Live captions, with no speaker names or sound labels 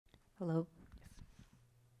Hello.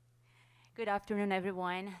 Good afternoon,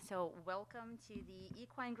 everyone. So welcome to the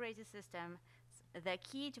Equine Grazing System, the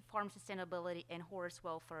key to farm sustainability and horse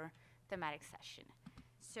welfare thematic session.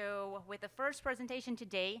 So with the first presentation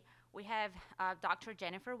today, we have Dr.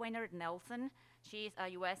 Jennifer Weiner Nelson. She's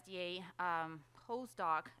a USDA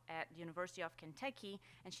postdoc at the University of Kentucky,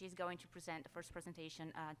 and she's going to present the first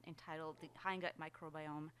presentation entitled The Hindgut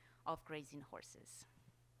Microbiome of Grazing Horses.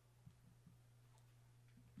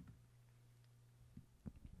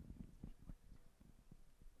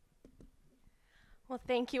 Well,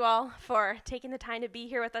 thank you all for taking the time to be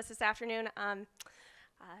here with us this afternoon.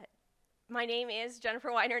 My name is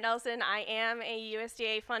Jennifer Weiner Nelson. I am a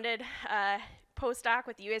USDA-funded postdoc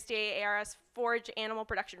with the USDA ARS Forage Animal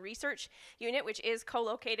Production Research Unit, which is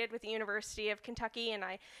co-located with the University of Kentucky. And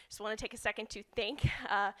I just want to take a second to thank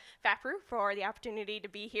FAPRU for the opportunity to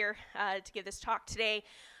be here to give this talk today.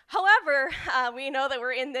 However, we know that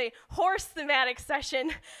we're in the horse thematic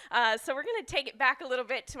session, so we're going to take it back a little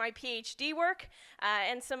bit to my PhD work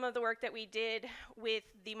and some of the work that we did with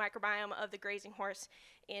the microbiome of the grazing horse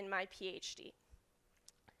in my PhD.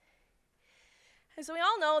 And so we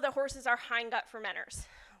all know that horses are hindgut fermenters.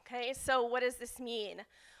 Okay, so what does this mean?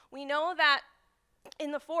 We know that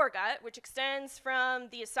in the foregut, which extends from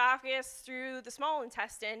the esophagus through the small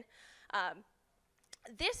intestine,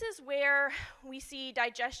 this is where we see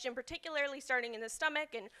digestion, particularly starting in the stomach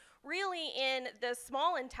and really in the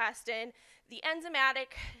small intestine, the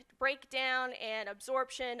enzymatic breakdown and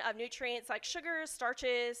absorption of nutrients like sugars,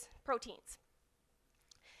 starches, proteins.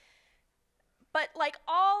 But like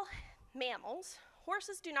all mammals,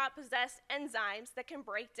 horses do not possess enzymes that can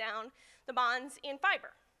break down the bonds in fiber.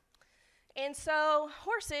 And so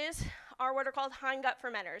horses are what are called hindgut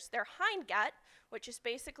fermenters. Their hindgut, which is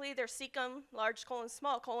basically their cecum, large colon,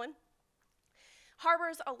 small colon,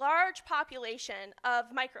 harbors a large population of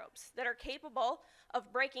microbes that are capable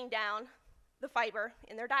of breaking down the fiber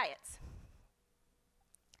in their diets.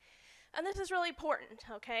 And this is really important,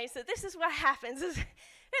 okay? So this is what happens.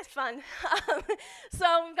 It's fun.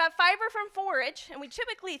 So we've got fiber from forage, and we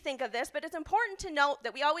typically think of this, but it's important to note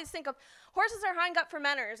that we always think of horses are hindgut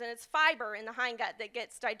fermenters, and it's fiber in the hindgut that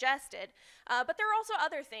gets digested. But there are also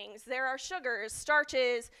other things. There are sugars,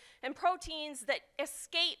 starches, and proteins that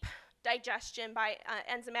escape digestion by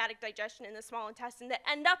enzymatic digestion in the small intestine that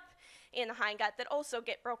end up in the hindgut that also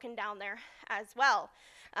get broken down there as well.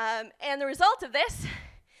 And the result of this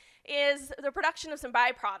is the production of some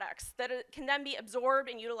byproducts that can then be absorbed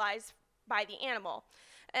and utilized by the animal.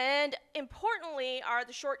 And importantly are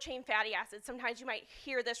the short-chain fatty acids. Sometimes you might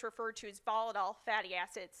hear this referred to as volatile fatty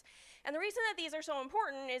acids. And the reason that these are so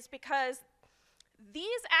important is because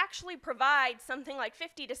these actually provide something like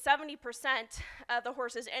 50 to 70% of the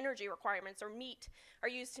horse's energy requirements, or are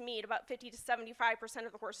used to meet about 50 to 75%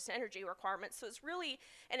 of the horse's energy requirements. So it's really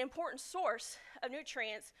an important source of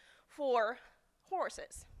nutrients for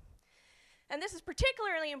horses. And this is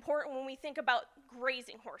particularly important when we think about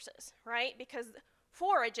grazing horses, right? Because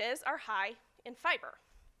forages are high in fiber.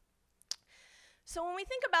 So when we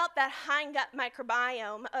think about that hindgut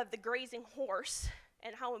microbiome of the grazing horse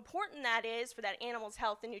and how important that is for that animal's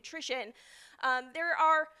health and nutrition,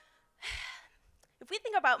 if we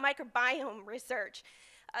think about microbiome research,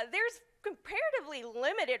 there's comparatively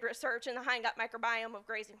limited research in the hindgut microbiome of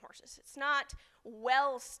grazing horses. It's not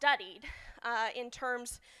well studied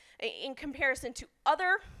in comparison to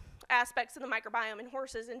other aspects of the microbiome in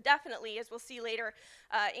horses, and definitely, as we'll see later,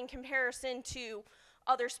 in comparison to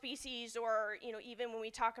other species, or even when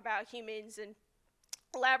we talk about humans and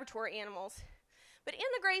laboratory animals. But in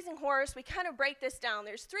the grazing horse, we kind of break this down.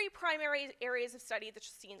 There's three primary areas of study that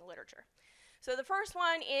you'll see in the literature. So the first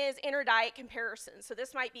one is interdiet comparison. So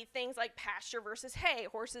this might be things like pasture versus hay,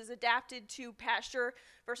 horses adapted to pasture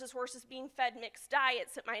versus horses being fed mixed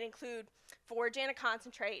diets that might include forage and a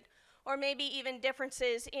concentrate, or maybe even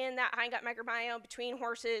differences in that hindgut microbiome between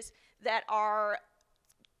horses that are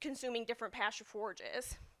consuming different pasture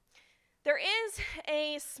forages. There is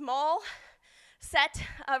a small set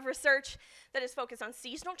of research that is focused on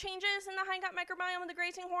seasonal changes in the hindgut microbiome of the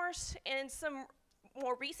grazing horse, and some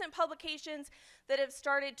more recent publications that have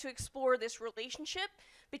started to explore this relationship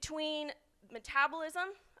between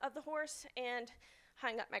metabolism of the horse and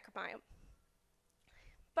hindgut microbiome.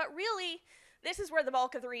 But really, this is where the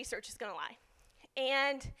bulk of the research is going to lie.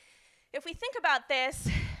 And if we think about this,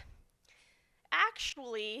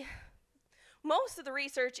 actually, most of the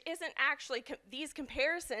research isn't actually these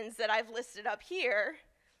comparisons that I've listed up here.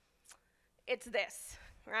 It's this,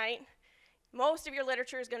 right? Most of your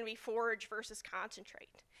literature is going to be forage versus concentrate.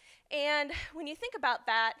 And when you think about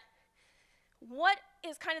that, what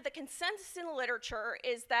is kind of the consensus in the literature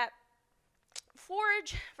is that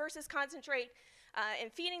forage versus concentrate,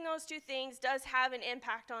 and feeding those two things does have an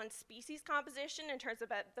impact on species composition in terms of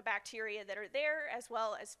the bacteria that are there, as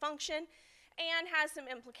well as function, and has some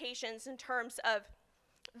implications in terms of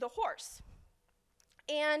the horse.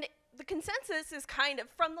 And the consensus is kind of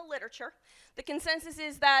from the literature. The consensus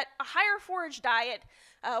is that a higher forage diet,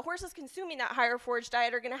 horses consuming that higher forage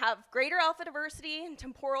diet are going to have greater alpha diversity and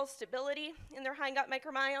temporal stability in their hindgut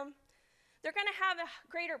microbiome. They're going to have a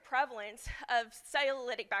greater prevalence of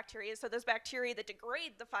cellulitic bacteria, so those bacteria that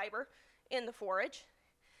degrade the fiber in the forage.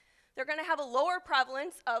 They're going to have a lower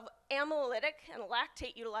prevalence of amylolytic and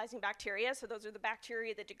lactate-utilizing bacteria, so those are the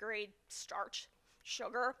bacteria that degrade starch,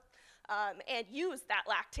 sugar, and use that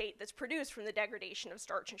lactate that's produced from the degradation of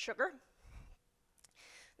starch and sugar.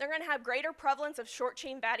 They're going to have greater prevalence of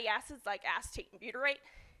short-chain fatty acids like acetate and butyrate,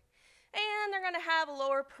 and they're going to have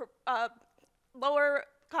a lower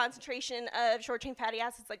concentration of short-chain fatty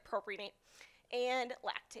acids like propionate and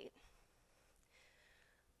lactate.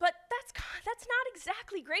 But that's not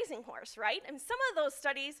exactly grazing horse, right? And some of those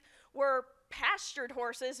studies were pastured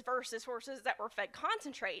horses versus horses that were fed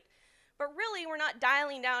concentrate. But really, we're not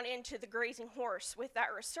dialing down into the grazing horse with that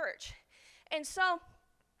research. And so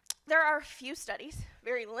there are a few studies,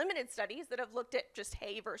 very limited studies, that have looked at just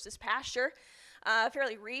hay versus pasture. A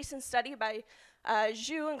fairly recent study by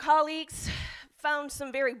Zhu and colleagues found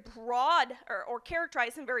some very broad, or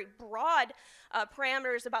characterized some very broad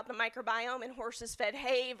parameters about the microbiome in horses fed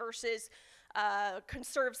hay versus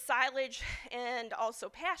conserved silage and also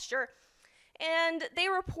pasture. And they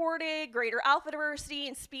reported greater alpha diversity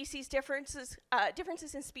and species differences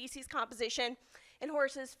in species composition in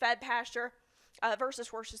horses fed pasture versus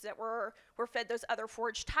horses that were fed those other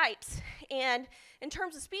forage types. And in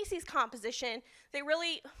terms of species composition, they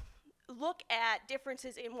really look at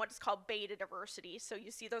differences in what is called beta diversity. So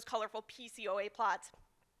you see those colorful PCOA plots.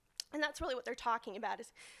 And that's really what they're talking about,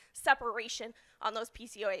 is separation on those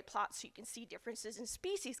PCOA plots so you can see differences in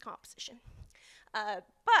species composition.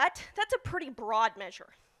 But that's a pretty broad measure.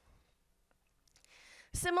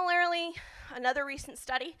 Similarly, another recent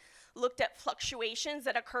study looked at fluctuations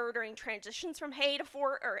that occur during transitions from hay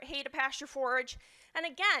to pasture forage. And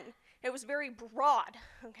again, it was very broad,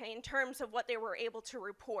 okay, in terms of what they were able to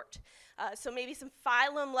report. So maybe some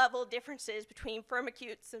phylum level differences between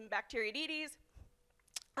firmicutes and Bacteroidetes.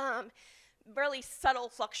 Really subtle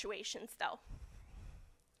fluctuations, though.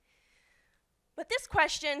 But this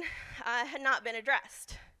question had not been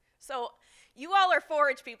addressed. So you all are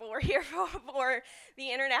forage people. We're here for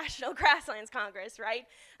the International Grasslands Congress, right?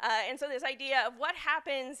 And so this idea of what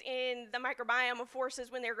happens in the microbiome of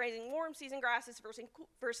horses when they're grazing warm season grasses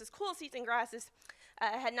versus cool season grasses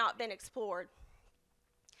had not been explored.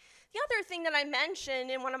 The other thing that I mentioned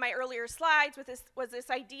in one of my earlier slides was this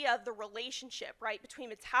idea of the relationship, right, between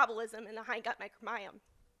metabolism and the hindgut microbiome.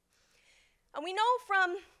 And we know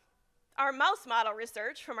from our mouse model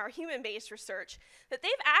research, from our human-based research, that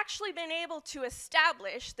they've actually been able to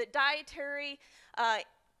establish that dietary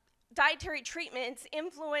treatments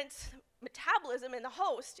influence metabolism in the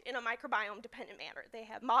host in a microbiome-dependent manner. They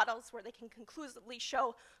have models where they can conclusively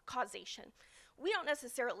show causation. We don't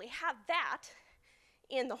necessarily have that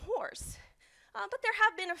in the horse, but there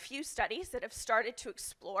have been a few studies that have started to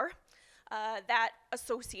explore that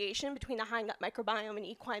association between the hindgut microbiome and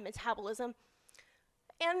equine metabolism.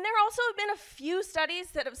 And there also have been a few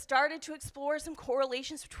studies that have started to explore some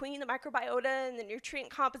correlations between the microbiota and the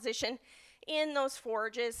nutrient composition in those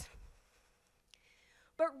forages.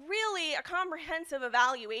 But really, a comprehensive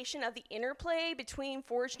evaluation of the interplay between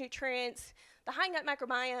forage nutrients, the hindgut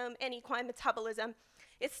microbiome, and equine metabolism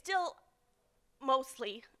is still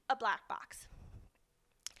mostly a black box.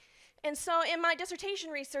 And so in my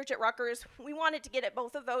dissertation research at Rutgers, we wanted to get at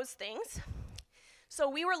both of those things. So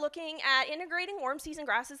we were looking at integrating warm season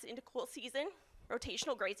grasses into cool season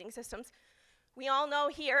rotational grazing systems. We all know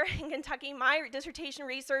here in Kentucky, my dissertation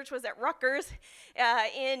research was at Rutgers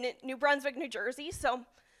in New Brunswick, New Jersey. So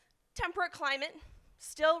temperate climate,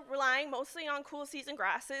 still relying mostly on cool season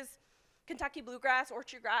grasses, Kentucky bluegrass,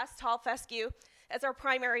 orchard grass, tall fescue as our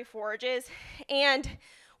primary forages. And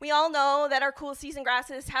we all know that our cool season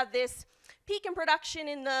grasses have this peak in production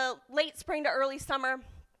in the late spring to early summer.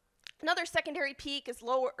 Another secondary peak as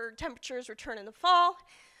lower temperatures return in the fall.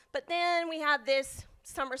 But then we have this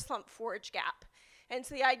summer slump forage gap. And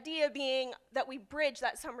so the idea being that we bridge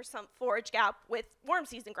that summer slump forage gap with warm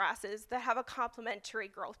season grasses that have a complementary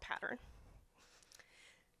growth pattern.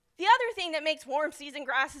 The other thing that makes warm season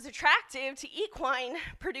grasses attractive to equine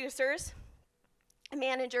producers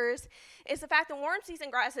managers is the fact that warm season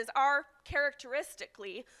grasses are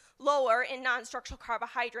characteristically lower in non-structural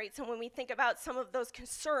carbohydrates. And when we think about some of those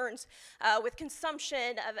concerns with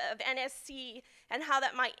consumption of NSC and how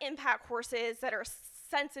that might impact horses that are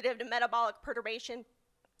sensitive to metabolic perturbation,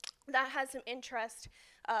 that has some interest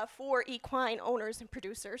for equine owners and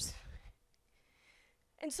producers.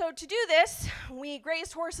 And so to do this, we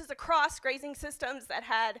grazed horses across grazing systems that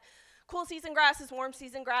had cool season grasses, warm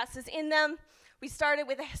season grasses in them. We started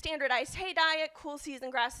with a standardized hay diet, cool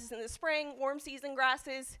season grasses in the spring, warm season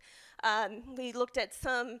grasses. We looked at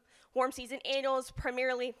some warm season annuals,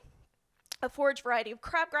 primarily a forage variety of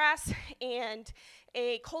crabgrass and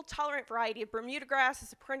a cold tolerant variety of Bermuda grass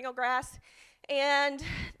as a perennial grass. And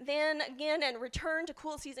then again, and return to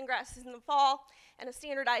cool season grasses in the fall and a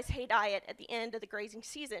standardized hay diet at the end of the grazing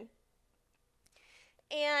season.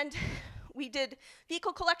 And we did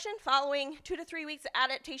fecal collection following 2 to 3 weeks of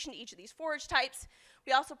adaptation to each of these forage types.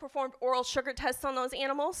 We also performed oral sugar tests on those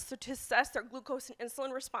animals so to assess their glucose and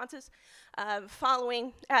insulin responses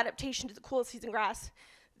following adaptation to the cool season grass,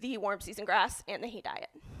 the warm season grass, and the hay diet.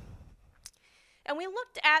 And we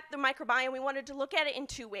looked at the microbiome. We wanted to look at it in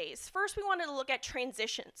 2 ways. First, we wanted to look at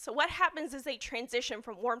transition. So what happens as they transition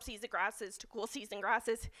from warm season grasses to cool season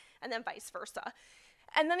grasses, and then vice versa.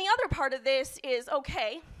 And then the other part of this is,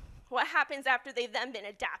 okay, what happens after they've then been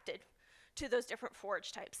adapted to those different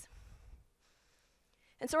forage types?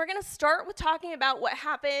 And so we're going to start with talking about what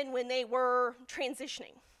happened when they were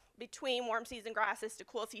transitioning between warm season grasses to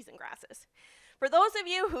cool season grasses. For those of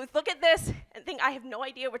you who look at this and think, I have no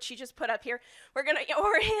idea what she just put up here, we're going to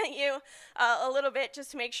orient you a little bit just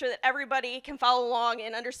to make sure that everybody can follow along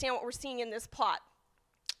and understand what we're seeing in this plot.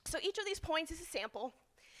 So each of these points is a sample,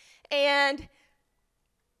 and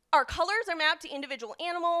our colors are mapped to individual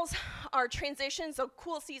animals. Our transitions, so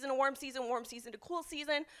cool season to warm season to cool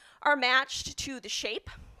season, are matched to the shape.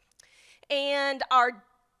 And our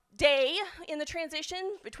day in the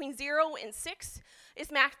transition between 0 and 6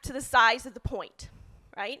 is mapped to the size of the point,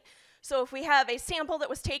 right? So if we have a sample that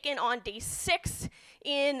was taken on day 6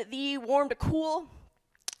 in the warm to cool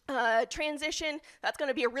transition, that's going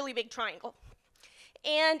to be a really big triangle.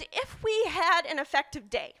 And if we had an effective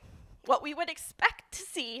day, what we would expect to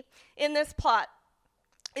see in this plot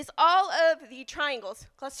is all of the triangles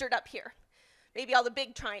clustered up here, maybe all the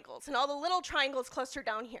big triangles, and all the little triangles clustered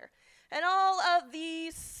down here, and all of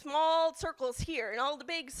these small circles here, and all the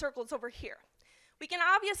big circles over here. We can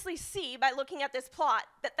obviously see by looking at this plot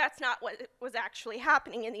that that's not what was actually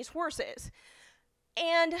happening in these horses.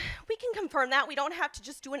 And we can confirm that. We don't have to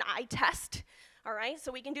just do an eye test, all right?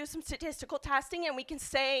 So we can do some statistical testing, and we can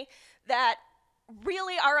say that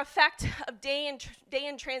really our effect of day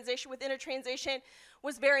in transition within a transition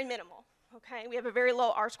was very minimal, okay? We have a very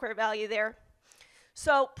low R-square value there.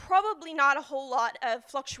 So probably not a whole lot of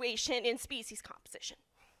fluctuation in species composition.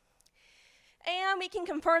 And we can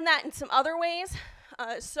confirm that in some other ways.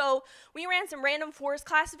 So we ran some random forest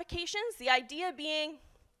classifications, the idea being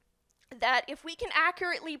that if we can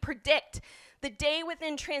accurately predict the day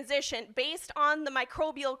within transition based on the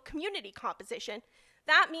microbial community composition,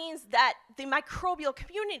 that means that the microbial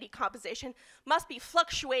community composition must be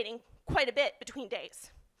fluctuating quite a bit between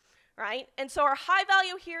days, right? And so our high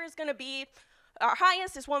value here is going to be, our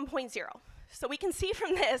highest is 1.0. So we can see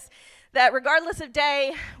from this that regardless of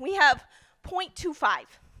day, we have 0.25,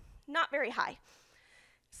 not very high,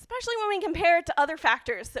 especially when we compare it to other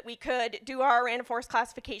factors that we could do our random forest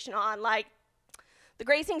classification on, like the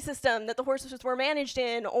grazing system that the horses were managed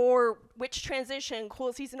in, or which transition,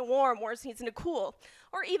 cool season to warm season to cool,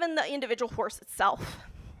 or even the individual horse itself.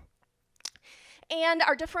 And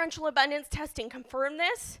our differential abundance testing confirmed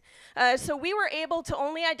this. So we were able to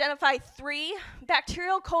only identify 3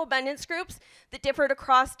 bacterial co-abundance groups that differed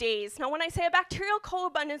across days. Now, when I say a bacterial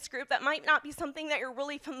co-abundance group, that might not be something that you're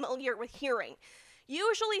really familiar with hearing.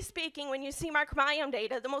 Usually speaking, when you see microbiome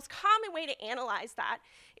data, the most common way to analyze that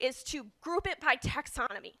is to group it by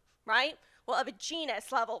taxonomy, right? We'll have a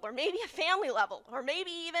genus level, or maybe a family level, or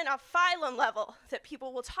maybe even a phylum level that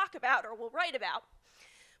people will talk about or will write about.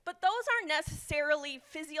 But those aren't necessarily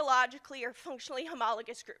physiologically or functionally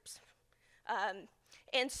homologous groups.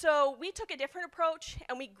 And so we took a different approach,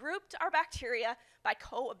 and we grouped our bacteria by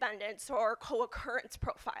co-abundance or co-occurrence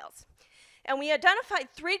profiles. And we identified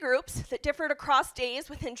 3 groups that differed across days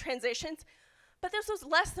within transitions, but this was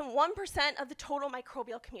less than 1% of the total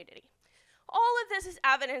microbial community. All of this is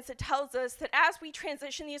evidence that tells us that as we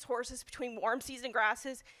transition these horses between warm season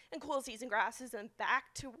grasses and cool season grasses and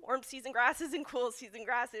back to warm season grasses and cool season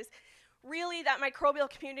grasses, really that microbial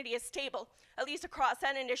community is stable, at least across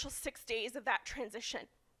that initial 6 days of that transition.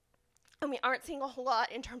 And we aren't seeing a whole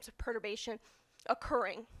lot in terms of perturbation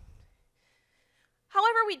occurring.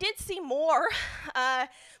 However, we did see more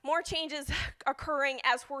changes occurring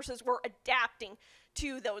as horses were adapting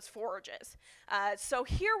to those forages. So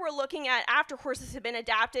here we're looking at after horses have been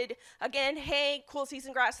adapted, again, hay, cool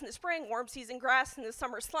season grass in the spring, warm season grass in the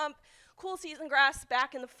summer slump, cool season grass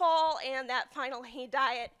back in the fall, and that final hay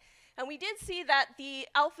diet. And we did see that the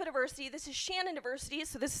alpha diversity, this is Shannon diversity,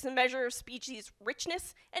 so this is a measure of species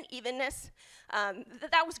richness and evenness,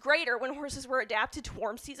 that was greater when horses were adapted to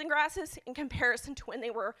warm season grasses in comparison to when they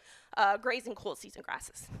were grazing cool season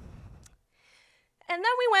grasses. And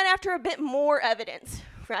then we went after a bit more evidence,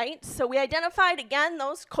 right? So we identified, again,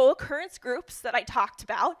 those co-occurrence groups that I talked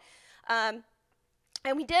about. And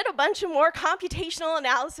we did a bunch of more computational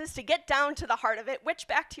analysis to get down to the heart of it, which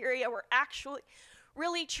bacteria were actually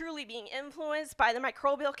really truly being influenced by the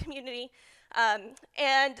microbial community.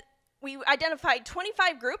 And we identified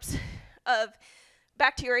 25 groups of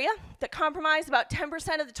bacteria that comprise about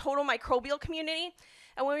 10% of the total microbial community.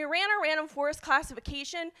 And when we ran our random forest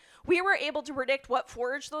classification, we were able to predict what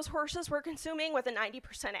forage those horses were consuming with a 90%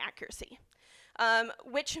 accuracy,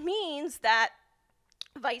 which means that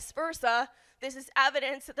vice versa, this is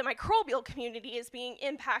evidence that the microbial community is being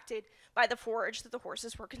impacted by the forage that the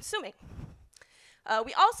horses were consuming.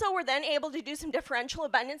 We also were then able to do some differential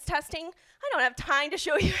abundance testing. I don't have time to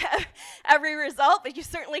show you every result, but you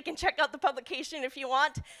certainly can check out the publication if you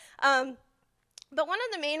want. But one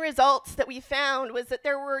of the main results that we found was that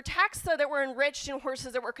there were taxa that were enriched in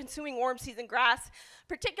horses that were consuming warm season grass,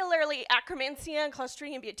 particularly Akkermansia and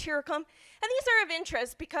Clostridium butyricum. And these are of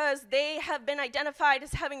interest because they have been identified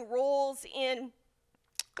as having roles in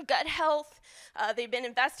gut health. They've been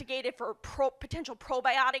investigated for potential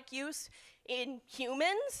probiotic use in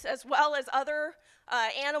humans as well as other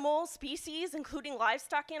animal species, including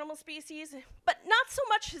livestock animal species. But not so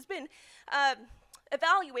much has been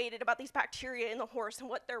evaluated about these bacteria in the horse and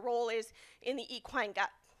what their role is in the equine gut.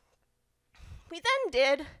 We then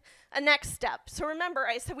did a next step. So remember,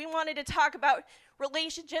 I said we wanted to talk about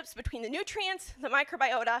relationships between the nutrients, the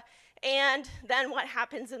microbiota, and then what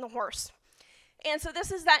happens in the horse. And so this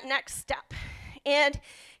is that next step. And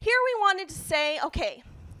here we wanted to say, okay,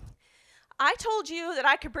 I told you that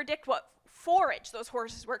I could predict what forage those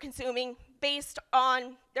horses were consuming based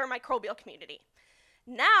on their microbial community.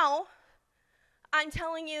 Now, I'm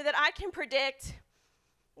telling you that I can predict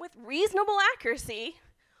with reasonable accuracy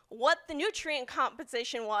what the nutrient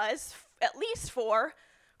composition was, at least for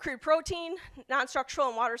crude protein, non-structural,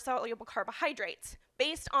 and water-soluble carbohydrates,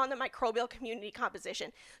 based on the microbial community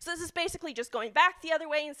composition. So this is basically just going back the other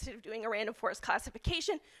way. Instead of doing a random forest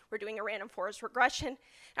classification, we're doing a random forest regression,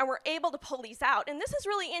 and we're able to pull these out. And this is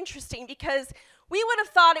really interesting because we would have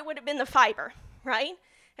thought it would have been the fiber, right?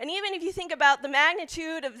 And even if you think about the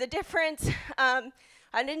magnitude of the difference, I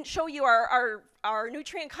didn't show you our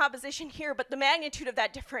nutrient composition here, but the magnitude of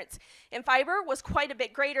that difference in fiber was quite a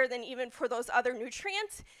bit greater than even for those other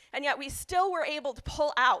nutrients, and yet we still were able to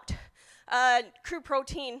pull out crude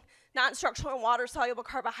protein, non-structural and water-soluble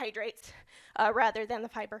carbohydrates rather than the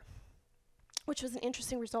fiber, which was an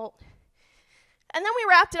interesting result. And then we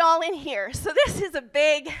wrapped it all in here. So this is a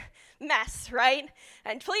big mess, right?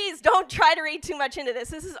 And please don't try to read too much into this.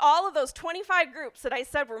 This is all of those 25 groups that I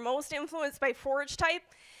said were most influenced by forage type,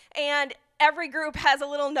 and every group has a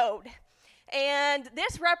little node. And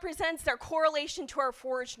this represents their correlation to our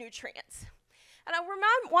forage nutrients. And I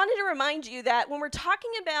wanted to remind you that when we're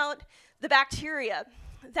talking about the bacteria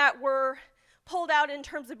that were pulled out in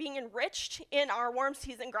terms of being enriched in our warm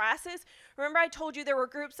season grasses, remember I told you there were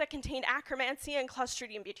groups that contained Akkermansia and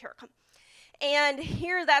Clostridium butyricum. And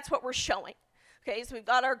here that's what we're showing. Okay, so we've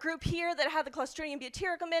got our group here that had the Clostridium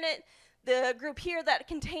butyricum in it, the group here that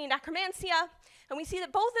contained Akkermansia, and we see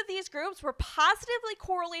that both of these groups were positively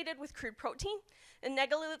correlated with crude protein and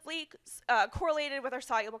negatively correlated with our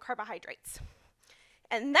soluble carbohydrates.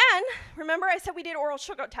 And then, remember I said we did oral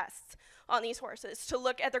sugar tests on these horses to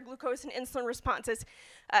look at their glucose and insulin responses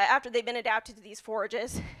after they've been adapted to these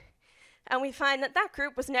forages. And we find that that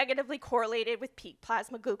group was negatively correlated with peak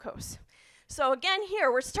plasma glucose. So again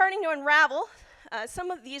here, we're starting to unravel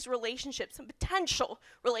some of these relationships, some potential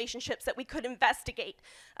relationships that we could investigate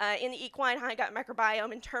in the equine high gut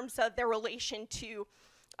microbiome in terms of their relation to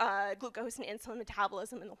glucose and insulin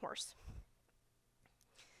metabolism in the horse.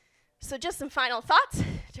 So just some final thoughts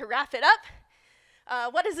to wrap it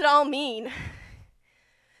up. What does it all mean?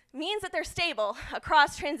 It means that they're stable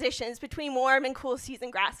across transitions between warm and cool season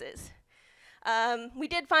grasses. We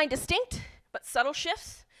did find distinct but subtle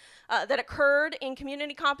shifts that occurred in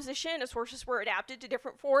community composition as horses were adapted to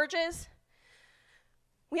different forages.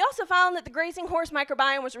 We also found that the grazing horse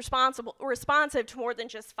microbiome was responsive to more than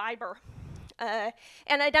just fiber.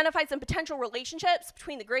 and identified some potential relationships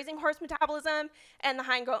between the grazing horse metabolism and the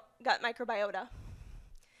hindgut microbiota.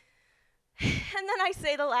 And then I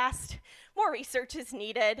say the last, more research is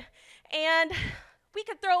needed. And we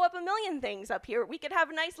could throw up a million things up here. We could have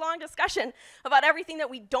a nice long discussion about everything that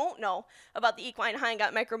we don't know about the equine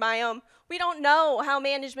hindgut microbiome. We don't know how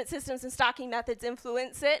management systems and stocking methods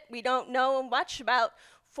influence it. We don't know much about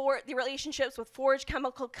the relationships with forage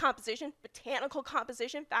chemical composition, botanical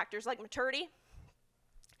composition, factors like maturity.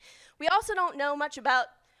 We also don't know much about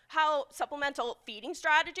how supplemental feeding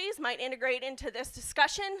strategies might integrate into this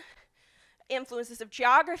discussion, influences of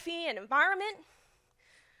geography and environment.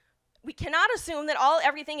 We cannot assume that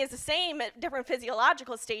everything is the same at different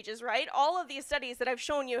physiological stages, right? All of these studies that I've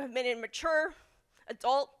shown you have been in mature,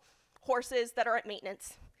 adult horses that are at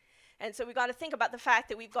maintenance. And so we've got to think about the fact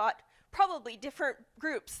that we've got probably different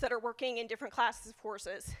groups that are working in different classes of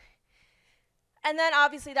horses. And then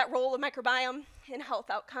obviously that role of microbiome in health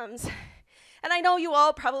outcomes. And I know you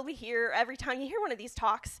all probably hear every time you hear one of these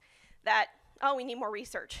talks that, oh, we need more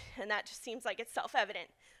research. And that just seems like it's self-evident.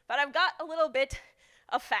 But I've got a little bit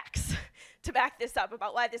of facts to back this up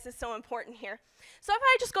about why this is so important here. So if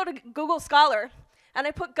I just go to Google Scholar and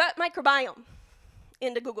I put gut microbiome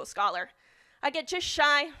into Google Scholar, I get just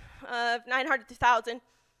shy of 900,000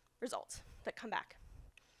 results that come back.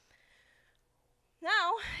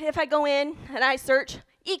 Now, if I go in and I search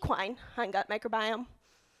equine hindgut microbiome,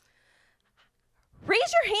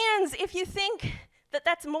 raise your hands if you think that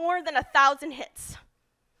that's more than 1,000 hits.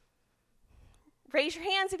 Raise your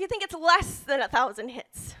hands if you think it's less than 1,000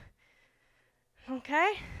 hits.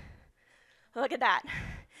 Okay? Look at that.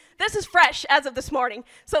 This is fresh as of this morning,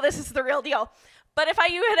 so this is the real deal. But if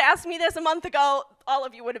you had asked me this a month ago, all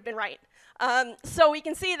of you would have been right. So we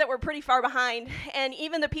can see that we're pretty far behind, and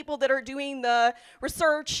even the people that are doing the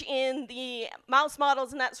research in the mouse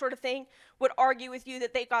models and that sort of thing would argue with you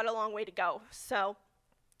that they've got a long way to go. So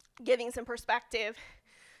giving some perspective.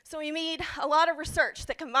 So we need a lot of research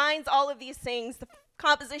that combines all of these things, the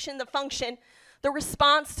composition, the function, the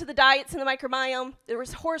response to the diets in the microbiome, the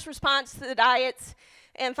horse response to the diets,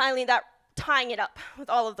 and finally that tying it up with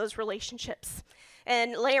all of those relationships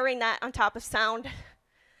and layering that on top of sound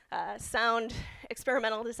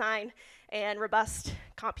experimental design and robust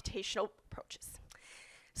computational approaches.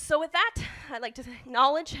 So with that, I'd like to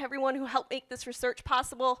acknowledge everyone who helped make this research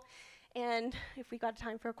possible, and if we got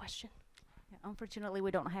time for a question. Unfortunately,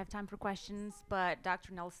 we don't have time for questions, but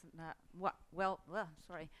Dr. Nelson,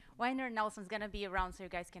 Weiner Nelson's going to be around, so you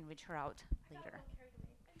guys can reach her out later.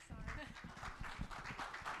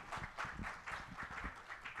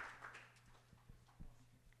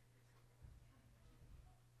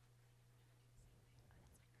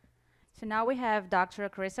 So now we have Dr.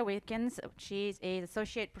 Carissa Witkins. She's an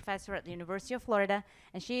associate professor at the University of Florida,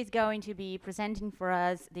 and she's going to be presenting for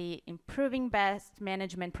us the improving best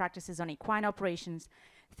management practices on equine operations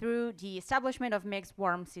through the establishment of mixed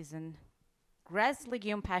warm season grass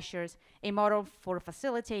legume pastures, a model for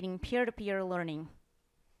facilitating peer-to-peer learning.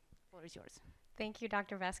 The floor is yours. Thank you,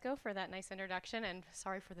 Dr. Vesco, for that nice introduction, and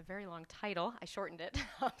sorry for the very long title. I shortened it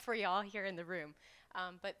for y'all here in the room.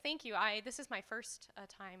 But thank you. This is my first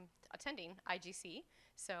time attending IGC,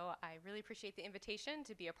 so I really appreciate the invitation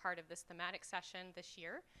to be a part of this thematic session this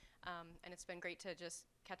year. And it's been great to just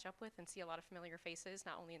catch up with and see a lot of familiar faces,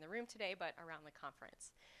 not only in the room today, but around the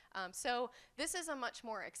conference. So this is a much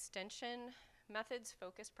more extension methods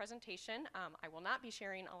focused presentation. I will not be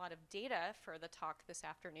sharing a lot of data for the talk this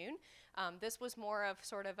afternoon. This was more of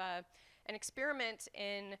sort of an experiment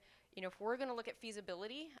in, if we're going to look at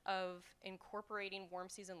feasibility of incorporating warm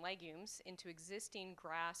season legumes into existing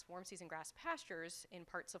warm season grass pastures in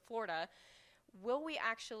parts of Florida, will we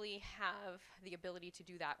actually have the ability to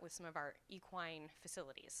do that with some of our equine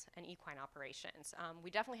facilities and equine operations? We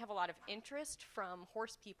definitely have a lot of interest from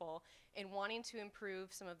horse people in wanting to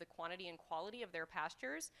improve some of the quantity and quality of their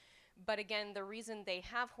pastures. But again, the reason they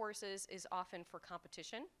have horses is often for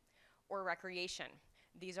competition or recreation.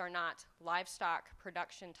 These are not livestock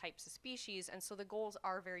production types of species, and so the goals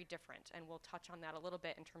are very different, and we'll touch on that a little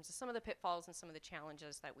bit in terms of some of the pitfalls and some of the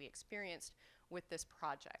challenges that we experienced with this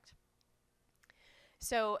project.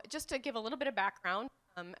 So just to give a little bit of background,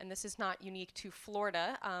 and this is not unique to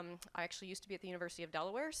Florida, I actually used to be at the University of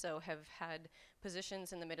Delaware, so have had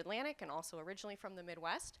positions in the Mid-Atlantic and also originally from the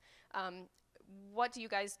Midwest. What do you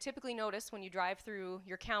guys typically notice when you drive through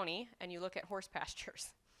your county and you look at horse pastures?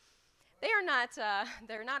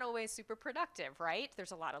 they're not always super productive, right?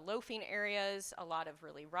 There's a lot of loafing areas, a lot of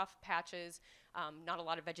really rough patches, not a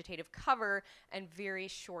lot of vegetative cover, and very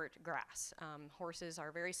short grass. Horses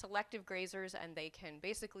are very selective grazers, and they can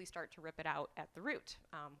basically start to rip it out at the root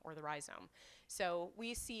or the rhizome. So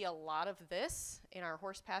we see a lot of this in our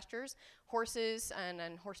horse pastures. Horses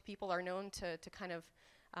and horse people are known to kind of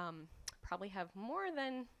probably have more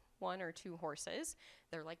than one or two horses.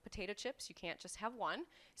 They're like potato chips. You can't just have one.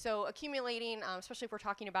 So accumulating, especially if we're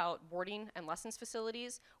talking about boarding and lessons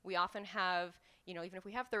facilities, we often have, even if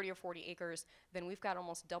we have 30 or 40 acres, then we've got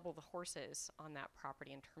almost double the horses on that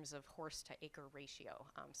property in terms of horse to acre ratio.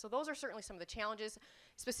 So those are certainly some of the challenges.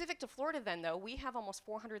 Specific to Florida then, though, we have almost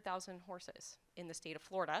 400,000 horses in the state of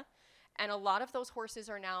Florida. And a lot of those horses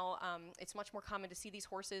are now, it's much more common to see these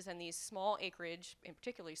horses and these small acreage, in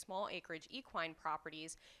particularly small acreage equine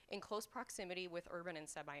properties in close proximity with urban and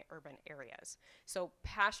semi-urban areas. So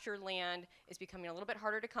pasture land is becoming a little bit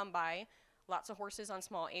harder to come by. Lots of horses on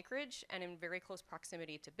small acreage and in very close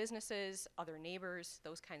proximity to businesses, other neighbors,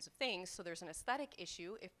 those kinds of things. So there's an aesthetic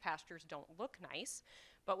issue if pastures don't look nice.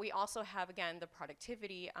 But we also have, again, the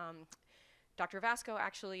productivity. Dr. Vasco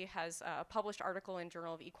actually has a published article in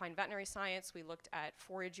Journal of Equine Veterinary Science. We looked at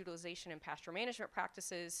forage utilization and pasture management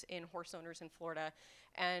practices in horse owners in Florida,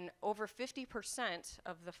 and over 50%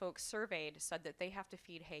 of the folks surveyed said that they have to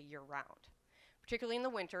feed hay year-round, particularly in the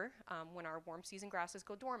winter when our warm season grasses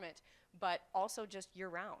go dormant, but also just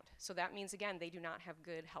year-round. So that means, again, they do not have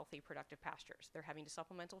good, healthy, productive pastures. They're having to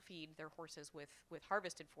supplemental feed their horses with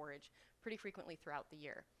harvested forage pretty frequently throughout the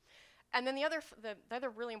year. And then the other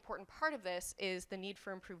really important part of this is the need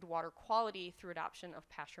for improved water quality through adoption of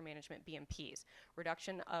pasture management BMPs,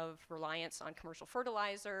 reduction of reliance on commercial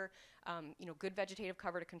fertilizer, good vegetative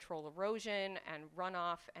cover to control erosion and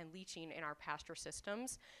runoff and leaching in our pasture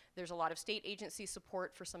systems. There's a lot of state agency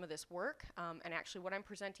support for some of this work, and actually what I'm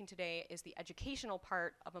presenting today is the educational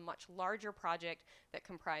part of a much larger project that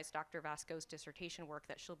comprised Dr. Vasco's dissertation work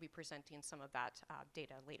that she'll be presenting some of that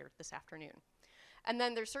data later this afternoon. And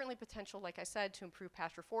then there's certainly potential, like I said, to improve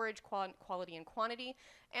pasture forage quality and quantity,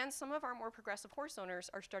 and some of our more progressive horse owners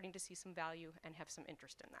are starting to see some value and have some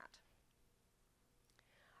interest in that.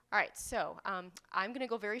 All right, so I'm going to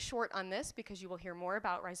go very short on this because you will hear more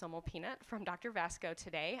about rhizomal peanut from Dr. Vasco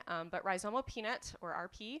today. But rhizomal peanut, or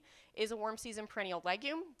RP, is a warm season perennial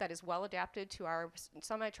legume that is well adapted to our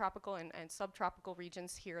semi-tropical and subtropical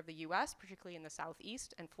regions here of the US, particularly in the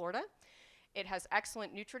southeast and Florida. It has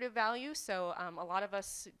excellent nutritive value, so a lot of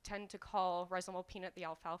us tend to call rhizomal peanut the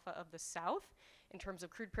alfalfa of the South in terms of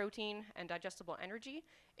crude protein and digestible energy.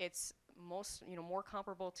 It's more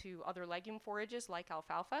comparable to other legume forages like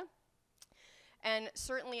alfalfa. And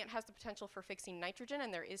certainly it has the potential for fixing nitrogen,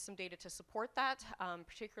 and there is some data to support that.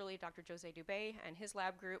 Particularly Dr. Jose Dubé and his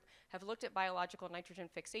lab group have looked at biological nitrogen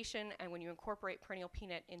fixation, and when you incorporate perennial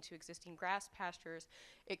peanut into existing grass pastures,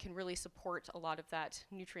 it can really support a lot of that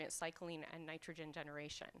nutrient cycling and nitrogen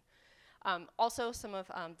generation. Also, some of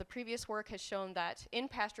the previous work has shown that in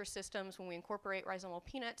pasture systems, when we incorporate rhizomal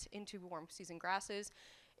peanut into warm season grasses,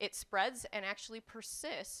 it spreads and actually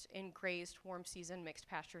persists in grazed warm season mixed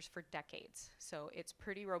pastures for decades. So it's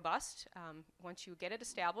pretty robust once you get it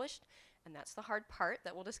established, and that's the hard part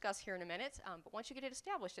that we'll discuss here in a minute. But once you get it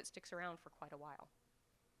established, it sticks around for quite a while.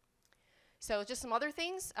 So just some other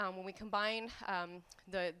things, when we combine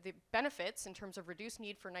the benefits in terms of reduced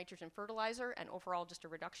need for nitrogen fertilizer and overall just a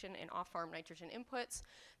reduction in off-farm nitrogen inputs,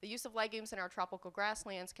 the use of legumes in our tropical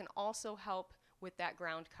grasslands can also help with that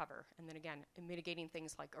ground cover, and then again, mitigating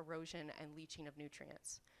things like erosion and leaching of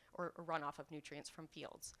nutrients, or runoff of nutrients from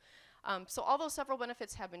fields. So although several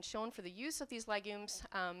benefits have been shown for the use of these legumes,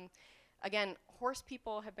 again, horse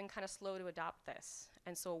people have been kind of slow to adopt this,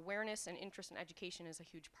 and so awareness and interest in education is a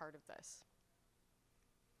huge part of this.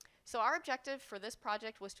 So our objective for this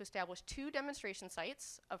project was to establish 2 demonstration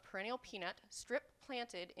sites of perennial peanut strip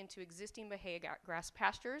planted into existing Bahia grass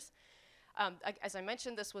pastures. As I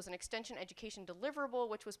mentioned, this was an extension education deliverable,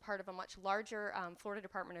 which was part of a much larger Florida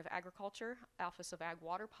Department of Agriculture, Office of Ag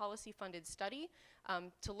Water Policy funded study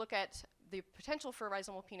to look at the potential for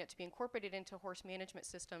rhizomal peanut to be incorporated into horse management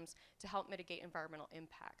systems to help mitigate environmental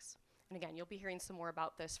impacts. And again, you'll be hearing some more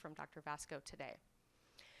about this from Dr. Vasco today.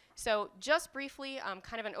 So just briefly,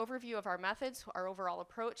 kind of an overview of our methods, our overall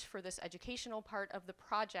approach for this educational part of the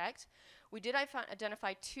project. We did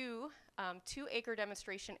identify two acre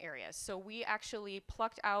demonstration areas. So we actually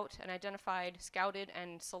plucked out and identified, scouted,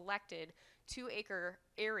 and selected 2 acre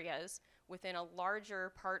areas within a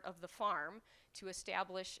larger part of the farm to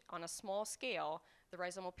establish on a small scale the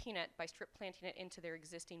rhizomal peanut by strip planting it into their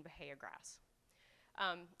existing Bahia grass.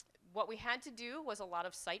 What we had to do was a lot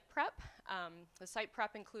of site prep. The site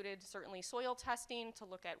prep included certainly soil testing to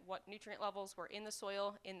look at what nutrient levels were in the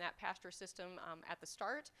soil in that pasture system at the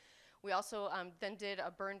start. We also then did a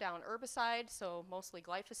burn down herbicide, so mostly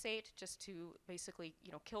glyphosate, just to basically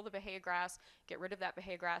kill the Bahia grass, get rid of that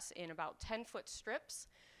Bahia grass in about 10-foot strips.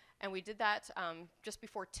 And we did that just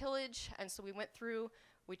before tillage, and so we went through,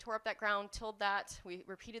 we tore up that ground, tilled that, we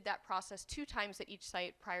repeated that process 2 times at each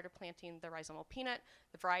site prior to planting the rhizomal peanut.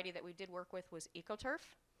 The variety that we did work with was EcoTurf.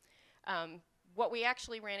 What we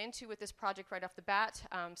actually ran into with this project right off the bat,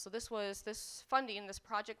 so this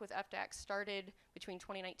project with FDAC started between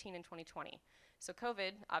 2019 and 2020. So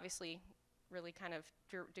COVID obviously really kind of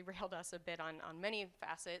derailed us a bit on many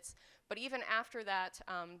facets, but even after that,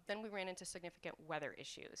 then we ran into significant weather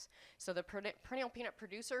issues. So the perennial peanut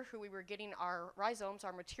producer who we were getting our rhizomes,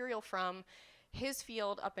 our material from, his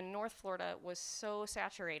field up in North Florida was so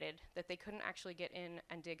saturated that they couldn't actually get in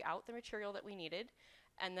and dig out the material that we needed.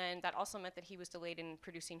 And then that also meant that he was delayed in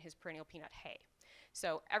producing his perennial peanut hay.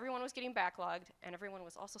 So everyone was getting backlogged, and everyone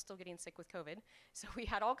was also still getting sick with COVID. So we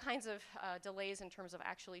had all kinds of delays in terms of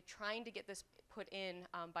actually trying to get this put in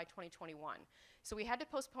by 2021. So we had to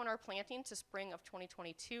postpone our planting to spring of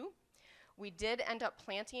 2022. We did end up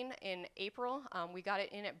planting in April. We got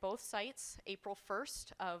it in at both sites, April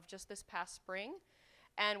 1st of just this past spring.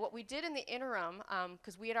 And what we did in the interim,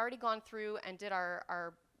 because we had already gone through and did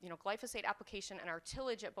our glyphosate application and our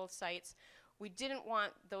tillage at both sites, we didn't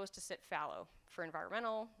want those to sit fallow for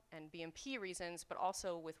environmental and BMP reasons, but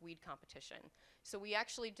also with weed competition. So we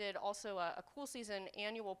actually did also a cool season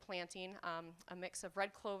annual planting, a mix of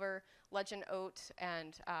red clover, legend oat,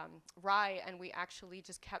 and rye, and we actually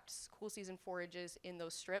just kept cool season forages in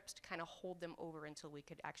those strips to kind of hold them over until we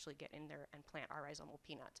could actually get in there and plant our rhizomal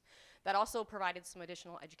peanut. That also provided some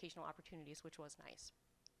additional educational opportunities, which was nice.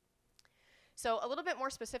 So a little bit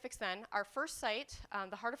more specifics then. Our first site,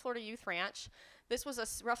 the Heart of Florida Youth Ranch, this was a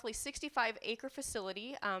roughly 65-acre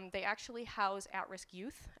facility. They actually house at-risk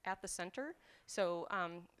youth at the center. So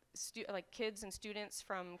like kids and students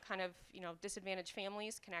from kind of disadvantaged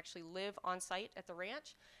families can actually live on site at the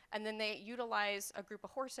ranch. And then they utilize a group of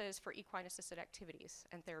horses for equine-assisted activities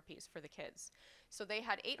and therapies for the kids. So they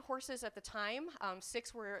had 8 horses at the time.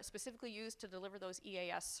 6 were specifically used to deliver those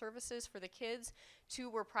EAS services for the kids. 2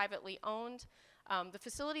 were privately owned. The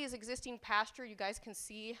facility is existing pasture. You guys can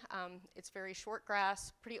see it's very short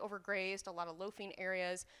grass, pretty overgrazed, a lot of loafing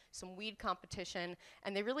areas, some weed competition,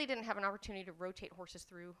 and they really didn't have an opportunity to rotate horses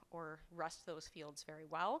through or rest those fields very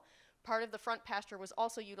well. Part of the front pasture was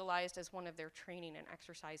also utilized as one of their training and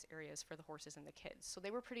exercise areas for the horses and the kids. So they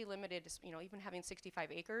were pretty limited, even having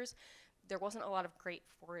 65 acres, there wasn't a lot of great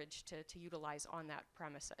forage to utilize on that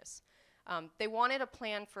premises. They wanted a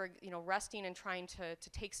plan for resting and trying to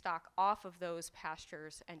take stock off of those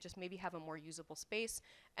pastures and just maybe have a more usable space.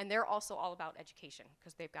 And they're also all about education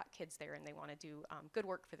because they've got kids there and they want to do good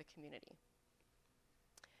work for the community.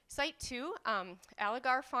 Site 2,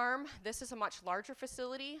 Alligar Farm. This is a much larger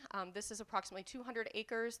facility. This is approximately 200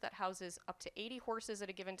 acres that houses up to 80 horses at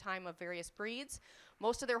a given time of various breeds.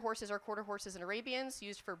 Most of their horses are quarter horses and Arabians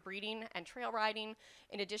used for breeding and trail riding.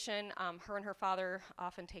 In addition, her and her father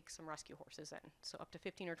often take some rescue horses in. So up to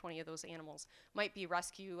 15 or 20 of those animals might be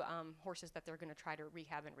rescue horses that they're going to try to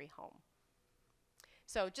rehab and rehome.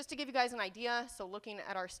 So just to give you guys an idea, so looking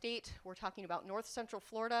at our state, we're talking about north central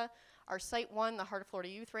Florida. Our site 1, the Heart of Florida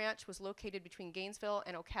Youth Ranch, was located between Gainesville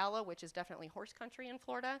and Ocala, which is definitely horse country in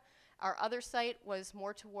Florida. Our other site was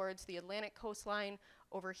more towards the Atlantic coastline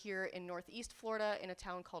over here in northeast Florida in a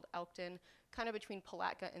town called Elkton, kind of between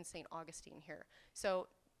Palatka and St. Augustine here. So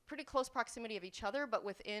pretty close proximity of each other, but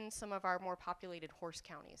within some of our more populated horse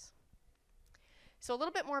counties. So a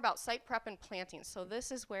little bit more about site prep and planting. So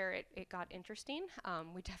this is where it got interesting.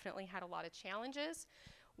 We definitely had a lot of challenges.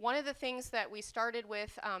 One of the things that we started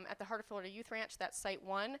with at the Heart of Florida Youth Ranch, that site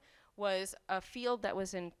 1, was a field that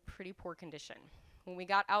was in pretty poor condition. When we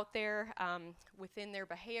got out there within their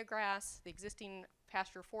Bahia grass, the existing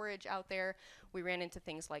pasture forage out there, we ran into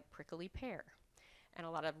things like prickly pear and a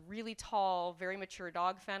lot of really tall, very mature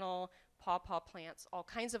dog fennel, pawpaw plants, all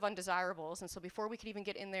kinds of undesirables. And so before we could even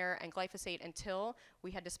get in there and glyphosate and till,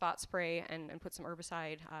 we had to spot spray and put some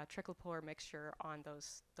herbicide, triclopyr mixture on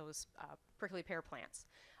those prickly pear plants.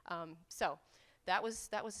 So that was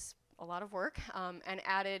a lot of work and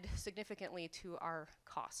added significantly to our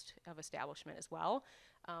cost of establishment as well.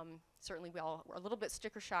 Certainly we all were a little bit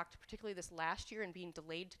sticker shocked, particularly this last year and being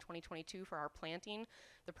delayed to 2022 for our planting.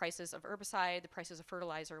 The prices of herbicide, the prices of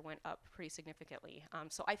fertilizer went up pretty significantly.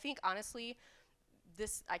 So I think honestly,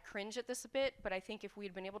 I cringe at this a bit, but I think if we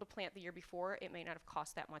had been able to plant the year before, it may not have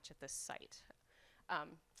cost that much at this site.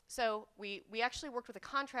 So we actually worked with a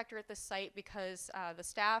contractor at this site because the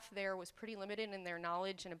staff there was pretty limited in their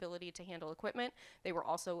knowledge and ability to handle equipment. They were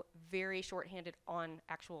also very short-handed on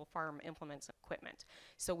actual farm implements and equipment.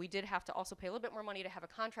 So we did have to also pay a little bit more money to have a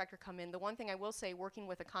contractor come in. The one thing I will say, working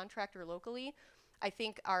with a contractor locally, I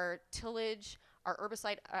think our tillage, our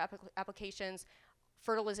herbicide applications,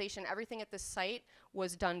 fertilization, everything at this site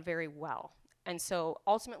was done very well. And so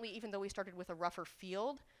ultimately, even though we started with a rougher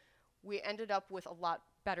field, we ended up with a lot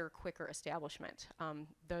better, quicker establishment.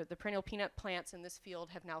 The perennial peanut plants in this field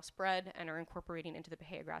have now spread and are incorporating into the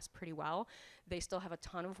Bahia grass pretty well. They still have a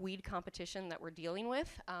ton of weed competition that we're dealing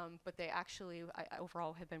with, but they actually,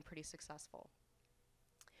 overall, have been pretty successful.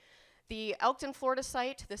 The Elkton, Florida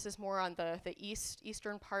site, this is more on the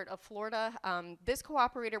eastern part of Florida. This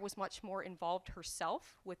cooperator was much more involved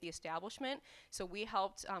herself with the establishment. So we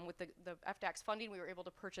helped with the FDACS funding. We were able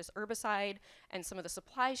to purchase herbicide and some of the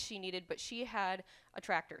supplies she needed, but she had a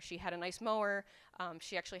tractor. She had a nice mower.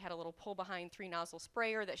 She actually had a little pull-behind 3-nozzle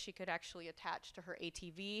sprayer that she could actually attach to her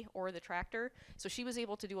ATV or the tractor. So she was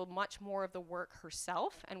able to do much more of the work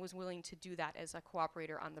herself and was willing to do that as a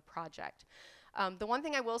cooperator on the project. The one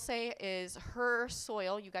thing I will say is her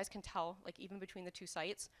soil, you guys can tell, like even between the two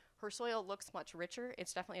sites, her soil looks much richer.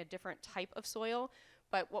 It's definitely a different type of soil.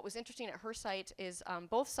 But what was interesting at her site is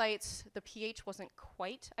both sites, the pH wasn't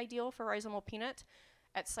quite ideal for rhizomal peanut.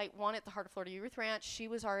 At site 1 at the Heart of Florida Youth Ranch, she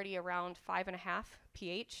was already around 5.5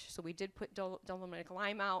 pH. So we did put dolomitic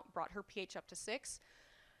lime out, brought her pH up to 6.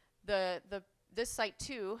 This site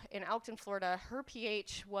 2 in Elkton, Florida, her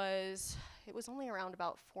pH was only around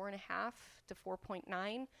about 4.5 to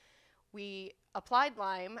 4.9. We applied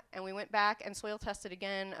lime and we went back and soil tested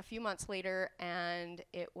again a few months later, and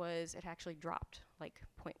it actually dropped like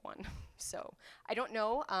 0.1. So I don't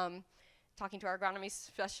know. Talking to our agronomy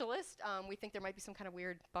specialist, we think there might be some kind of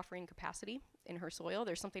weird buffering capacity in her soil.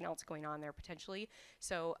 There's something else going on there potentially.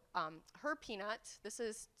 So her peanut, this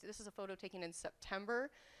is a photo taken in September.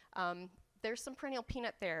 There's some perennial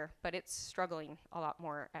peanut there, but it's struggling a lot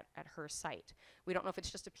more at her site. We don't know if it's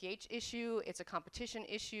just a pH issue, it's a competition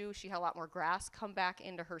issue. She had a lot more grass come back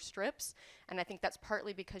into her strips, and I think that's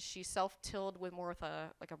partly because she self-tilled with more with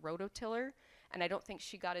a rototiller, and I don't think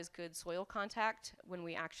she got as good soil contact when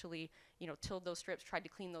we actually, tilled those strips, tried to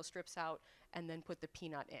clean those strips out, and then put the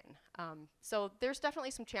peanut in. So there's definitely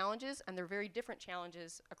some challenges, and they're very different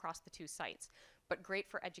challenges across the two sites, but great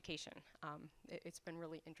for education. It's been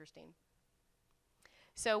really interesting.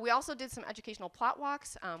 So we also did some educational plot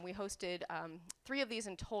walks. We hosted 3 of these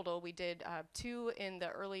in total. We did 2 in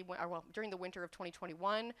the during the winter of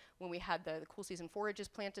 2021 when we had the cool season forages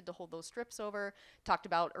planted to hold those strips over, talked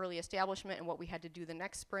about early establishment and what we had to do the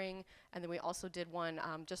next spring. And then we also did one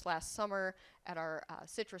just last summer at our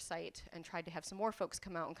citrus site and tried to have some more folks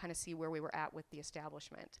come out and kind of see where we were at with the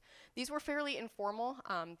establishment. These were fairly informal.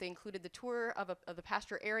 They included the tour of the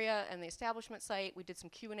pasture area and the establishment site. We did some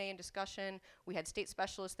Q&A and discussion. We had state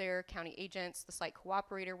specialists there, county agents, the site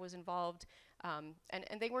cooperator was involved, and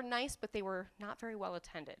they were nice, but they were not very well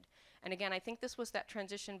attended. And again, I think this was that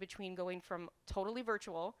transition between going from totally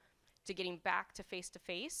virtual to getting back to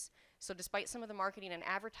face-to-face. So despite some of the marketing and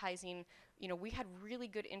advertising, we had really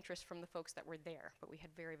good interest from the folks that were there, but we had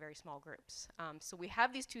very, very small groups. So we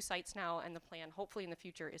have these 2 sites now, and the plan, hopefully in the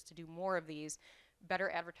future, is to do more of these, better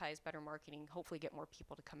advertise, better marketing, hopefully get more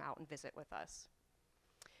people to come out and visit with us.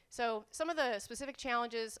 So some of the specific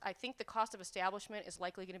challenges, I think the cost of establishment is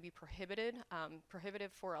likely going to be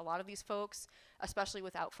prohibitive for a lot of these folks, especially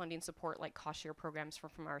without funding support like cost share programs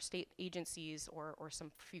from our state agencies or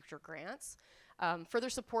some future grants. Further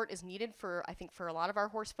support is needed I think for a lot of our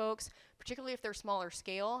horse folks, particularly if they're smaller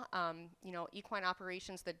scale. Equine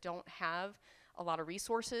operations that don't have a lot of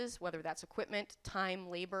resources, whether that's equipment, time,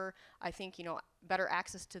 labor. I think, better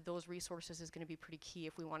access to those resources is going to be pretty key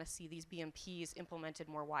if we want to see these BMPs implemented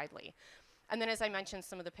more widely. And then, as I mentioned,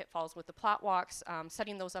 some of the pitfalls with the plot walks,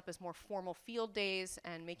 setting those up as more formal field days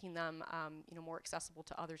and making them, more accessible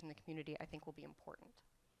to others in the community, I think will be important.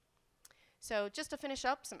 So just to finish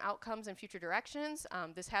up, some outcomes and future directions.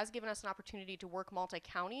 This has given us an opportunity to work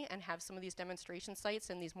multi-county and have some of these demonstration sites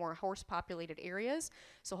in these more horse-populated areas.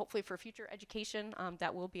 So hopefully for future education,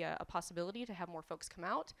 that will be a possibility to have more folks come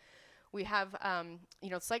out. We have,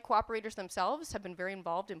 site cooperators themselves have been very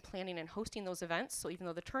involved in planning and hosting those events. So even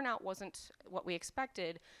though the turnout wasn't what we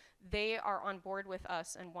expected, they are on board with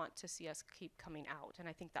us and want to see us keep coming out. And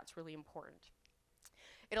I think that's really important.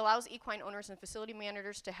 It allows equine owners and facility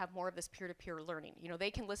managers to have more of this peer-to-peer learning.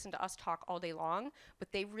 They can listen to us talk all day long,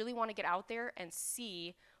 but they really want to get out there and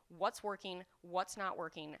see what's working, what's not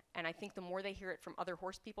working. And I think the more they hear it from other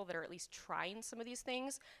horse people that are at least trying some of these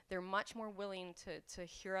things, they're much more willing to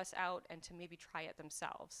hear us out and to maybe try it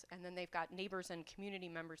themselves. And then they've got neighbors and community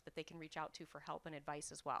members that they can reach out to for help and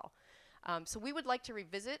advice as well. So we would like to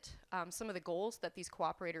revisit some of the goals that these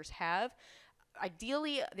cooperators have.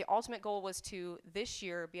 Ideally, the ultimate goal was to, this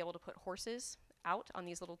year, be able to put horses out on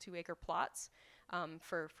these little 2-acre plots.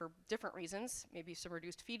 For different reasons, maybe some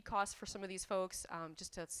reduced feed costs for some of these folks,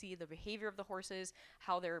 just to see the behavior of the horses,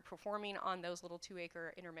 how they're performing on those little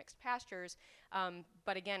 2-acre intermixed pastures.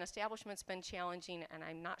 But again, establishment's been challenging, and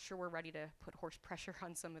I'm not sure we're ready to put horse pressure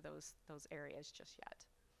on some of those areas just yet.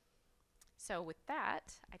 So with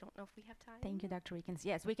that, I don't know if we have time. Thank you, Dr. Wickens.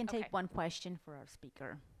 Yes, we can take one question for our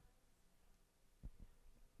speaker.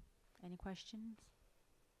 Any questions?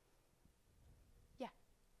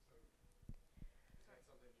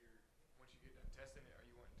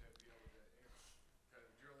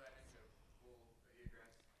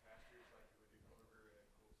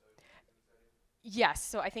 Yes,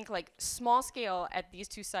 so I think like small scale at these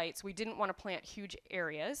 2 sites, we didn't want to plant huge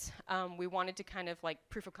areas. We wanted to kind of like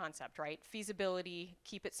proof of concept, right? Feasibility,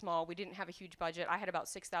 keep it small. We didn't have a huge budget. I had about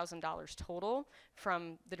 $6,000 total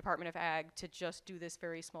from the Department of Ag to just do this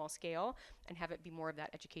very small scale and have it be more of that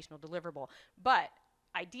educational deliverable. But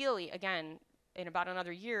ideally, again, in about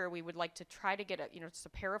another year, we would like to try to get just a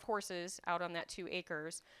pair of horses out on that 2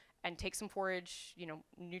 acres and take some forage,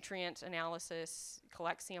 nutrient analysis,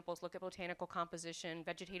 collect samples, look at botanical composition,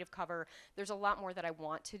 vegetative cover. There's a lot more that I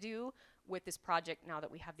want to do with this project now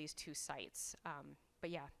that we have these 2 sites.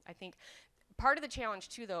 But yeah, I think part of the challenge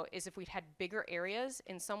too, though, is if we'd had bigger areas,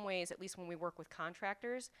 in some ways, at least when we work with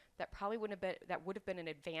contractors, that probably would have been an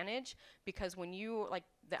advantage, because when you, like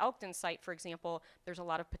the Elkton site, for example, there's a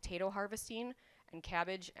lot of potato harvesting and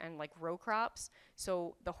cabbage and like row crops.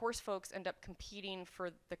 So the horse folks end up competing for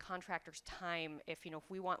the contractor's time if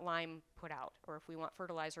we want lime put out or if we want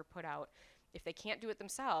fertilizer put out. If they can't do it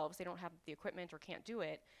themselves, they don't have the equipment or can't do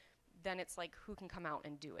it, then it's like who can come out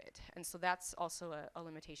and do it. And so that's also a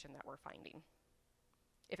limitation that we're finding.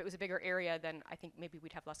 If it was a bigger area, then I think maybe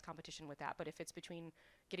we'd have less competition with that. But if it's between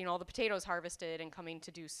getting all the potatoes harvested and coming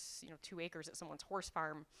to do 2 acres at someone's horse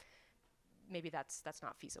farm, maybe that's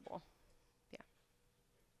not feasible.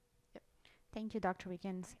 Thank you, Dr.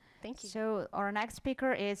 Wickens. Thank you. So our next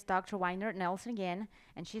speaker is Dr. Weiner Nelson again,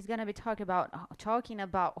 and she's going to be talking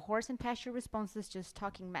about horse and pasture responses, just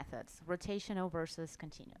talking methods, rotational versus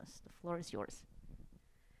continuous. The floor is yours.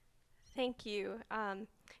 Thank you.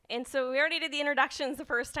 And so we already did the introductions the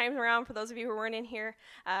first time around for those of you who weren't in here.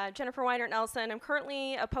 Jennifer Weiner Nelson. I'm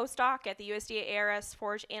currently a postdoc at the USDA ARS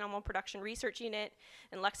Forage Animal Production Research Unit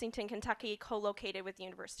in Lexington, Kentucky, co-located with the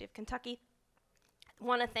University of Kentucky.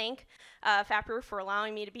 Want to thank FAPR for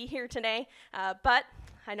allowing me to be here today, but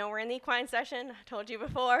I know we're in the equine session, I told you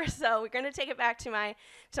before, so we're going to take it back to my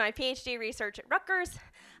PhD research at Rutgers.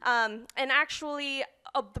 And actually,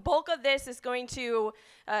 the bulk of this is going to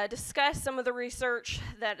discuss some of the research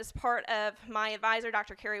that is part of my advisor,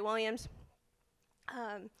 Dr. Carrie Williams'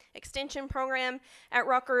 extension program at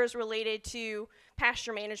Rutgers related to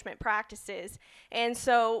pasture management practices. And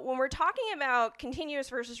so when we're talking about continuous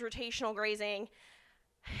versus rotational grazing,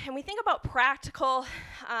 and we think about practical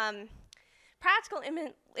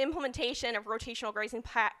implementation of rotational grazing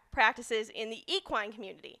practices in the equine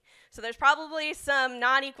community. So there's probably some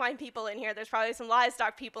non-equine people in here, there's probably some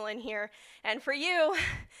livestock people in here, and for you,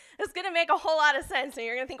 it's going to make a whole lot of sense, and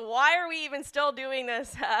you're going to think, why are we even still doing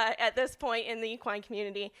this at this point in the equine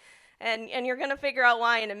community? And you're going to figure out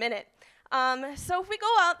why in a minute. So if we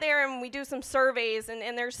go out there and we do some surveys,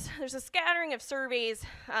 and there's a scattering of surveys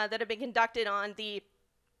that have been conducted on the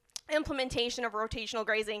implementation of rotational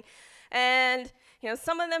grazing, and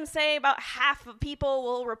some of them say about half of people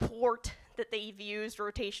will report that they've used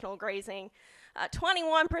rotational grazing.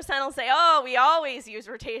 21% will say, oh, we always use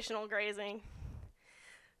rotational grazing.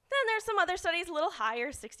 Then there's some other studies a little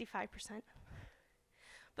higher, 65%.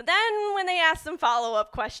 But then when they ask some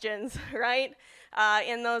follow-up questions, right,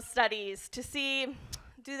 in those studies to see,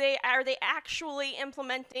 are they actually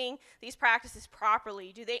implementing these practices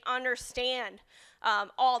properly? Do they understand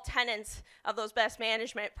all tenets of those best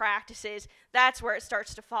management practices? That's where it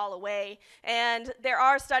starts to fall away. And there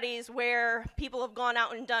are studies where people have gone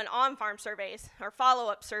out and done on-farm surveys or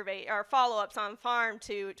follow-ups on farm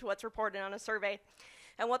to what's reported on a survey.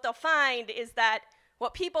 And what they'll find is that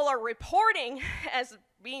what people are reporting as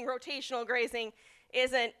being rotational grazing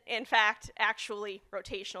isn't, in fact, actually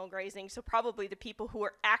rotational grazing. So probably the people who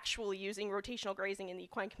are actually using rotational grazing in the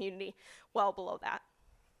equine community, well below that.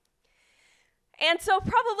 And so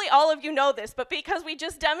probably all of you know this, but because we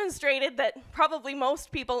just demonstrated that probably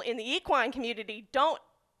most people in the equine community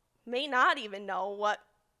may not even know what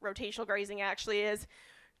rotational grazing actually is,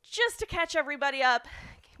 just to catch everybody up,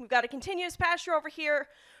 we've got a continuous pasture over here,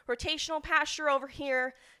 rotational pasture over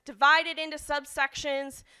here, divided into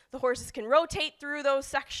subsections. The horses can rotate through those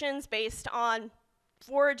sections based on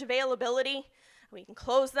forage availability. We can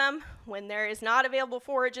close them when there is not available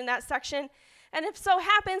forage in that section. And if so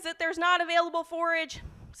happens that there's not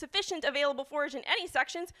sufficient available forage in any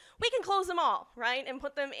sections, we can close them all, right? And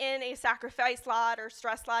put them in a sacrifice lot or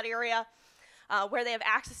stress lot area where they have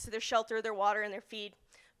access to their shelter, their water, and their feed,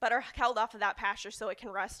 but are held off of that pasture so it can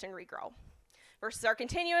rest and regrow. Versus our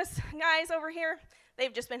continuous guys over here,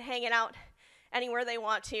 they've just been hanging out anywhere they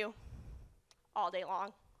want to all day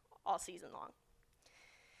long, all season long.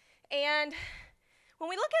 And when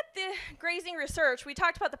we look at the grazing research, we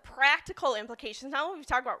talked about the practical implications. Now we've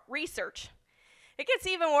talked about research. It gets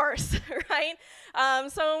even worse, right?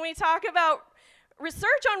 So when we talk about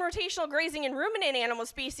research on rotational grazing in ruminant animal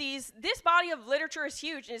species, this body of literature is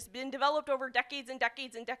huge and it's been developed over decades and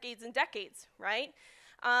decades and decades and decades, right?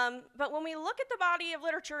 But when we look at the body of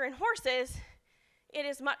literature in horses, it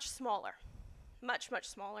is much smaller, much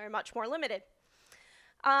smaller and much more limited.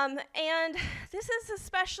 And this is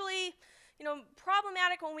especially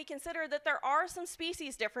problematic when we consider that there are some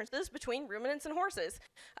species differences between ruminants and horses.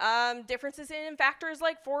 Differences in factors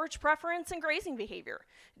like forage preference and grazing behavior.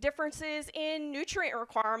 Differences in nutrient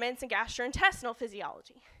requirements and gastrointestinal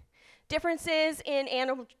physiology. Differences in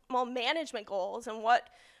animal management goals and what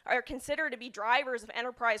are considered to be drivers of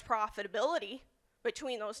enterprise profitability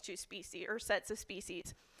between those two species or sets of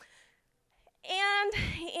species. And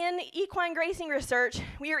in equine grazing research,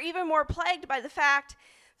 we are even more plagued by the fact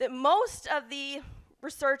that most of the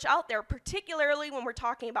research out there, particularly when we're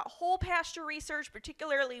talking about whole pasture research,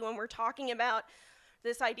 particularly when we're talking about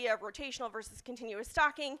this idea of rotational versus continuous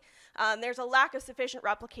stocking, there's a lack of sufficient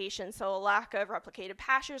replication, so a lack of replicated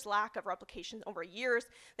pastures, lack of replication over years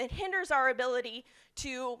that hinders our ability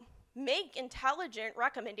to make intelligent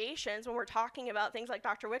recommendations when we're talking about things like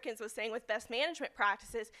Dr. Wickens was saying with best management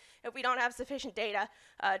practices if we don't have sufficient data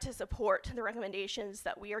to support the recommendations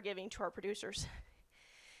that we are giving to our producers.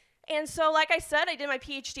 And so, like I said, I did my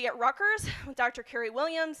PhD at Rutgers with Dr. Carrie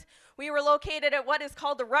Williams. We were located at what is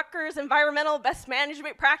called the Rutgers Environmental Best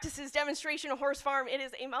Management Practices Demonstration Horse Farm. It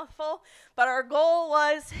is a mouthful, but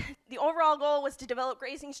the overall goal was to develop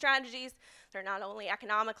grazing strategies that are not only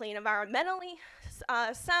economically and environmentally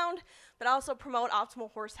sound, but also promote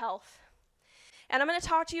optimal horse health. And I'm going to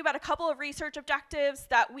talk to you about a couple of research objectives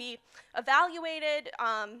that we evaluated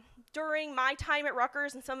during my time at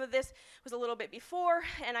Rutgers, and some of this was a little bit before,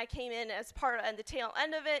 and I came in as part of the tail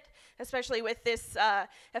end of it, especially with this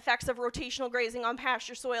effects of rotational grazing on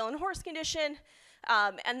pasture, soil, and horse condition,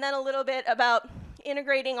 and then a little bit about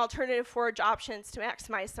integrating alternative forage options to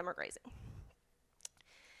maximize summer grazing.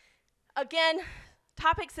 Again,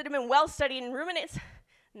 topics that have been well studied in ruminants,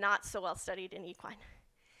 not so well studied in equine.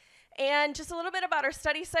 And just a little bit about our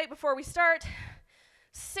study site before we start.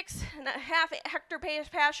 6.5 hectare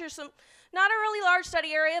pastures, so not a really large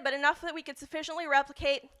study area, but enough that we could sufficiently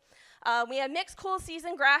replicate. We have mixed cool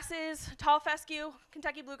season grasses, tall fescue,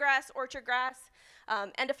 Kentucky bluegrass, orchard grass,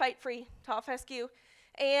 endophyte-free tall fescue.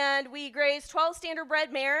 And we grazed 12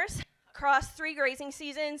 standard-bred mares across 3 grazing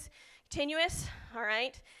seasons, continuous, all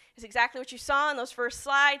right? It's exactly what you saw in those first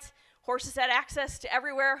slides. Horses had access to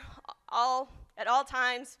everywhere, at all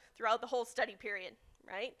times throughout the whole study period,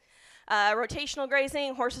 right? Rotational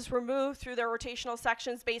grazing, horses were moved through their rotational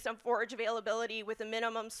sections based on forage availability with a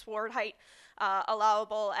minimum sward height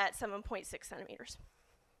allowable at 7.6 centimeters.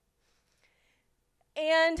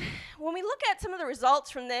 And when we look at some of the results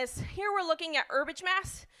from this, here we're looking at herbage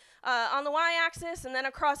mass on the y-axis and then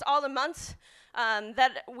across all the months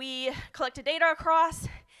that we collected data across.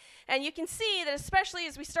 And you can see that especially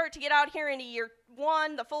as we start to get out here into year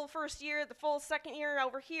 1, the full first year, the full second year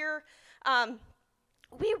over here,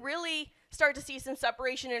 we really start to see some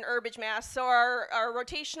separation in herbage mass. So our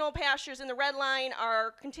rotational pastures in the red line,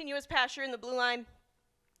 our continuous pasture in the blue line.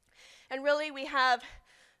 And really we have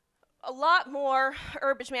a lot more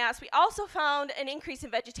herbage mass. We also found an increase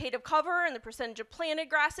in vegetative cover and the percentage of planted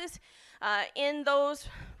grasses in those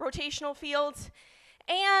rotational fields.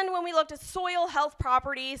 And when we looked at soil health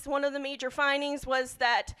properties, one of the major findings was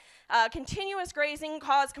that continuous grazing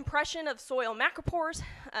caused compression of soil macropores,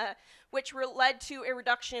 which led to a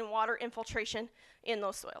reduction in water infiltration in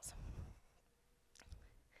those soils.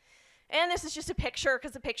 And this is just a picture,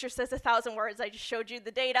 because the picture says 1,000 words. I just showed you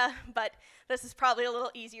the data, but this is probably a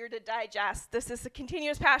little easier to digest. This is a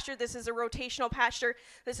continuous pasture. This is a rotational pasture.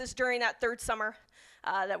 This is during that third summer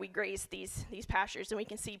that we grazed these pastures, and we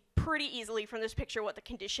can see pretty easily from this picture what the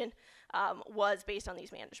condition was based on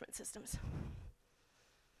these management systems.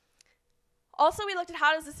 Also, we looked at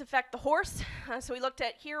how does this affect the horse. So we looked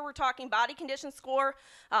at, here we're talking body condition score,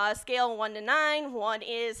 scale 1 to 9. 1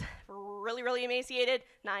 is really, really emaciated,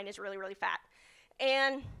 9 is really, really fat.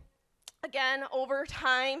 And again, over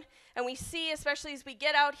time, and we see, especially as we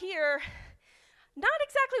get out here, not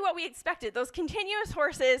exactly what we expected. Those continuous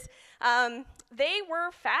horses, they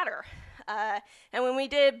were fatter. And when we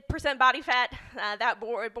did percent body fat, that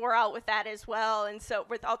bore out with that as well, and so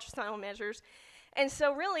with ultrasound measures. And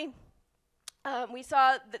so really, we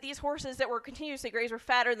saw that these horses that were continuously grazed were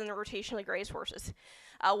fatter than the rotationally grazed horses.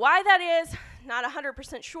 Why that is, not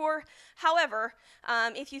 100% sure. However,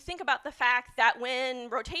 if you think about the fact that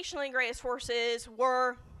when rotationally grazed horses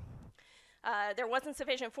were, there wasn't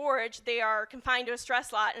sufficient forage, they are confined to a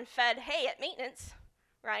stress lot and fed hay at maintenance,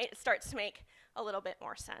 right? It starts to make a little bit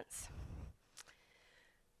more sense.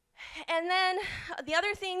 And then the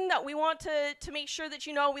other thing that we want to make sure that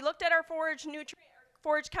you know, we looked at our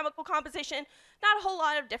forage chemical composition, not a whole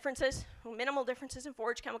lot of differences, minimal differences in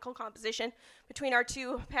forage chemical composition between our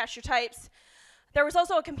two pasture types. There was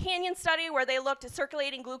also a companion study where they looked at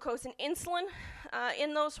circulating glucose and insulin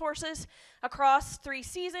in those horses across 3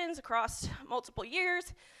 seasons, across multiple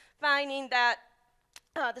years, finding that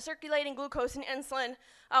the circulating glucose and insulin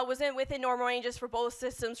was within normal ranges for both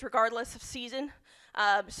systems regardless of season.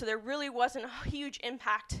 So there really wasn't a huge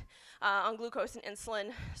impact on glucose and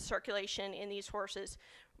insulin circulation in these horses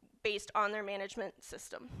based on their management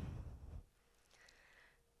system.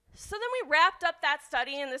 So then we wrapped up that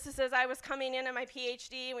study, and this is as I was coming into my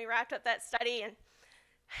PhD, and we wrapped up that study, and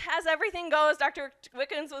as everything goes, Dr.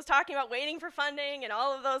 Wickens was talking about waiting for funding and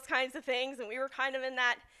all of those kinds of things, and we were kind of in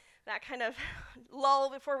that kind of lull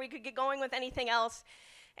before we could get going with anything else.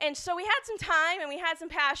 And so we had some time, and we had some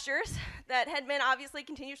pastures that had been obviously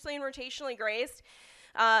continuously and rotationally grazed,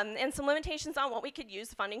 and some limitations on what we could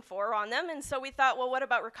use funding for on them. And so we thought, well, what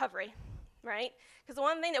about recovery, right? Because the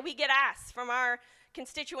one thing that we get asked from our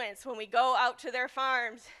constituents when we go out to their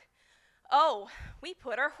farms, oh, we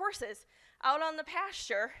put our horses out on the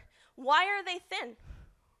pasture. Why are they thin,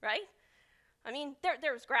 right? I mean,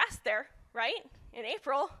 there was grass there, right? In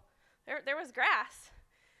April, there was grass.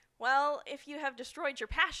 Well, if you have destroyed your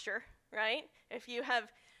pasture, right? If you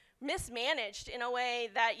have mismanaged in a way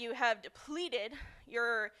that you have depleted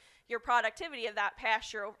your productivity of that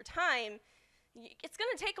pasture over time, it's going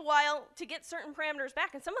to take a while to get certain parameters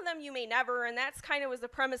back, and some of them you may never, and that's kind of was the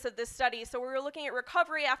premise of this study. So we were looking at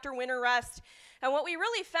recovery after winter rest, and what we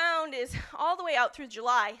really found is all the way out through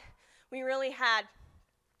July, we really had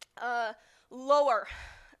lower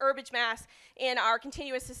herbage mass in our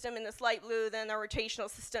continuous system in this light blue than the rotational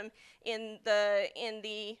system in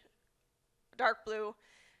the dark blue.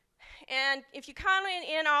 And if you count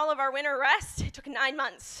in all of our winter rest, it took 9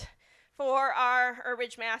 months for our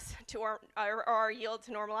herbage mass to our yield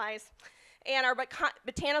to normalize, and our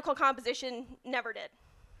botanical composition never did.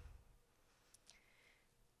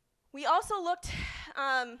 We also looked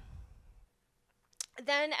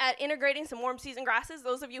then at integrating some warm season grasses.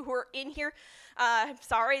 Those of you who are in here, I'm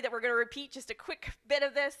sorry that we're going to repeat just a quick bit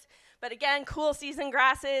of this, but again, cool season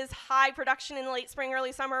grasses, high production in the late spring,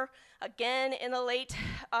 early summer, again in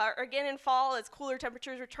fall as cooler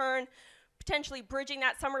temperatures return, potentially bridging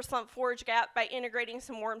that summer slump forage gap by integrating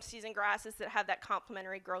some warm season grasses that have that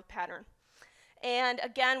complementary growth pattern. And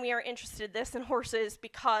again, we are interested in this in horses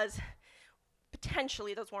because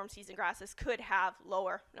potentially those warm season grasses could have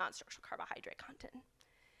lower non-structural carbohydrate content.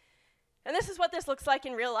 And this is what this looks like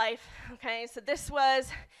in real life. Okay, so this was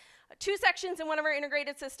 2 sections in one of our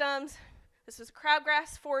integrated systems. This was a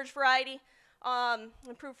crabgrass forage variety,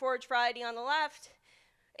 improved forage variety on the left,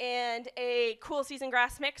 and a cool season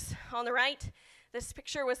grass mix on the right. This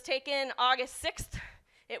picture was taken August 6th.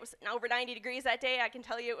 It was over 90 degrees that day. I can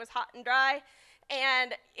tell you it was hot and dry.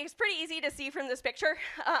 And it's pretty easy to see from this picture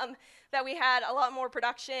that we had a lot more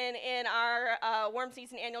production in our warm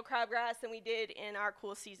season annual crabgrass than we did in our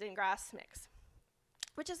cool season grass mix,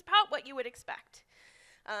 which is about what you would expect.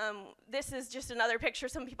 This is just another picture.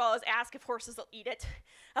 Some people always ask if horses will eat it.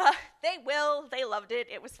 They will. They loved it.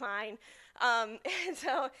 It was fine. And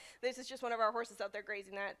so this is just one of our horses out there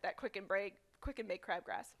grazing that quick and bake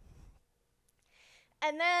crabgrass.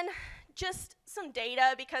 And then just some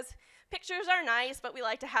data, because pictures are nice, but we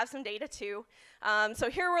like to have some data too. So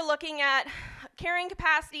here we're looking at carrying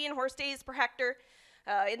capacity in horse days per hectare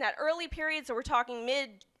In that early period, so we're talking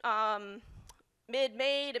mid-May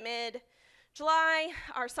to mid-July,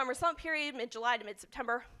 our summer slump period, mid-July to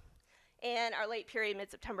mid-September, and our late period,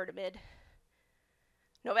 mid-September to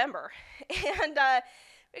mid-November. And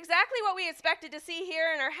exactly what we expected to see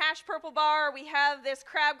here in our hashed purple bar, we have this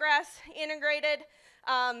crabgrass integrated,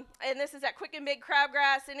 and this is that quick and big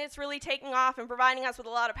crabgrass, and it's really taking off and providing us with a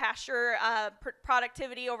lot of pasture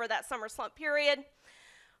productivity over that summer slump period.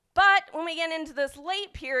 But when we get into this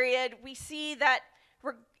late period, we see that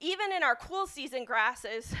even in our cool season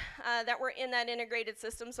grasses that were in that integrated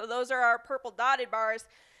system, so those are our purple dotted bars,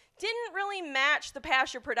 didn't really match the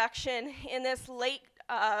pasture production in this late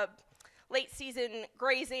season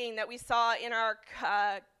grazing that we saw in our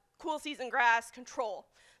cool season grass control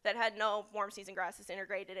that had no warm season grasses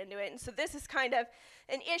integrated into it. And so this is kind of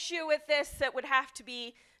an issue with this that would have to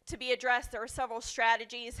be addressed. There are several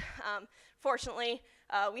strategies. Fortunately,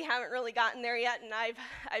 we haven't really gotten there yet, and I've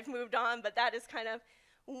moved on, but that is kind of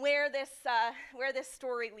where this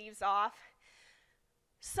story leaves off.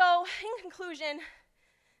 So in conclusion,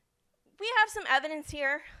 we have some evidence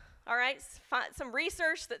here, all right, some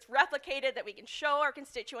research that's replicated that we can show our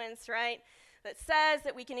constituents, right, that says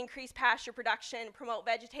that we can increase pasture production, promote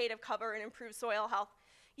vegetative cover, and improve soil health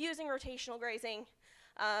using rotational grazing.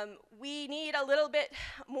 We need a little bit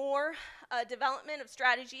more development of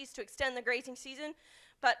strategies to extend the grazing season,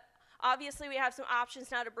 but obviously we have some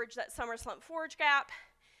options now to bridge that summer slump forage gap,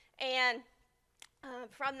 and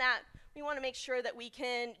from that, we want to make sure that we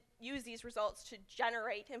can use these results to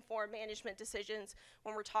generate informed management decisions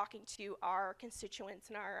when we're talking to our constituents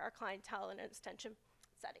and our clientele in an extension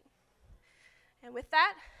setting. And with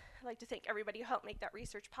that, I'd like to thank everybody who helped make that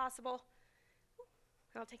research possible.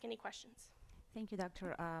 I'll take any questions. Thank you,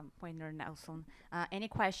 Dr. Pointer Nelson. Any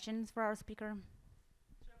questions for our speaker?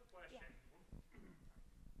 So I have a question. Yeah.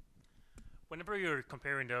 Whenever you're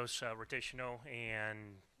comparing those rotational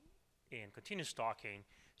and continuous stocking,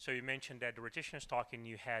 so you mentioned that the rotational stocking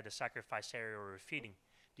you had a sacrifice area or feeding.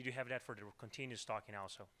 Did you have that for the continuous stocking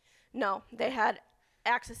also? No, they had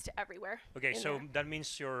access to everywhere. Okay, so that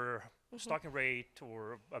means your stocking rate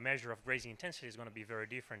or a measure of grazing intensity is going to be very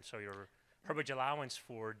different. So your herbage allowance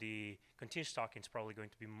for the continuous stocking is probably going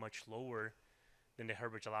to be much lower than the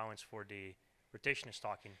herbage allowance for the rotational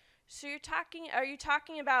stocking. So are you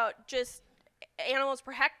talking about just animals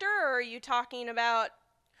per hectare, or are you talking about?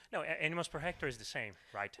 No, animals per hectare is the same,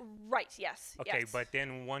 right? Right, yes. Okay, yes. but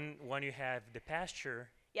then one you have the pasture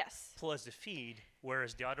yes. plus the feed,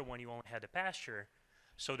 whereas the other one you only had the pasture.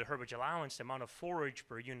 So the herbage allowance, the amount of forage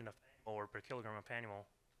per unit of or per kilogram of animal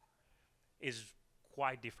is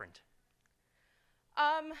quite different.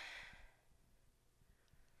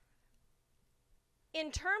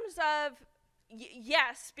 In terms of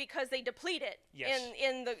yes, because they deplete it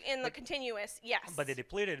in the continuous, yes. But they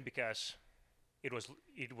depleted because it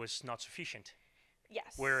was not sufficient.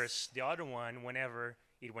 Yes. Whereas the other one, whenever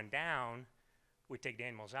it went down, we take the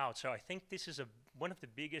animals out. So I think this is one of the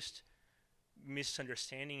biggest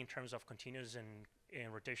misunderstanding in terms of continuous and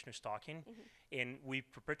rotational stocking, and we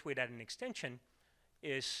perpetuate that in extension.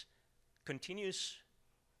 Is continuous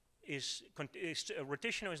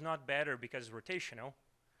rotational is not better because it's rotational,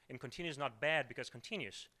 and continuous is not bad because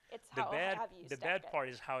continuous. It's how have you the bad part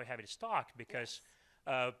is how I have it stocked, because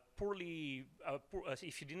if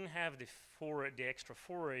you didn't have the extra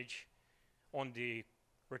forage on the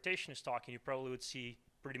rotational stocking, you probably would see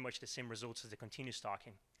pretty much the same results as the continuous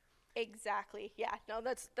stocking. Exactly. Yeah. No,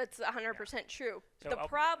 that's 100% true. So the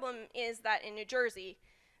problem is that in New Jersey,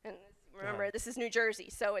 and remember this is New Jersey,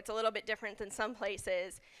 so it's a little bit different than some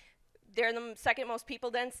places. They're the second most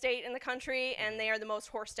people-dense state in the country, and they are the most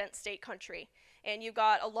horse-dense state country. And you've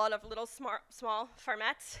got a lot of little small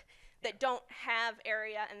farmettes that don't have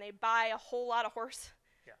area, and they buy a whole lot of horse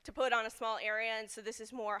to put on a small area. And so this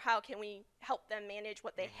is more how can we help them manage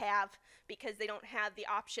what they have, because they don't have the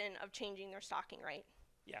option of changing their stocking rate.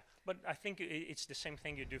 Yeah, but I think it's the same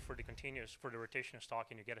thing you do for the continuous, for the rotational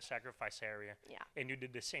stocking. You get a sacrifice area, and you do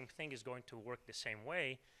the same thing is going to work the same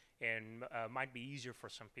way, and might be easier for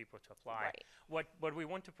some people to apply. Right. What we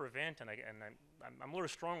want to prevent, and I'm a little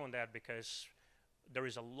strong on that because there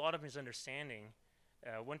is a lot of misunderstanding.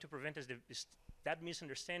 Want to prevent is that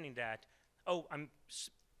misunderstanding that, oh, I'm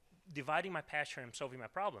dividing my pasture and I'm solving my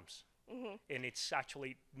problems, and it's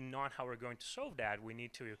actually not how we're going to solve that. We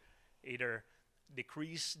need to either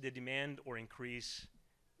decrease the demand or increase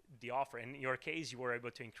the offer. In your case, you were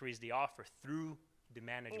able to increase the offer through the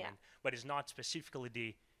management, but it's not specifically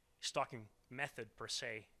the stocking method per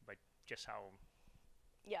se, but just how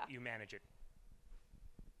you manage it.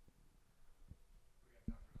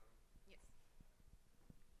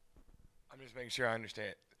 I'm I'm just making sure I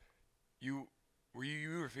understand. You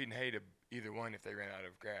were feeding hay to either one if they ran out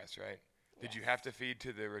of grass, right? Did you have to feed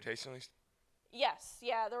to the rotationally? Yes,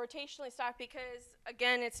 yeah, the rotationally stocked because,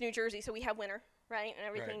 again, it's New Jersey, so we have winter, right, and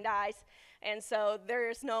everything dies. And so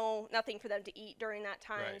there's nothing for them to eat during that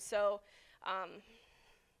time. Right. So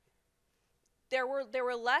there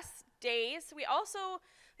were less days.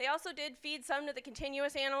 They also did feed some to the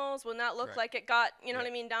continuous animals when that looked like it got, you know what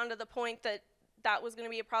I mean, down to the point that was going to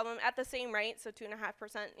be a problem at the same rate, so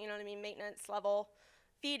 2.5%, you know what I mean, maintenance level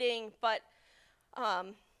feeding. But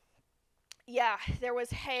yeah, there was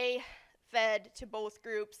hay fed to both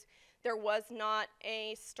groups. There was not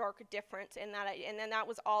a stark difference in that, and then that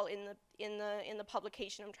was all in the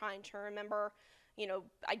publication. I'm trying to remember. You know,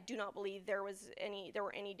 I do not believe there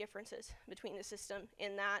were any differences between the system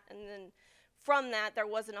in that, and then from that there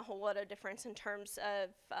wasn't a whole lot of difference in terms of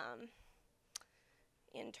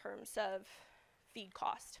feed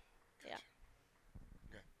cost. Yeah.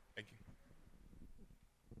 Okay, thank you.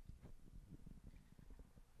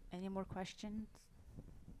 Any more questions?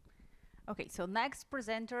 Okay, so next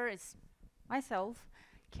presenter is myself,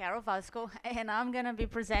 Carol Vasco, and I'm going to be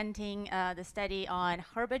presenting the study on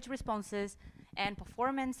herbage responses and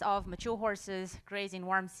performance of mature horses grazing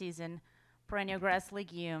warm season, perennial grass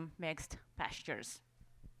legume mixed pastures.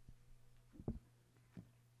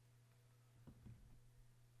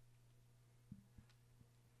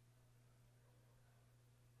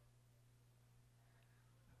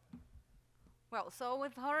 Well, so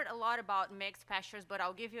we've heard a lot about mixed pastures, but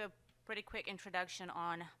I'll give you a pretty quick introduction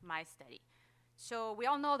on my study. So we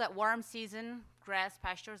all know that warm season grass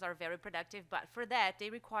pastures are very productive, but for that they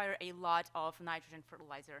require a lot of nitrogen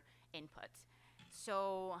fertilizer inputs.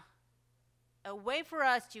 So a way for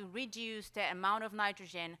us to reduce the amount of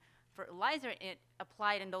nitrogen fertilizer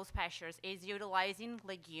applied in those pastures is utilizing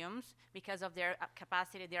legumes because of their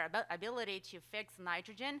capacity, their ability to fix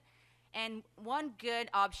nitrogen. And one good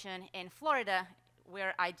option in Florida,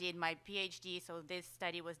 where I did my PhD, so this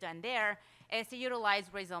study was done there, is to utilize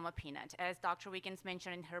rhizoma peanut. As Dr. Wiggins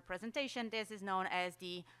mentioned in her presentation, this is known as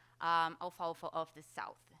the alfalfa of the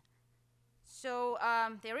South. So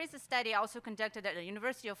there is a study also conducted at the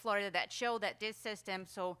University of Florida that showed that this system,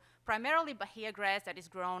 so primarily Bahia grass that is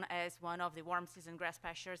grown as one of the warm season grass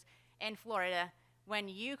pastures in Florida, when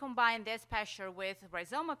you combine this pasture with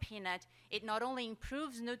rhizoma peanut, it not only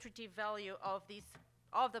improves nutritive value of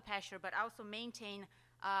the pasture, but also maintain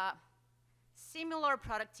similar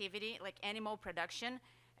productivity like animal production,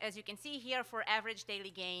 as you can see here for average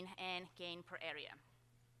daily gain and gain per area.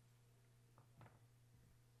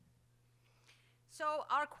 So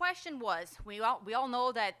our question was, we all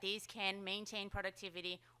know that these can maintain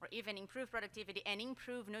productivity or even improve productivity and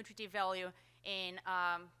improve nutritive value in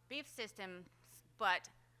beef systems, but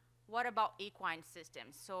what about equine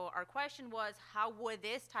systems? So our question was, how would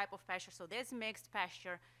this type of pasture, so this mixed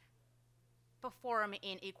pasture, perform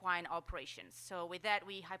in equine operations? So with that,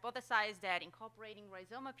 we hypothesized that incorporating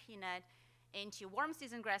rhizoma peanut into warm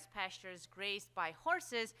season grass pastures grazed by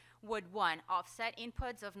horses would, 1, offset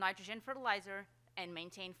inputs of nitrogen fertilizer and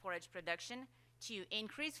maintain forage production, 2,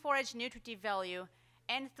 increase forage nutritive value,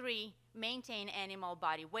 and 3, maintain animal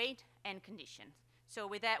body weight and condition. So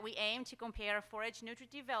with that, we aim to compare forage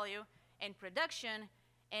nutritive value and production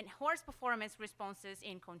and horse performance responses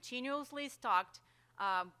in continuously stocked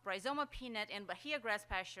rhizoma peanut and Bahia grass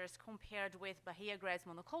pastures compared with Bahia grass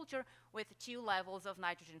monoculture with 2 levels of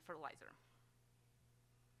nitrogen fertilizer.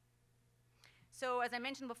 So as I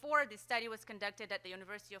mentioned before, this study was conducted at the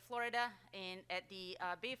University of Florida at the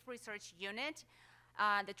Beef Research Unit.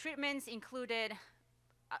 The treatments included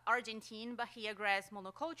Argentine Bahia grass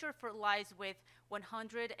monoculture fertilized with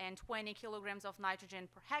 120 kilograms of nitrogen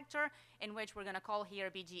per hectare, in which we're going to call here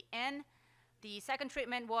BGN. The second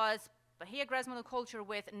treatment was Bahia grass monoculture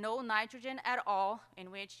with no nitrogen at all,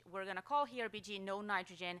 in which we're going to call here BG no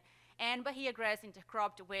nitrogen, and Bahia grass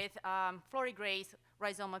intercropped with florigrace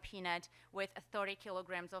rhizoma peanut with 30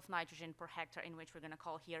 kilograms of nitrogen per hectare, in which we're going to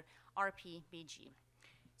call here RPBG.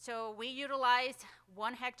 So we utilized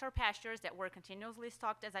 1 hectare pastures that were continuously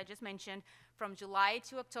stocked, as I just mentioned, from July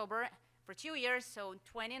to October for 2 years, so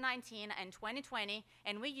 2019 and 2020,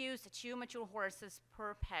 and we used 2 mature horses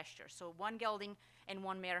per pasture, so 1 gelding and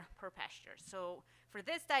 1 mare per pasture. So for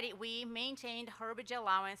this study, we maintained herbage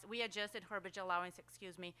allowance, we adjusted herbage allowance,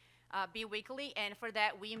 bi-weekly, and for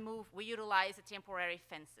that we utilized temporary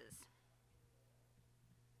fences.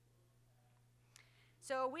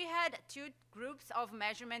 So we had 2 groups of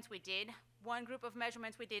measurements we did. One group of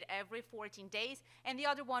measurements we did every 14 days, and the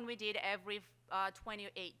other one we did every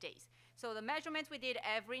 28 days. So the measurements we did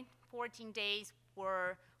every 14 days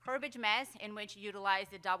for herbage mass, in which you utilize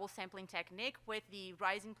the double sampling technique with the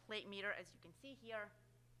rising plate meter, as you can see here,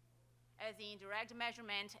 as the indirect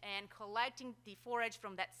measurement, and collecting the forage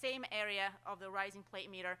from that same area of the rising plate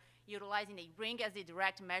meter, utilizing a ring as the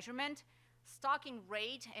direct measurement. Stocking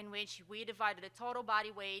rate, in which we divided the total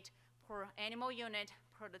body weight per animal unit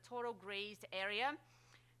per the total grazed area.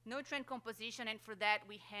 Nutrient composition, and for that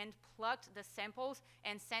we hand plucked the samples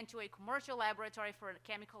and sent to a commercial laboratory for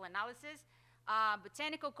chemical analysis.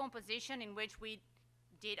 Botanical composition, in which we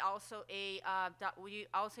did also we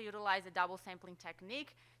also utilized a double sampling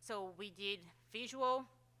technique. So we did visual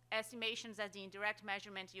estimations as the indirect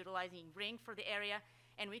measurement utilizing ring for the area,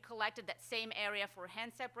 and we collected that same area for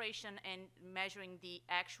hand separation and measuring the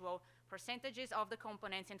actual percentages of the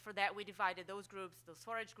components, and for that we divided those groups, those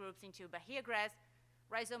forage groups, into Bahia grass,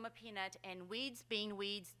 rhizoma peanut, and weeds, being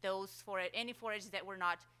weeds, those for any forages that were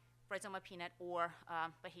not rhizoma peanut or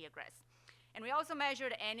Bahia grass. And we also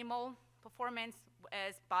measured animal performance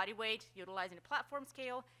as body weight, utilizing a platform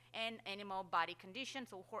scale, and animal body condition,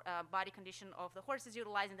 so body condition of the horses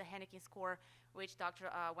utilizing the Henneken score, which Dr.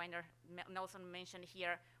 Weiner Nelson mentioned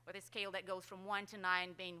here, with a scale that goes from 1 to 9,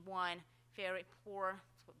 being 1 very poor,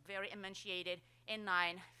 very emaciated, and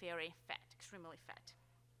 9 very fat, extremely fat.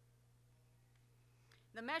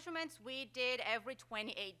 The measurements we did every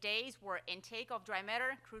 28 days were intake of dry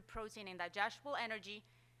matter, crude protein, and digestible energy,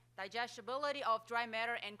 digestibility of dry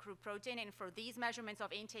matter and crude protein, and for these measurements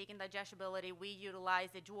of intake and digestibility, we utilize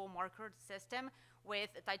the dual marker system with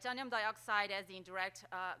titanium dioxide as the indirect,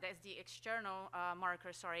 as the external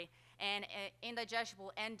marker, and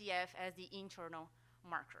indigestible NDF as the internal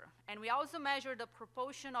marker. And we also measure the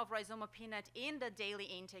proportion of rhizoma peanut in the daily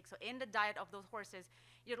intake, so in the diet of those horses,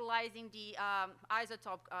 utilizing the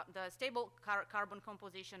isotope, the stable carbon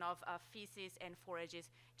composition of feces and forages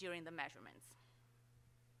during the measurements.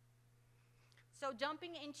 So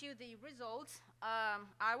jumping into the results,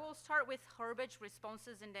 I will start with herbage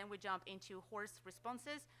responses, and then we jump into horse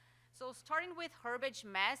responses. So starting with herbage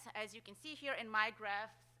mass, as you can see here in my graph,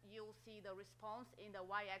 you'll see the response in the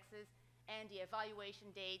y-axis and the evaluation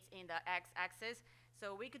dates in the x-axis.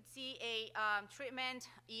 So we could see a treatment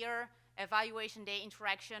year evaluation day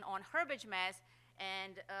interaction on herbage mass,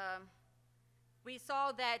 and we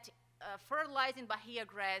saw that fertilizing Bahia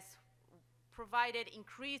grass provided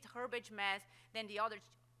increased herbage mass than the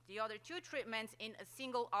other two treatments in a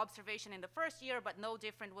single observation in the first year, but no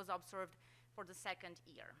difference was observed for the second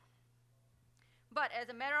year. But as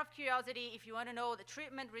a matter of curiosity, if you want to know the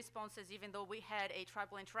treatment responses, even though we had a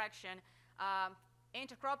triple interaction,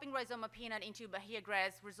 intercropping rhizoma peanut into Bahia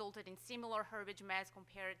grass resulted in similar herbage mass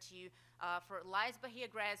compared to fertilized Bahia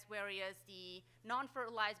grass, whereas the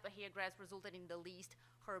non-fertilized Bahia grass resulted in the least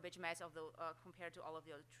herbage mass of the, compared to all of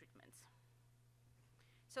the other treatments.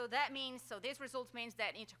 So that means, so this result means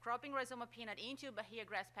that intercropping rhizoma peanut into Bahia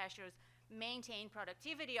grass pastures maintain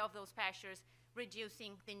productivity of those pastures,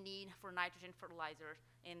 reducing the need for nitrogen fertilizer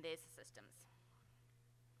in these systems.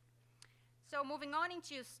 So moving on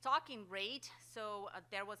into stocking rate, so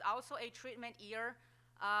there was also a treatment year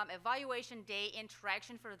evaluation day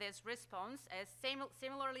interaction for this response. As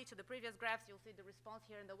similarly to the previous graphs, you'll see the response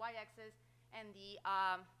here in the y-axis and the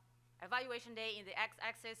evaluation day in the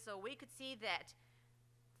x-axis. So we could see that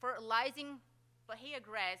fertilizing Bahia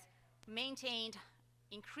grass maintained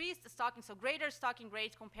increased stocking, so greater stocking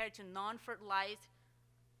rates compared to non-fertilized,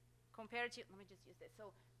 compared to, let me just use this.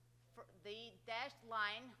 So for the dashed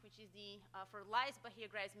line, which is the fertilized Bahia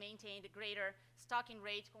grass, maintained a greater stocking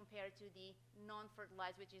rate compared to the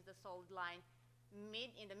non-fertilized, which is the solid line,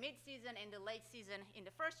 in the mid-season and the late season in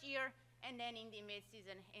the first year, and then in the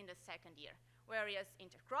mid-season in the second year. Whereas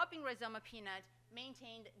intercropping rhizoma peanut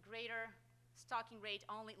maintained greater stocking rate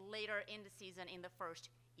only later in the season in the first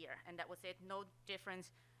year, and that was it, no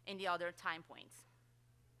difference in the other time points.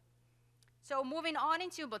 So moving on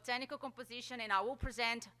into botanical composition, and I will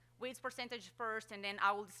present weeds percentage first, and then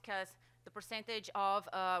I will discuss the percentage of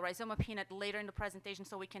rhizoma peanut later in the presentation,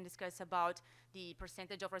 so we can discuss about the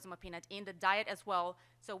percentage of rhizoma peanut in the diet as well.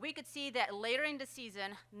 So we could see that later in the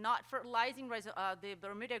season, not fertilizing the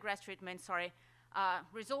Bermuda grass treatment,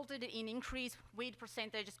 resulted in increased weed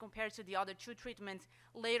percentages compared to the other two treatments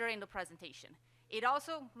later in the presentation. It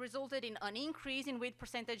also resulted in an increase in weed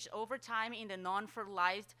percentage over time in the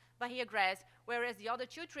non-fertilized Bahia grass, whereas the other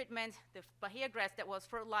two treatments, the Bahia grass that was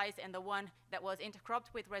fertilized and the one that was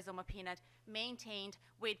intercropped with rhizoma peanut, maintained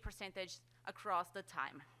weed percentage across the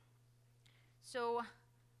time. So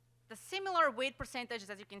the similar weed percentages,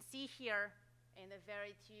 as you can see here in the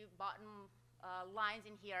very two bottom lines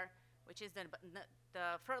in here, which is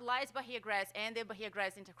the fertilized Bahia grass and the Bahia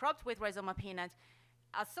grass intercropped with rhizoma peanut,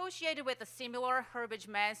 associated with a similar herbage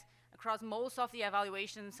mass across most of the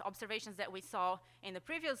observations that we saw in the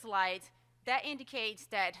previous slides, that indicates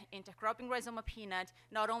that intercropping rhizoma peanut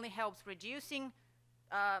not only helps reducing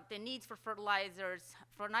the needs for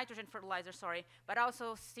nitrogen fertilizers, but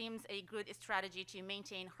also seems a good strategy to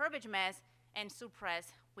maintain herbage mass and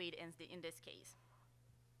suppress weed in this case.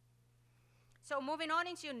 So moving on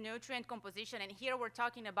into nutrient composition, and here we're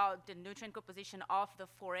talking about the nutrient composition of the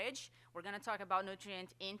forage. We're going to talk about nutrient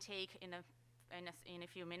intake in a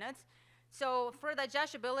few minutes. So for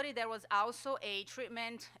digestibility, there was also a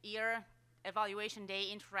treatment year evaluation day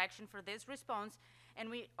interaction for this response, and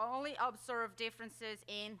we only observed differences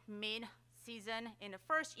in mid-season in the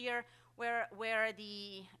first year where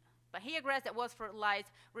the Bahia grass that was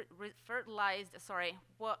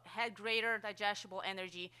had greater digestible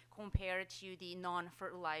energy compared to the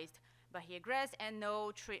non-fertilized Bahia grass, and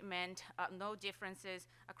no differences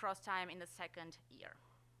across time in the second year.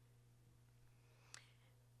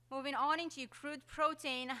 Moving on into crude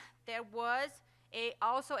protein, there was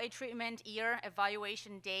also a treatment year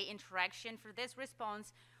evaluation day interaction for this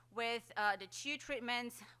response with the two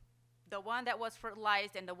treatments. The one that was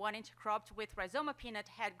fertilized and the one intercropped with rhizoma peanut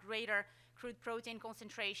had greater crude protein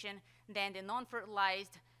concentration than the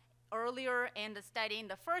non-fertilized earlier in the study in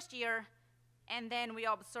the first year. And then we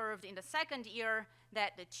observed in the second year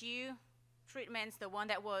that the two treatments, the one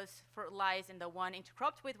that was fertilized and the one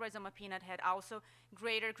intercropped with rhizoma peanut, had also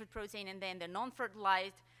greater crude protein than the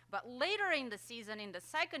non-fertilized. But later in the season, in the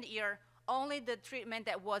second year, only the treatment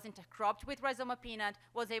that was intercropped with rhizoma peanut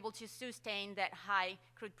was able to sustain that high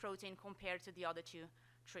crude protein compared to the other two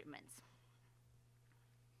treatments.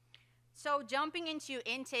 So jumping into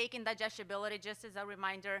intake and digestibility, just as a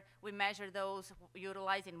reminder, we measure those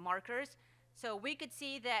utilizing markers. So we could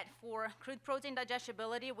see that for crude protein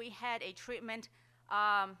digestibility, we had a treatment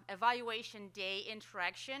evaluation day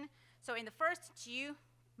interaction. So in the first two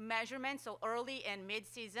measurements, so early and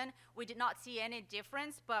mid-season, we did not see any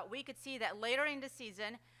difference, but we could see that later in the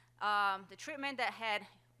season, the treatment that had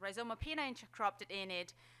rhizoma peanut intercropped in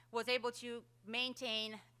it was able to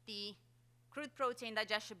maintain the crude protein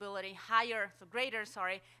digestibility greater,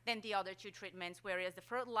 than the other two treatments, whereas the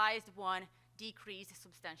fertilized one decreased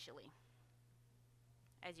substantially,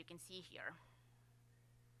 as you can see here.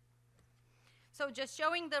 So just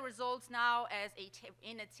showing the results now as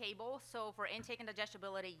in a table. So for intake and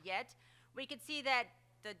digestibility we could see that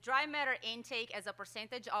the dry matter intake as a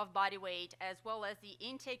percentage of body weight, as well as the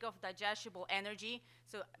intake of digestible energy,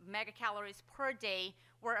 so megacalories per day,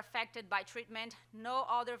 were affected by treatment. No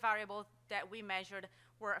other variables that we measured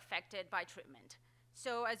were affected by treatment.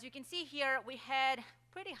 So as you can see here, we had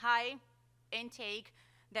pretty high intake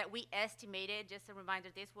that we estimated. Just a reminder,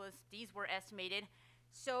 these were estimated.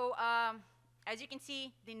 So as you can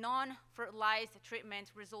see, the non-fertilized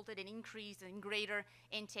treatment resulted in increase in greater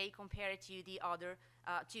intake compared to the other,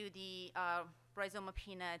 rhizoma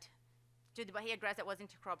peanut, to the Bahia grass that was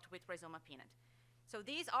intercropped with rhizoma peanut. So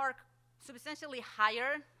these are substantially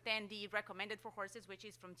higher than the recommended for horses, which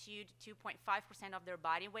is from 2 to 2.5% of their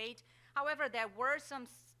body weight. However, there were some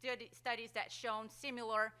studies that shown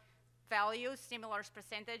similar values, similar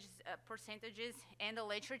percentages in the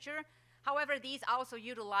literature. However, these also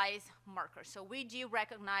utilize markers. So we do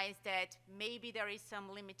recognize that maybe there is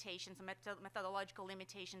some limitations, methodological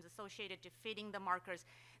limitations associated to fitting the markers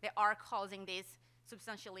that are causing this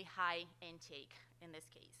substantially high intake in this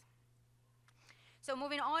case. So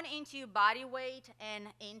moving on into body weight and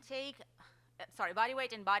intake, body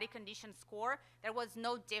weight and body condition score, there was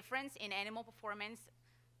no difference in animal performance.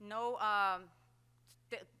 No,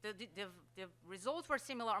 the results were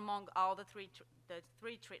similar among all the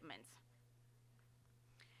three treatments.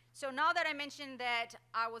 So now that I mentioned that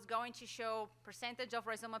I was going to show percentage of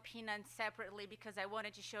rhizoma peanut separately, because I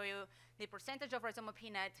wanted to show you the percentage of rhizoma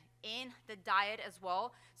peanut in the diet as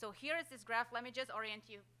well. So here is this graph. Let me just orient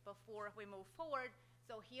you before we move forward.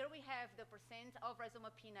 So here we have the percent of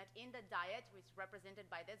rhizoma peanut in the diet, which is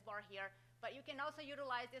represented by this bar here. But you can also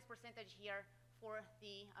utilize this percentage here for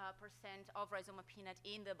the percent of rhizoma peanut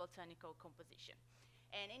in the botanical composition.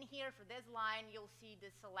 And in here, for this line, you'll see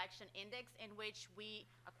the selection index, in which we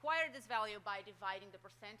acquired this value by dividing the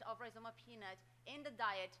percent of rhizoma peanut in the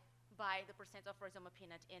diet by the percent of rhizoma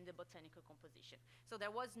peanut in the botanical composition. So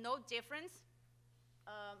there was no difference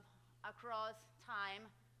across time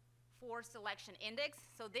for selection index.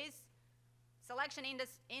 So this selection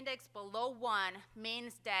index below 1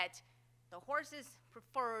 means that the horses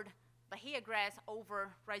preferred Bahia grass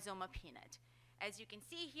over rhizoma peanut. As you can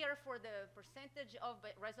see here, for the percentage of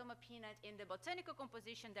rhizoma peanut in the botanical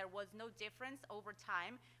composition, there was no difference over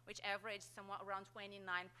time, which averaged somewhat around 29%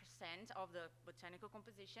 of the botanical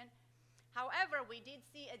composition. However, we did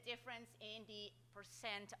see a difference in the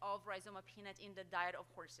percent of rhizoma peanut in the diet of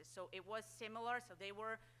horses. So it was similar, so they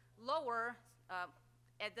were lower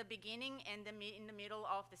at the beginning and in the middle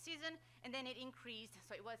of the season, and then it increased.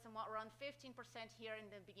 So it was somewhat around 15% here in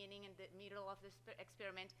the beginning and the middle of the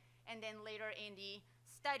experiment, and then later in the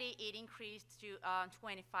study, it increased to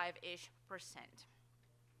 25-ish%.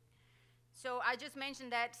 So I just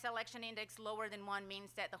mentioned that selection index lower than 1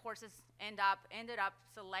 means that the horses ended up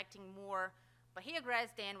selecting more Bahia grass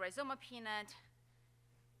than rhizoma peanut.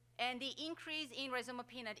 And the increase in rhizoma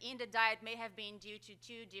peanut in the diet may have been due to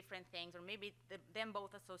two different things, or maybe them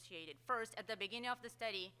both associated. First, at the beginning of the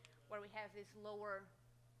study, where we have this lower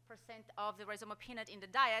percent of the rhizoma peanut in the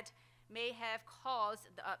diet, may have caused,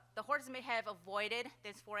 the horses may have avoided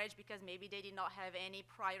this forage because maybe they did not have any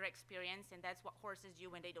prior experience, and that's what horses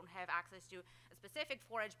do when they don't have access to a specific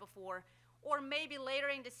forage before. Or maybe later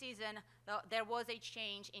in the season, there was a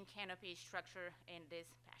change in canopy structure in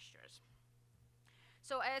these pastures.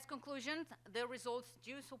 So as conclusions, the results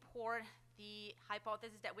do support the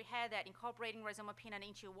hypothesis that we had that incorporating rhizoma peanut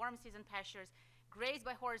into warm season pastures grazed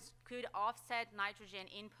by horse could offset nitrogen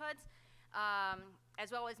inputs,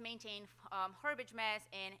 as well as maintain herbage mass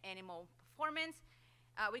and animal performance.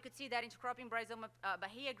 We could see that intercropping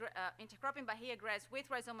Bahia grass with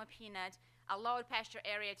rhizoma peanut allowed pasture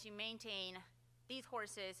area to maintain these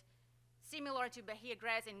horses similar to Bahia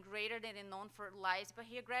grass and greater than the non-fertilized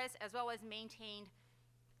Bahia grass, as well as maintained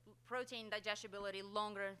protein digestibility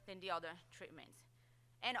longer than the other treatments.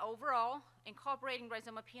 And overall, incorporating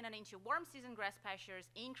rhizoma peanut into warm season grass pastures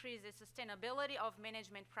increases sustainability of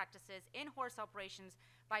management practices in horse operations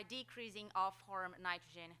by decreasing off-farm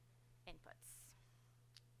nitrogen inputs.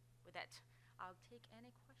 With that, I'll take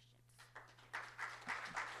any questions.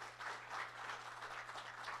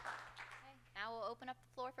 Okay, now we'll open up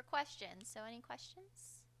the floor for questions. So any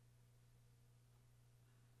questions?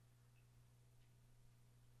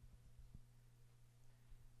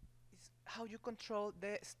 How you control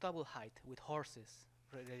the stubble height with horses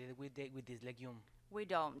related with this legume? We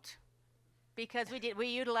don't, because we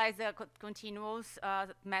utilize the continuous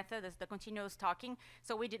method, as the continuous talking,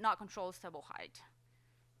 so we did not control stubble height.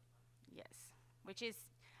 Yes, which is,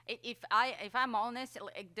 if I'm honest,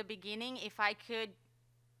 like the beginning, if I could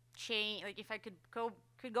change, like if I could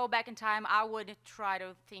go back in time, I would try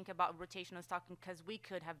to think about rotational stocking, because we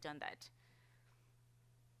could have done that.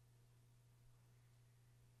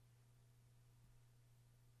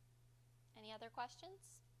 Any other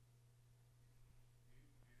questions?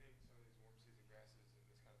 Do you think some of these warm season grasses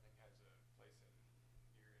and this kind of thing has a place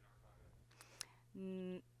here in our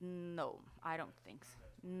climate? No, I don't think so.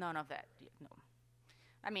 None of that. No.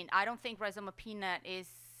 I mean, I don't think rhizoma peanut is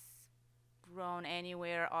grown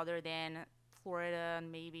anywhere other than Florida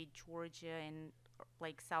and maybe Georgia and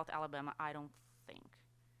like South Alabama. I don't think.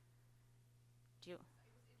 Do you?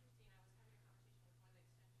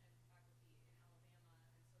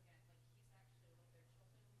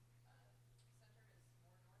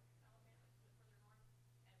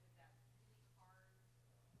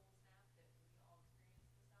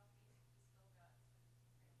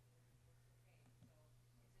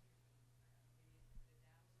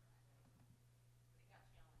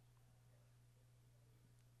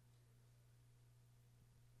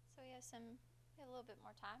 So we have a little bit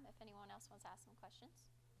more time if anyone else wants to ask some questions.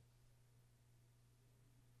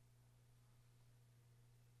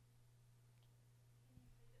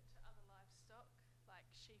 To other livestock like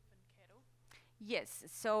sheep and cattle? Yes.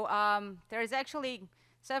 So there's actually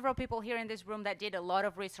several people here in this room that did a lot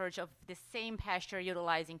of research of the same pasture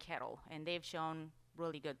utilizing cattle, and they've shown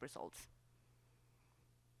really good results.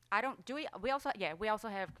 I don't. Do we? We also, yeah. We also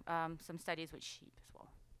have some studies with sheep as well.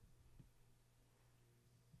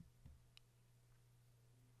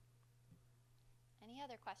 Any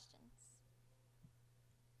other questions?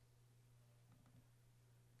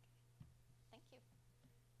 Thank you.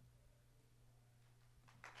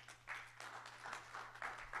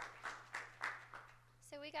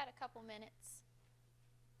 So we got a couple minutes.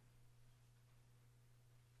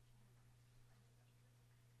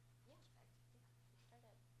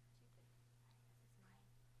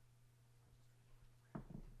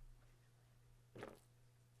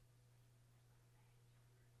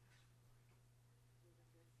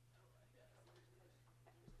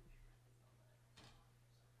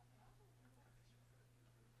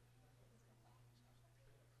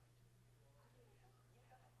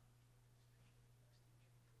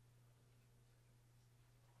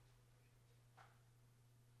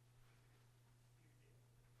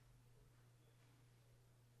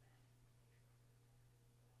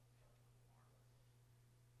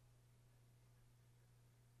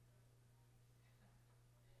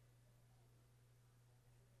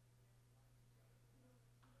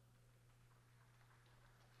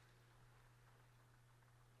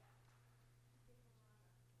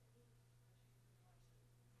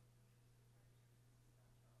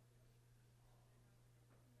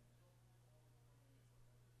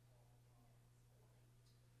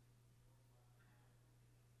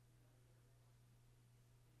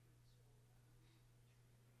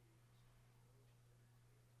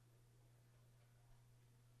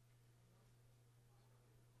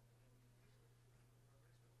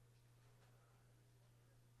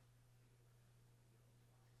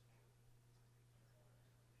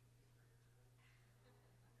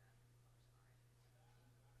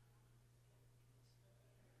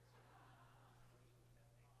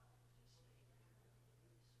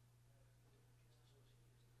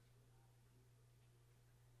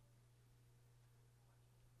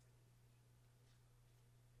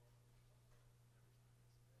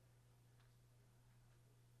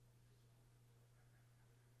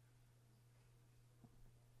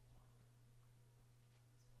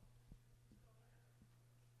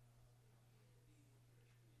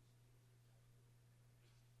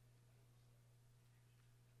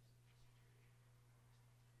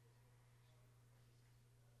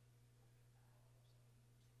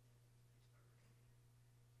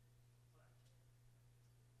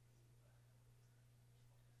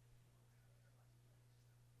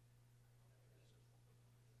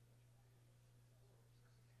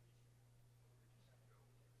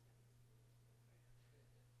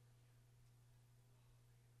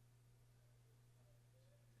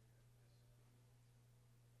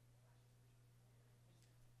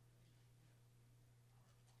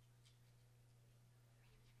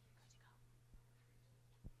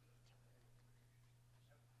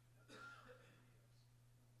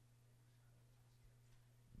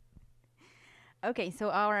 Okay, so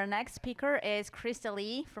our next speaker is Krista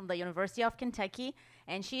Lee from the University of Kentucky,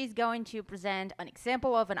 and she's going to present an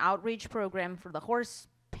example of an outreach program for the horse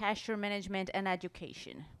pasture management and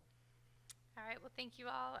education. All right, well, thank you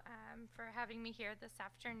all for having me here this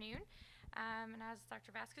afternoon. And as Dr.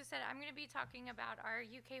 Vasco said, I'm going to be talking about our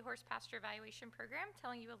UK horse pasture evaluation program,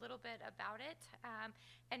 telling you a little bit about it,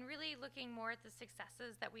 and really looking more at the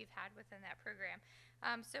successes that we've had within that program.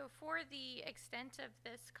 So for the extent of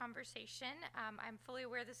this conversation, I'm fully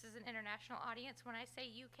aware this is an international audience. When I say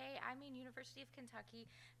UK, I mean University of Kentucky,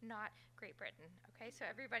 not Great Britain. Okay, so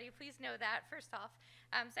everybody please know that, first off.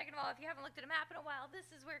 Second of all, if you haven't looked at a map in a while, this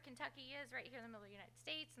is where Kentucky is, right here in the middle of the United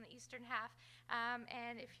States in the eastern half.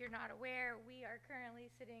 And if you're not aware, we are currently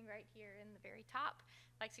sitting right here in the very top.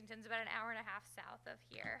 Lexington's about an hour and a half south of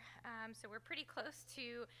here. So we're pretty close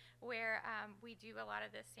to where we do a lot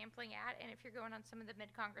of this sampling at. And if you're going on some of the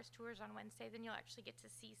mid-Congress tours on Wednesday, then you'll actually get to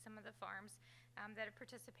see some of the farms that have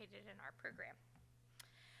participated in our program.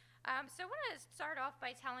 So I want to start off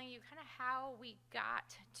by telling you kind of how we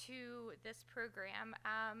got to this program.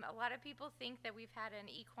 A lot of people think that we've had an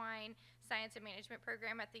equine science and management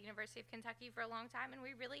program at the University of Kentucky for a long time, and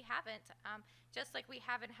we really haven't. Just like we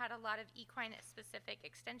haven't had a lot of equine-specific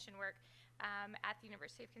extension work at the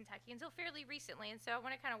University of Kentucky until fairly recently, and so I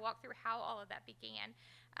want to kind of walk through how all of that began.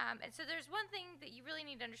 And so there's one thing that you really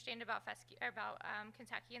need to understand about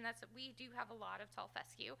Kentucky, and that's that we do have a lot of tall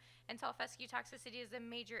fescue, and tall fescue toxicity is a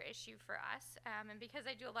major issue for us. And because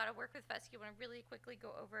I do a lot of work with fescue, I want to really quickly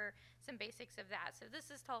go over some basics of that. So this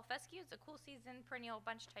is tall fescue. It's a cool season perennial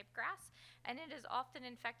bunch type grass, and it is often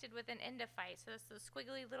infected with an endophyte. So it's those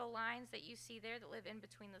squiggly little lines that you see there that live in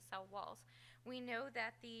between the cell walls. We know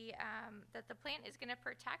that the plant is going to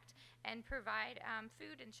protect and provide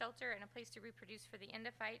food and shelter and a place to reproduce for the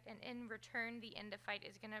endophyte, and in return, the endophyte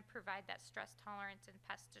is going to provide that stress tolerance and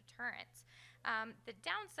pest deterrence. The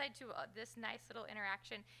downside to this nice little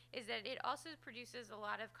interaction is that it also produces a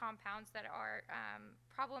lot of compounds that are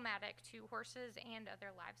problematic to horses and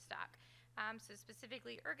other livestock. So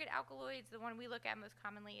specifically ergot alkaloids, the one we look at most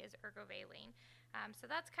commonly is ergovaline. So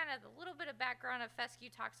that's kind of a little bit of background of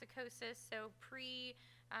fescue toxicosis. So pre-2000,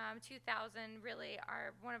 really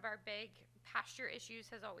one of our big pasture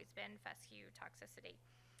issues has always been fescue toxicity.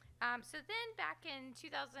 So then back in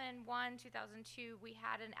 2001, 2002, we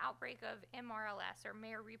had an outbreak of MRLS, or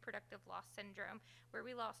mare reproductive loss syndrome, where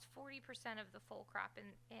we lost 40% of the foal crop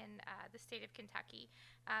in the state of Kentucky.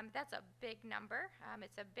 That's a big number.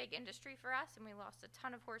 It's a big industry for us, and we lost a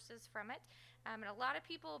ton of horses from it. And a lot of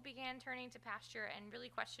people began turning to pasture and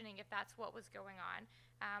really questioning if that's what was going on.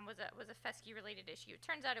 Was a fescue-related issue. It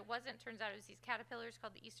turns out it wasn't. Turns out it was these caterpillars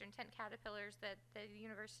called the eastern tent caterpillars that the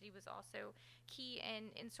university was also key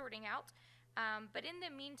in sorting out. But in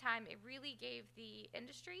the meantime, it really gave the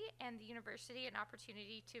industry and the university an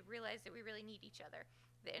opportunity to realize that we really need each other.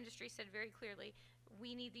 The industry said very clearly,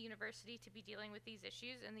 we need the university to be dealing with these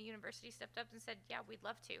issues, and the university stepped up and said, yeah, we'd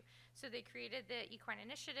love to. So they created the Equine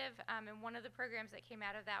Initiative, and one of the programs that came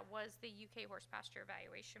out of that was the UK Horse Pasture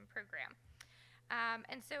Evaluation Program.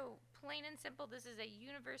 And so, plain and simple, this is a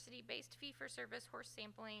university-based fee-for-service horse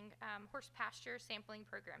pasture sampling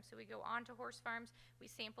program. So we go on to horse farms, we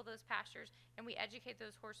sample those pastures, and we educate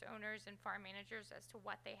those horse owners and farm managers as to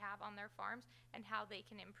what they have on their farms and how they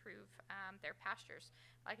can improve their pastures.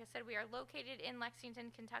 Like I said, we are located in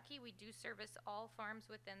Lexington, Kentucky. We do service all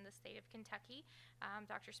farms within the state of Kentucky.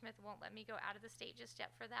 Dr. Smith won't let me go out of the state just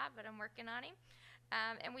yet for that, but I'm working on him.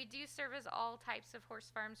 And we do service all types of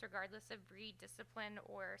horse farms regardless of breed, discipline,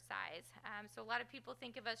 or size. So a lot of people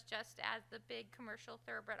think of us just as the big commercial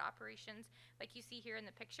thoroughbred operations like you see here in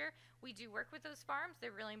the picture. We do work with those farms.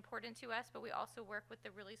 They're really important to us, but we also work with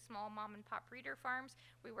the really small mom and pop breeder farms.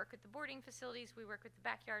 We work with the boarding facilities. We work with the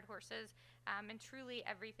backyard horses, and truly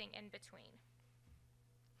everything in between.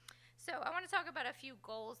 So I want to talk about a few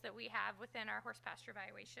goals that we have within our horse pasture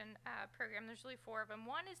evaluation program. There's really 4 of them.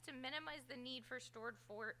 One is to minimize the need for stored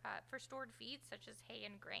feeds such as hay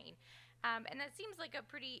and grain. And that seems like a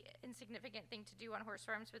pretty insignificant thing to do on horse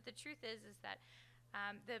farms, but the truth is that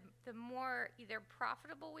the more either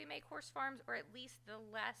profitable we make horse farms, or at least the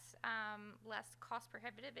less cost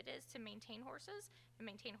prohibitive it is to maintain horses and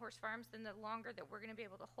maintain horse farms, then the longer that we're going to be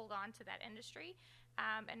able to hold on to that industry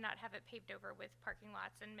and not have it paved over with parking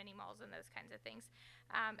lots and mini malls and those kinds of things.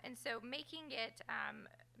 And so making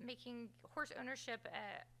horse ownership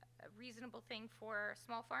a reasonable thing for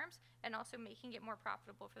small farms and also making it more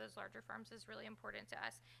profitable for those larger farms is really important to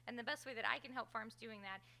us. And the best way that I can help farms doing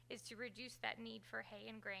that is to reduce that need for hay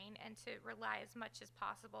and grain and to rely as much as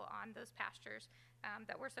possible on those pastures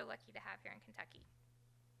that we're so lucky to have here in Kentucky.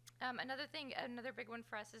 Another big one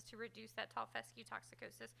for us is to reduce that tall fescue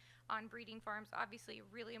toxicosis on breeding farms. Obviously, a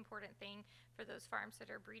really important thing for those farms that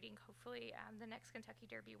are breeding, hopefully, the next Kentucky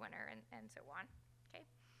Derby winner and so on. Okay.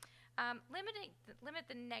 Limit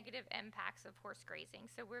the negative impacts of horse grazing.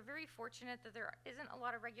 So we're very fortunate that there isn't a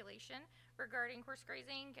lot of regulation regarding horse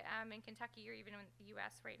grazing in Kentucky or even in the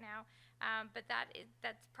U.S. right now, but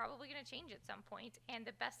that's probably going to change at some point. And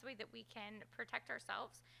the best way that we can protect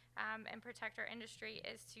ourselves and protect our industry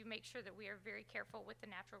is to make sure that we are very careful with the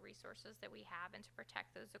natural resources that we have and to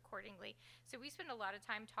protect those accordingly. So we spend a lot of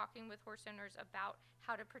time talking with horse owners about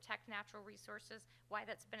how to protect natural resources, why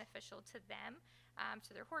that's beneficial to them,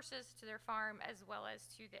 to their horses, to their farm, as well as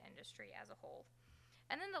to the industry as a whole.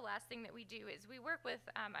 And then the last thing that we do is we work with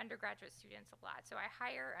undergraduate students a lot. So I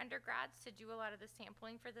hire undergrads to do a lot of the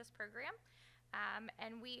sampling for this program.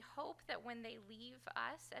 And we hope that when they leave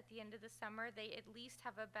us at the end of the summer, they at least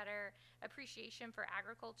have a better appreciation for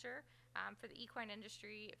agriculture, for the equine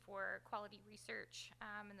industry, for quality research,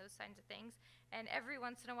 and those kinds of things. And every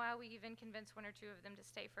once in a while, we even convince one or two of them to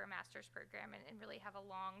stay for a master's program and really have a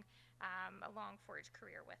long forage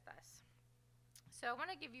career with us. So I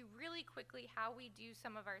want to give you really quickly how we do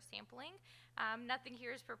some of our sampling. Nothing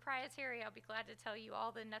here is proprietary. I'll be glad to tell you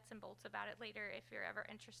all the nuts and bolts about it later if you're ever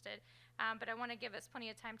interested. But I want to give us plenty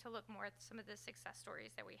of time to look more at some of the success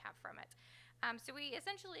stories that we have from it. So we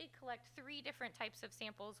essentially collect 3 different types of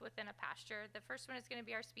samples within a pasture. The first one is going to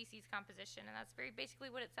be our species composition, and that's very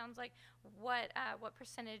basically what it sounds like. What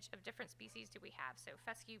percentage of different species do we have? So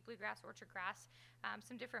fescue, bluegrass, orchard grass,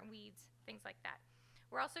 some different weeds, things like that.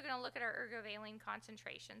 We're also going to look at our ergovaline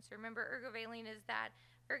concentration. So remember, ergovaline is that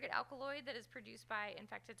ergot alkaloid that is produced by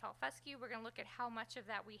infected tall fescue. We're going to look at how much of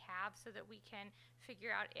that we have so that we can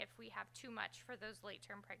figure out if we have too much for those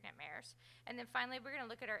late-term pregnant mares. And then finally, we're going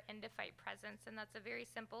to look at our endophyte presence, and that's a very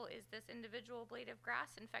simple, is this individual blade of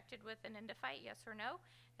grass infected with an endophyte, yes or no?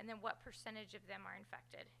 And then what percentage of them are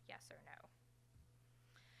infected, yes or no?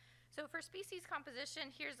 So for species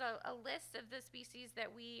composition, here's a list of the species that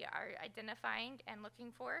we are identifying and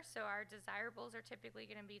looking for. So our desirables are typically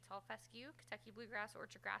going to be tall fescue, Kentucky bluegrass,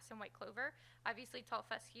 orchard grass, and white clover. Obviously, tall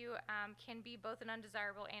fescue can be both an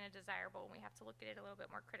undesirable and a desirable, and we have to look at it a little bit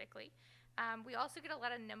more critically. We also get a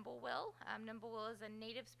lot of nimblewill. Nimblewill is a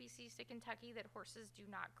native species to Kentucky that horses do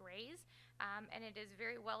not graze, and it is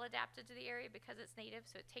very well adapted to the area because it's native,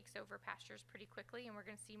 so it takes over pastures pretty quickly, and we're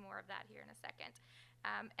going to see more of that here in a second.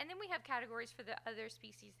 And then we have categories for the other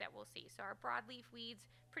species that we'll see. So our broadleaf weeds,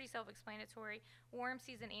 pretty self-explanatory. Warm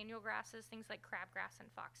season annual grasses, things like crabgrass and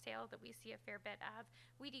foxtail that we see a fair bit of.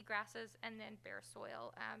 Weedy grasses, and then bare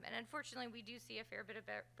soil. And unfortunately, we do see a fair bit of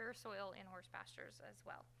bare soil in horse pastures as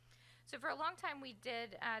well. So for a long time, we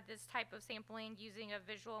did this type of sampling using a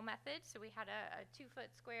visual method. So we had a 2-foot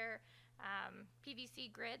square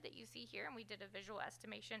PVC grid that you see here, and we did a visual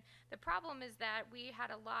estimation. The problem is that we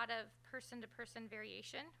had a lot of person-to-person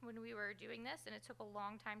variation when we were doing this, and it took a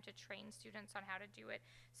long time to train students on how to do it.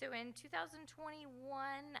 So in 2021,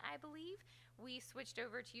 I believe, we switched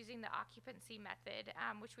over to using the occupancy method,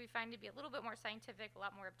 which we find to be a little bit more scientific, a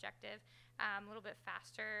lot more objective, a little bit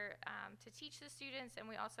faster to teach the students, and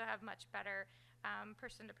we also have much better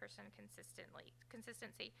person-to-person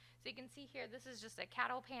consistency. So you can see here, this is just a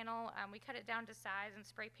cattle panel. We cut it down to size and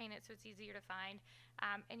spray paint it so it's easier to find.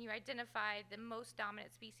 And you identify the most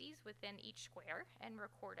dominant species within each square and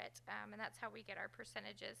record it. And that's how we get our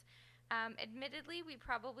percentages. Admittedly, we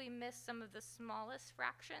probably miss some of the smallest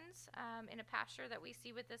fractions in a pasture that we see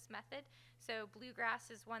with this method. So bluegrass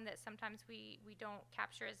is one that sometimes we don't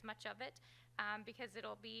capture as much of it because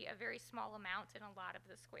it'll be a very small amount in a lot of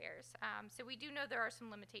the squares. So we do know there are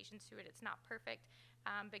some limitations to it. It's not perfect,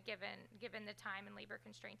 but given the time and labor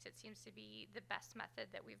constraints, it seems to be the best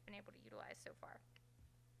method that we've been able to utilize so far.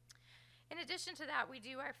 In addition to that, we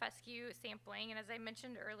do our fescue sampling, and as I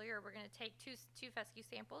mentioned earlier, we're going to take two fescue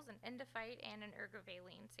samples, an endophyte and an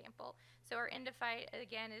ergovaline sample. So our endophyte,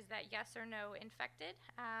 again, is that yes or no infected,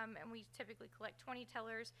 and we typically collect 20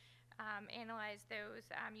 tellers, analyze those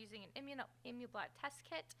using an immunoblot test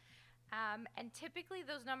kit. And typically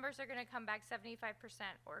those numbers are going to come back 75%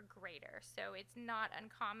 or greater. So it's not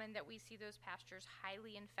uncommon that we see those pastures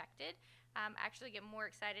highly infected. I actually get more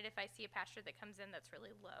excited if I see a pasture that comes in that's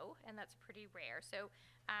really low, and that's pretty rare. So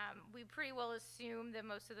we pretty well assume that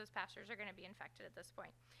most of those pastures are going to be infected at this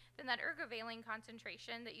point. Then that ergovaline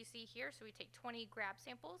concentration that you see here, so we take 20 grab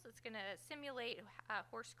samples. It's going to simulate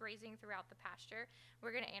horse grazing throughout the pasture.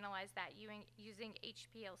 We're going to analyze that using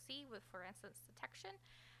HPLC with fluorescence detection.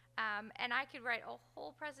 And I could write a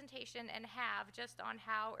whole presentation and have just on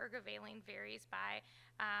how ergovaline varies by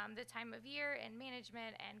the time of year and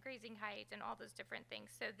management and grazing height and all those different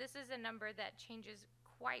things. So this is a number that changes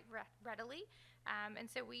quite readily. And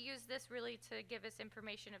so we use this really to give us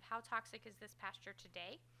information of how toxic is this pasture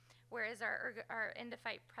today, whereas our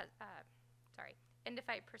endophyte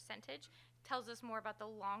percentage tells us more about the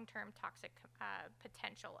long-term toxic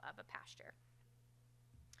potential of a pasture.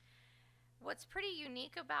 What's pretty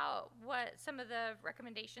unique about what some of the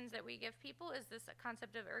recommendations that we give people is this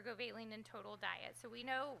concept of ergovaline in total diet. So we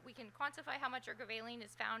know we can quantify how much ergovaline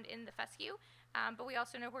is found in the fescue, but we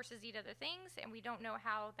also know horses eat other things, and we don't know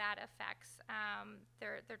how that affects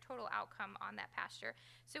their total outcome on that pasture.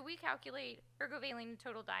 So we calculate ergovaline in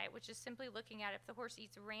total diet, which is simply looking at if the horse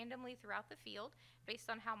eats randomly throughout the field based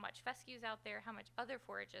on how much fescue is out there, how much other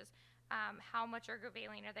forages, how much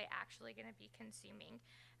ergovaline are they actually going to be consuming.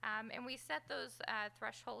 And we set those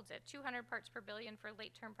thresholds at 200 parts per billion for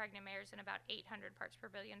late-term pregnant mares and about 800 parts per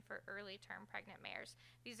billion for early-term pregnant mares.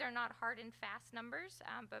 These are not hard and fast numbers,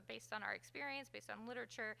 but based on our experience, based on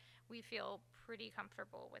literature, we feel pretty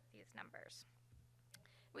comfortable with these numbers.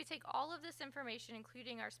 We take all of this information,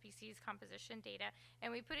 including our species composition data,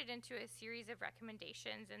 and we put it into a series of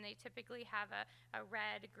recommendations, and they typically have a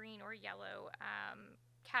red, green, or yellow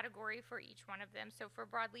category for each one of them. So for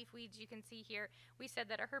broadleaf weeds, you can see here, we said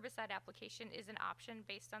that a herbicide application is an option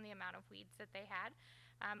based on the amount of weeds that they had.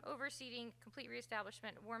 Overseeding, complete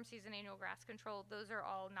reestablishment, warm season annual grass control, those are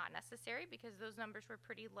all not necessary because those numbers were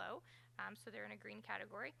pretty low, so they're in a green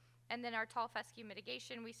category. And then our tall fescue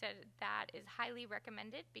mitigation, we said that is highly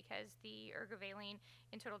recommended because the ergovaline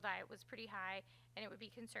in total diet was pretty high, and it would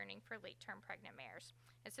be concerning for late-term pregnant mares.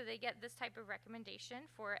 And so they get this type of recommendation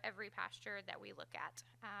for every pasture that we look at.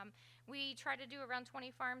 We try to do around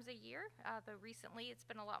 20 farms a year, though recently it's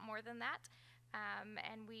been a lot more than that.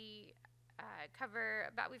 And we've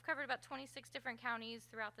covered about 26 different counties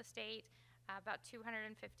throughout the state, about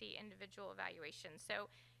 250 individual evaluations. So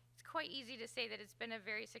it's quite easy to say that it's been a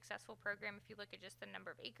very successful program if you look at just the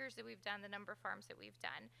number of acres that we've done, the number of farms that we've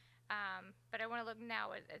done. But I want to look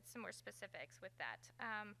now at some more specifics with that.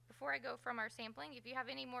 Before I go from our sampling, if you have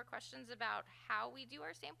any more questions about how we do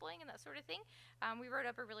our sampling and that sort of thing, we wrote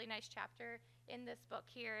up a really nice chapter in this book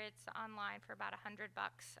here. It's online for about $100,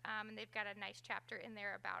 and they've got a nice chapter in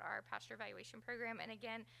there about our pasture evaluation program. And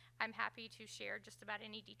again, I'm happy to share just about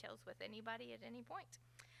any details with anybody at any point.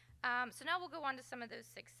 So now we'll go on to some of those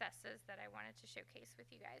successes that I wanted to showcase with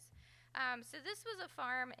you guys. So this was a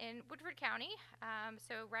farm in Woodford County,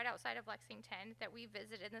 so right outside of Lexington, that we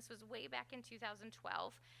visited, and this was way back in 2012.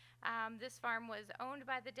 This farm was owned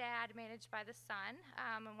by the dad, managed by the son,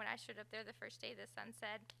 and when I showed up there the first day, the son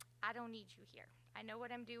said, "I don't need you here. I know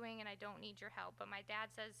what I'm doing, and I don't need your help, but my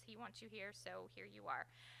dad says he wants you here, so here you are."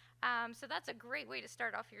 So that's a great way to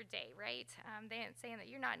start off your day, right? They ain't saying that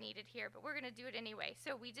you're not needed here, but we're going to do it anyway.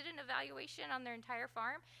 So we did an evaluation on their entire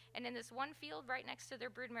farm, and in this one field right next to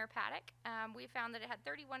their broodmare paddock, we found that it had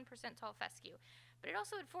 31% tall fescue, but it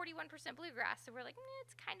also had 41% bluegrass. So we're like,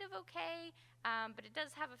 it's kind of okay, but it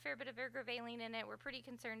does have a fair bit of ergovaline in it. We're pretty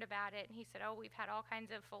concerned about it. And he said, we've had all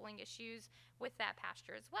kinds of foaling issues with that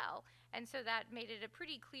pasture as well. And so that made it a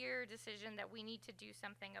pretty clear decision that we need to do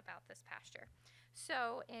something about this pasture.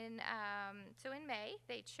 So in May,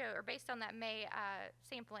 based on that May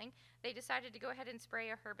sampling, they decided to go ahead and spray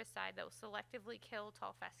a herbicide that will selectively kill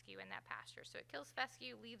tall fescue in that pasture. So it kills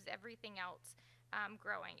fescue, leaves everything else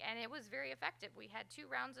growing, and it was very effective. We had 2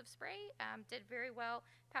 rounds of spray, did very well.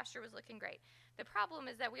 Pasture was looking great. The problem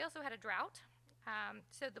is that we also had a drought.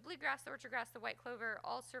 So the bluegrass, the orchard grass, the white clover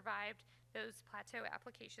all survived those plateau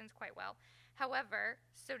applications quite well. However,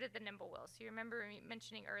 so did the nimble-will. So you remember me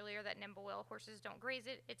mentioning earlier that nimble-will, horses don't graze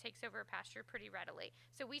it, it takes over a pasture pretty readily.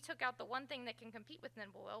 So we took out the one thing that can compete with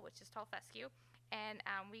nimble-will, which is tall fescue, and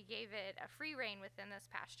we gave it a free rein within this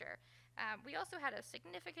pasture. We also had a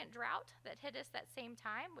significant drought that hit us that same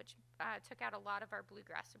time, which took out a lot of our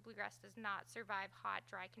bluegrass. So bluegrass does not survive hot,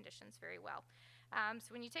 dry conditions very well.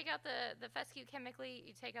 So when you take out the fescue chemically,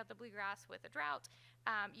 you take out the bluegrass with a drought,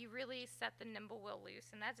 you really set the nimble-will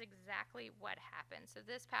loose, and that's exactly what happened. So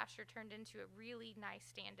this pasture turned into a really nice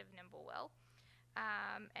stand of nimble-will,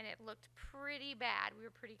 and it looked pretty bad. We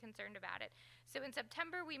were pretty concerned about it. So in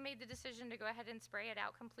September, we made the decision to go ahead and spray it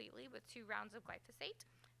out completely with 2 rounds of glyphosate.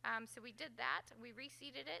 So we did that. We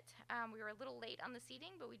reseeded it. We were a little late on the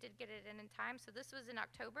seeding, but we did get it in time. So this was in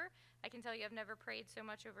October. I can tell you I've never prayed so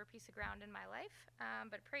much over a piece of ground in my life,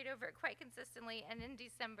 but prayed over it quite consistently. And in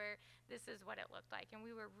December, this is what it looked like. And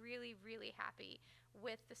we were really, really happy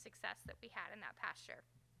with the success that we had in that pasture.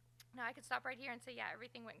 Now, I could stop right here and say, yeah,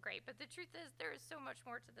 everything went great, but the truth is there is so much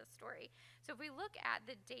more to this story. So if we look at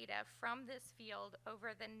the data from this field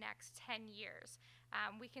over the next 10 years,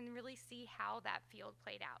 we can really see how that field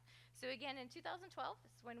played out. So again, in 2012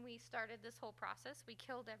 is when we started this whole process. We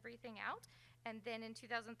killed everything out, and then in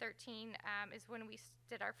 2013 is when we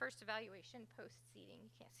did our first evaluation post-seeding.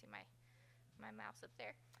 You can't see my mouse up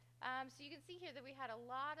there. So you can see here that we had a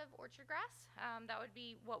lot of orchard grass. That would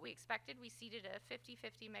be what we expected. We seeded a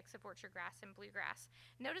 50-50 mix of orchard grass and bluegrass.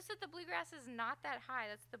 Notice that the bluegrass is not that high.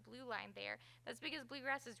 That's the blue line there. That's because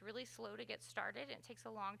bluegrass is really slow to get started, and it takes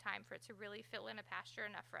a long time for it to really fill in a pasture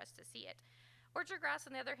enough for us to see it. Orchard grass,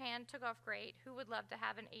 on the other hand, took off great. Who would love to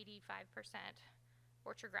have an 85%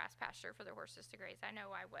 orchard grass pasture for their horses to graze? I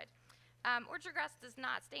know I would. Orchard grass does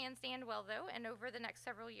not stay and stand well, though, and over the next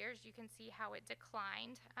several years, you can see how it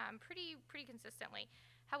declined pretty consistently.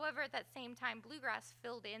 However, at that same time, bluegrass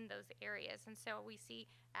filled in those areas, and so we see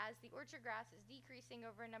as the orchard grass is decreasing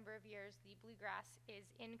over a number of years, the bluegrass is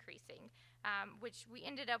increasing, which we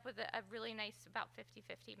ended up with a really nice about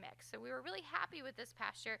 50-50 mix. So we were really happy with this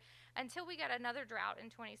pasture until we got another drought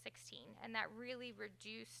in 2016, and that really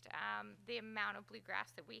reduced the amount of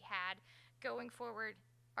bluegrass that we had. Going forward,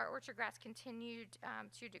 our orchard grass continued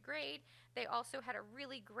to degrade. They also had a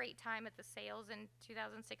really great time at the sales in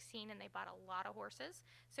 2016, and they bought a lot of horses.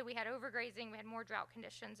 So we had overgrazing, we had more drought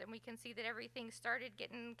conditions, and we can see that everything started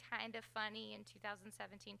getting kind of funny in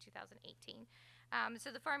 2017, 2018.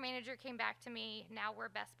 So the farm manager came back to me. Now we're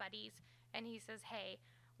best buddies, and he says, hey,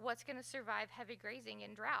 what's going to survive heavy grazing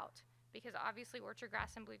in drought? Because obviously orchard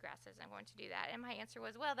grass and bluegrass isn't going to do that. And my answer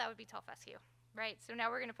was, well, that would be tall fescue. Right, so now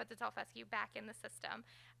we're going to put the tall fescue back in the system.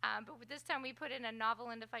 But this time we put in a novel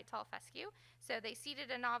endophyte tall fescue. So they seeded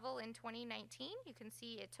a novel in 2019. You can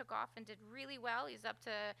see it took off and did really well. He's up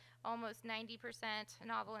to almost 90%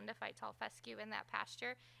 novel endophyte tall fescue in that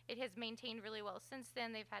pasture. It has maintained really well since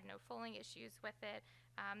then. They've had no foaling issues with it.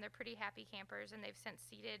 They're pretty happy campers, and they've since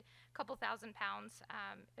seeded a couple thousand pounds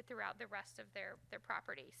throughout the rest of their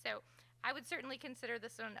property. So I would certainly consider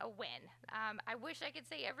this one a win. I wish I could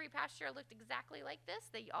say every pasture looked exactly like this.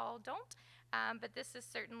 They all don't, but this is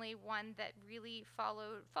certainly one that really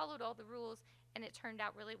followed all the rules, and it turned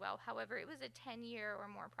out really well. However, it was a 10-year or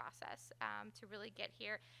more process to really get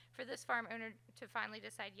here for this farm owner to finally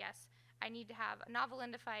decide, yes, I need to have a novel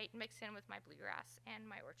endophyte mixed in with my bluegrass and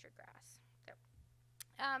my orchard grass.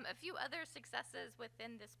 A few other successes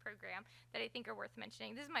within this program that I think are worth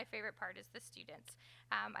mentioning. This is my favorite part, is the students.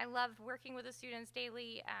 I love working with the students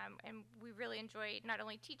daily, and we really enjoy not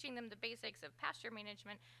only teaching them the basics of pasture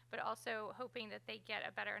management, but also hoping that they get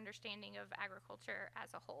a better understanding of agriculture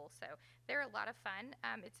as a whole. So they're a lot of fun.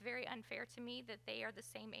 It's very unfair to me that they are the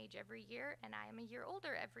same age every year, and I am a year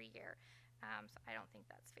older every year. So I don't think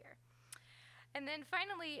that's fair. And then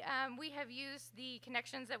finally, we have used the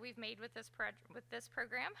connections that we've made with this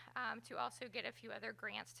program to also get a few other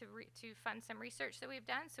grants to fund some research that we've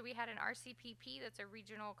done. So we had an RCPP, that's a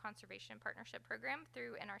Regional Conservation Partnership Program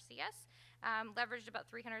through NRCS, leveraged about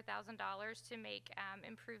 $300,000 to make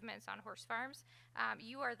improvements on horse farms.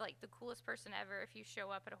 You are like the coolest person ever if you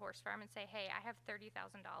show up at a horse farm and say, hey, I have $30,000,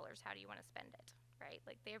 how do you want to spend it? Right?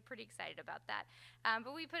 Like, they're pretty excited about that.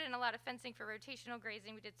 But we put in a lot of fencing for rotational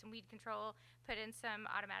grazing. We did some weed control, put in some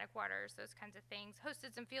automatic waters, those kinds of things,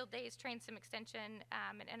 hosted some field days, trained some extension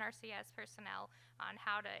and NRCS personnel on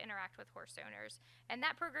how to interact with horse owners. And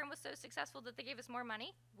that program was so successful that they gave us more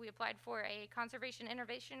money. We applied for a conservation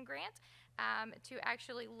innovation grant to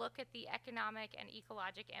actually look at the economic and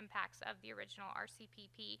ecologic impacts of the original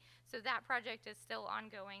RCPP. So that project is still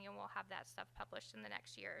ongoing, and we'll have that stuff published in the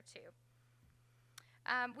next year or two.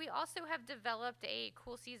 We also have developed a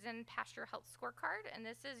cool season pasture health scorecard, and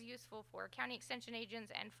this is useful for county extension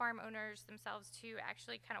agents and farm owners themselves to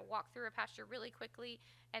actually kind of walk through a pasture really quickly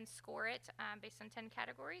and score it based on 10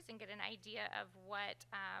 categories and get an idea of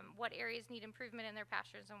what areas need improvement in their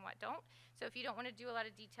pastures and what don't. So if you don't want to do a lot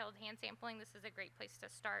of detailed hand sampling, this is a great place to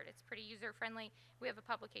start. It's pretty user-friendly. We have a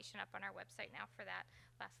publication up on our website now for that.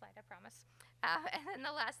 Last slide, I promise. And then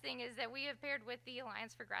the last thing is that we have paired with the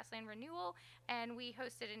Alliance for Grassland Renewal, and we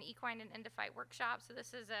hosted an equine and endophyte workshop. So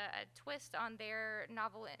this is a twist on their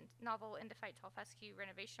novel endophyte tall fescue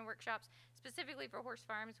renovation workshops, specifically for horse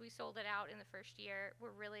farms. We sold it out in the first year.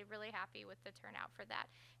 We're really, really happy with the turnout for that.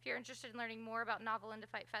 If you're interested in learning more about novel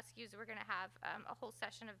endophyte fescues, we're going to have a whole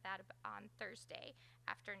session of that on Thursday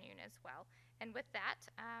afternoon as well. And with that,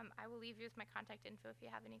 I will leave you with my contact info if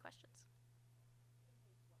you have any questions.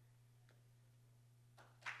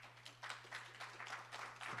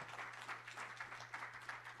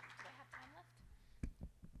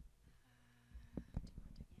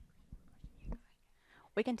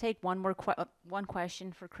 We can take one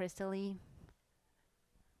question for Crystalie.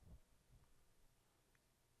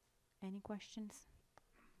 Any questions?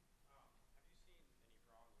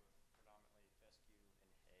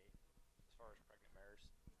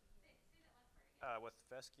 With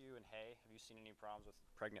fescue and hay, have you seen any problems with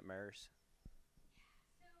pregnant mares?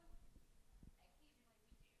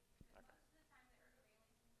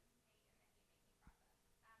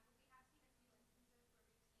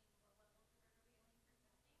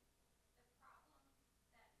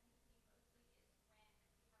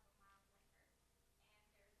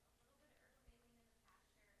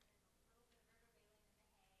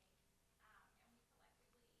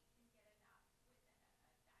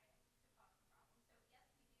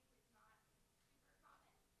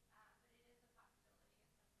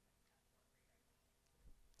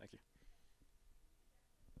 Thank you.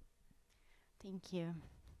 Thank you.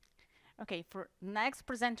 Okay, for next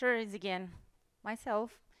presenter is again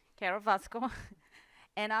myself, Carol Vasco,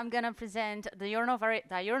 and I'm gonna present the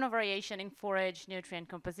diurnal variation in forage nutrient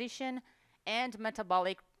composition and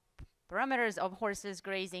metabolic parameters of horses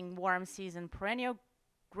grazing warm season perennial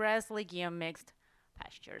grass legume mixed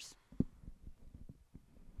pastures.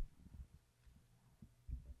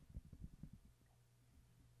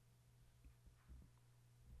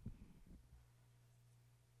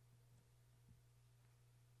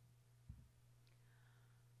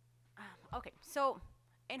 Okay, so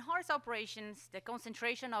in horse operations, the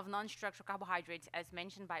concentration of non-structural carbohydrates, as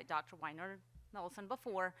mentioned by Dr. Weiner Nelson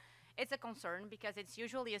before, it's a concern because it's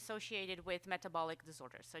usually associated with metabolic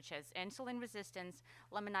disorders such as insulin resistance,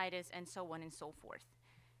 laminitis, and so on and so forth.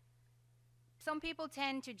 Some people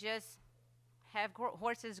tend to just have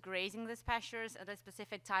horses grazing these pastures at a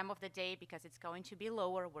specific time of the day because it's going to be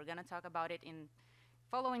lower. We're going to talk about it in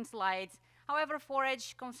following slides. However,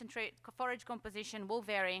 forage composition will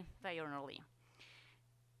vary diurnally.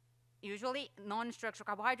 Usually, non-structural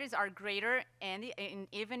carbohydrates are greater in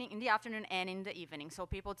the afternoon and in the evening. So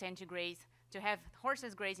people tend to have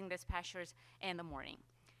horses grazing these pastures in the morning.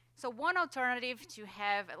 So one alternative to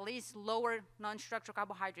have at least lower non-structural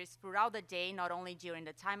carbohydrates throughout the day, not only during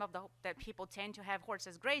the time that people tend to have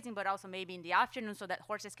horses grazing, but also maybe in the afternoon, so that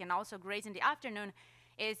horses can also graze in the afternoon,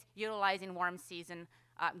 is utilizing warm season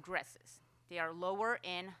grasses. They are lower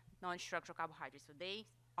in non-structural carbohydrates, so they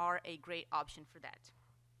are a great option for that.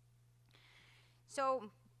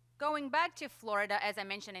 So going back to Florida, as I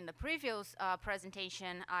mentioned in the previous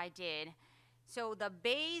presentation I did, so the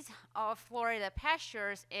base of Florida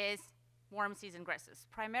pastures is warm season grasses,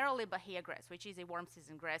 primarily Bahia grass, which is a warm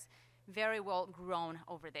season grass, very well grown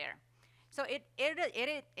over there. So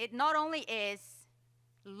it not only is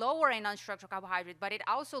lower in non-structural carbohydrate, but it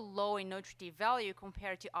also low in nutritive value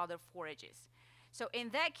compared to other forages. So in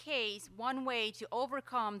that case, one way to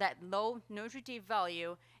overcome that low nutritive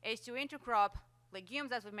value is to intercrop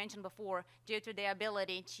legumes, as we mentioned before, due to their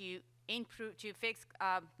ability to fix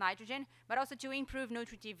nitrogen, but also to improve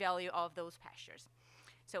nutritive value of those pastures.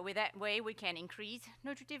 So with that way, we can increase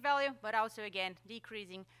nutritive value, but also, again,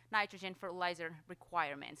 decreasing nitrogen fertilizer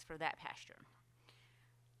requirements for that pasture.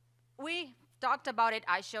 We talked about it,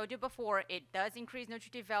 I showed you before, it does increase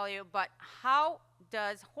nutritive value, but how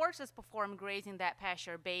does horses perform grazing that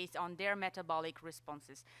pasture based on their metabolic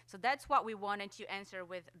responses? So that's what we wanted to answer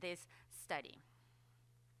with this study.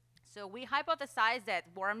 So we hypothesized that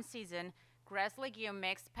warm season grass legume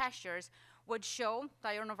mixed pastures would show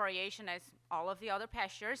diurnal variation as all of the other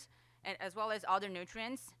pastures, and as well as other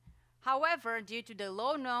nutrients. However, due to the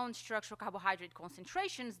low known structural carbohydrate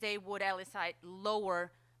concentrations, they would elicit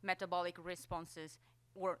lower metabolic responses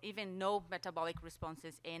or even no metabolic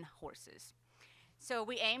responses in horses. So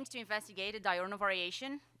we aimed to investigate the diurnal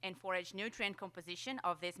variation and forage nutrient composition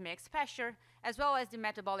of this mixed pasture, as well as the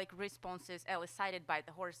metabolic responses elicited by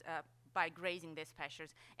the horse by grazing these pastures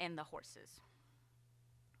in the horses.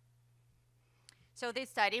 So this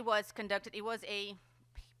study was conducted. It was a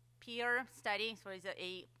peer study, so it's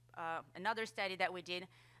another study that we did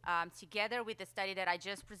together with the study that I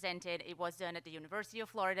just presented. It was done at the University of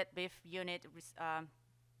Florida Beef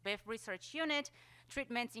Research Unit.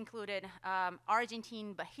 Treatments included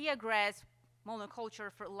Argentine Bahia grass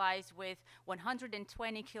monoculture fertilized with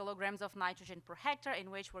 120 kilograms of nitrogen per hectare,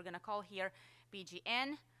 in which we're going to call here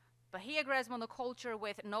BGN. Bahia grass monoculture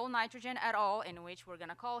with no nitrogen at all, in which we're going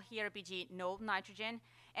to call here BG no nitrogen.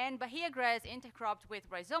 And Bahia grass intercropped with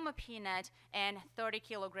rhizoma peanut and 30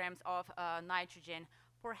 kilograms of nitrogen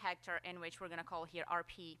per hectare, in which we're going to call here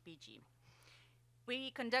RPBG.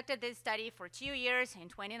 We conducted this study for 2 years, in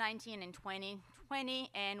 2019 and 2020,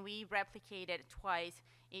 and we replicated twice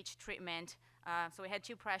each treatment. So we had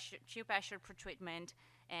two pasture per treatment,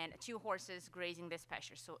 and 2 horses grazing this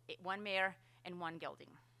pasture. So 1 mare and 1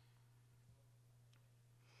 gelding.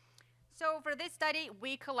 So for this study,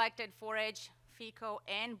 we collected forage, fecal,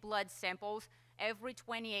 and blood samples every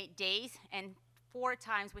 28 days and 4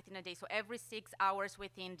 times within a day. So every 6 hours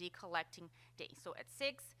within the collecting day. So at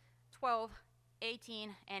 6, 12,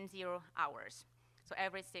 18, and 0 hours. So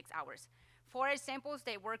every 6 hours. Forage samples,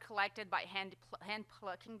 they were collected by hand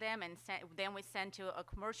plucking them, and then we sent to a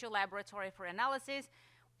commercial laboratory for analysis.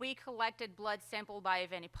 We collected blood sample by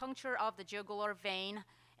venipuncture of the jugular vein,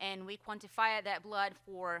 and we quantified that blood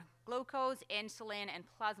for glucose, insulin, and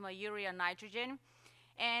plasma urea nitrogen.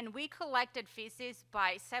 And we collected feces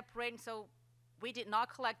by separating, so we did not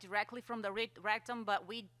collect directly from the rectum, but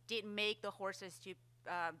we did make the horses to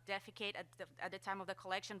defecate at the time of the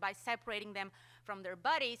collection by separating them from their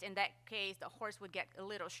bodies. In that case, the horse would get a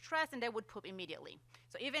little stressed and they would poop immediately.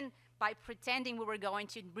 So even by pretending we were going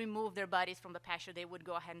to remove their bodies from the pasture, they would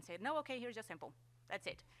go ahead and say, no, okay, here's your sample. That's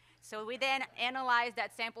it. So we then analyzed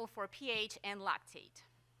that sample for pH and lactate.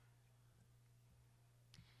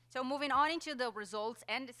 So moving on into the results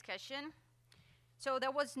and discussion. So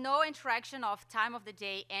there was no interaction of time of the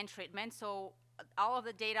day and treatment. So all of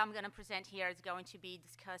the data I'm going to present here is going to be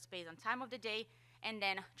discussed based on time of the day and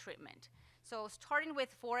then treatment. So starting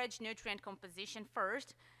with forage nutrient composition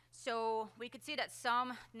first. So we could see that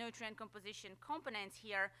some nutrient composition components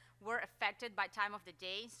here were affected by time of the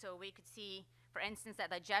day. So we could see, for instance, that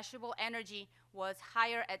digestible energy was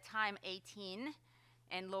higher at time 18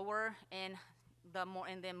 and lower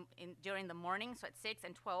during the morning, so at 6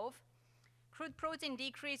 and 12. Crude protein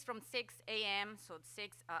decreased from 6 a.m., so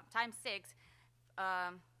time 6.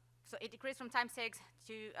 So it decreased from time 6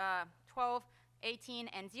 to 12, 18,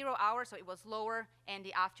 and 0 hours, so it was lower in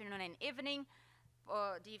the afternoon and evening.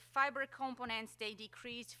 The fiber components, they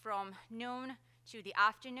decreased from noon to the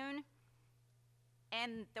afternoon.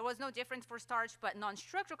 And there was no difference for starch, but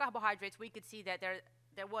non-structural carbohydrates, we could see that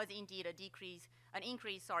there was indeed an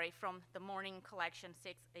increase from the morning collection,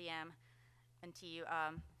 6 a.m. until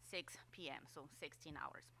 6 p.m., so 16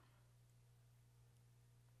 hours.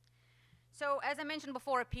 So as I mentioned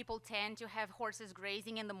before, people tend to have horses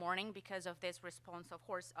grazing in the morning because of this response of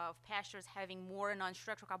pastures having more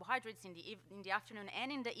non-structural carbohydrates in the afternoon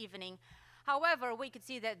and in the evening. However, we could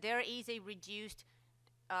see that there is a reduced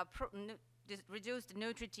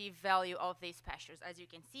nutritive value of these pastures, as you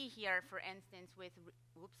can see here, for instance, with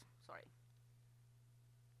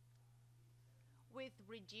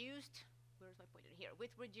reduced, where's my pointer here? With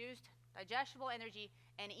reduced digestible energy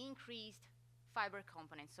and increased fiber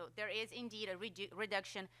components. So there is indeed a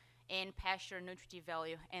reduction in pasture nutritive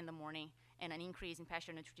value in the morning and an increase in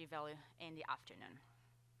pasture nutritive value in the afternoon.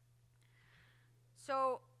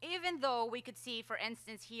 So even though we could see, for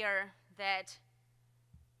instance, here that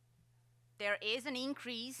there is an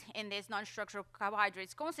increase in this non-structural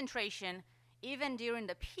carbohydrates concentration, even during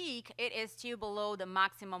the peak, it is still below the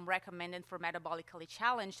maximum recommended for metabolically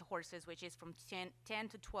challenged horses, which is from 10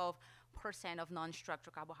 to 12% of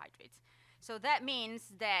non-structural carbohydrates. So that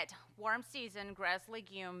means that warm season grass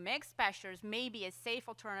legume mixed pastures may be a safe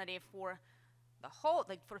alternative for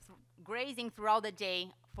grazing throughout the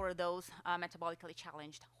day for those metabolically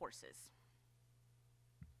challenged horses.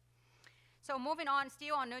 So moving on,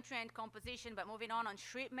 still on nutrient composition, but moving on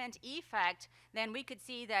treatment effect, then we could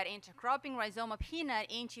see that intercropping rhizoma peanut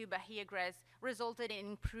into Bahia grass resulted in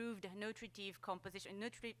improved nutritive composition,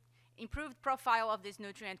 improved profile of this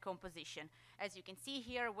nutrient composition. As you can see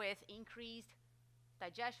here, with increased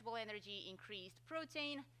digestible energy, increased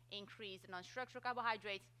protein, increased non-structural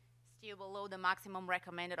carbohydrates, still below the maximum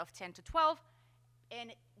recommended of 10 to 12,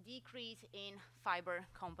 and decrease in fiber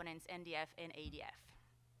components, NDF and ADF.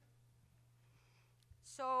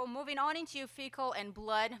 So moving on into fecal and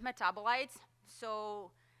blood metabolites.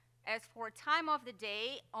 So as for time of the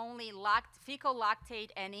day, only fecal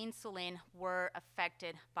lactate and insulin were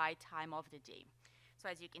affected by time of the day. So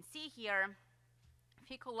as you can see here,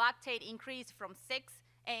 fecal lactate increased from 6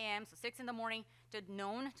 a.m., so 6 in the morning, to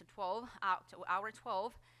noon, to 12, to hour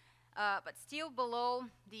 12, but still below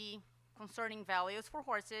the concerning values for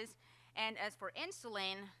horses. And as for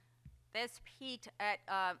insulin, this peaked at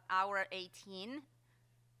hour 18,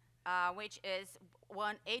 which is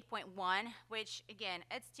 8.1, which again,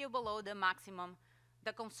 it's still below the maximum,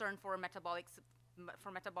 the concern for metabolic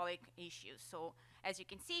issues. So as you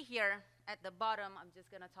can see here at the bottom, I'm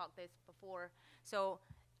just going to talk this before. So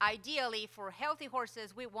ideally for healthy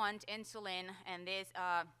horses, we want insulin and this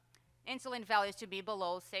insulin values to be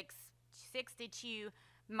below 62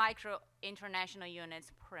 micro international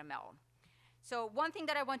units per ml. So one thing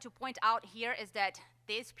that I want to point out here is that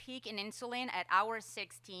this peak in insulin at hour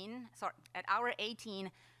 16, sorry, at hour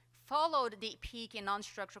 18, followed the peak in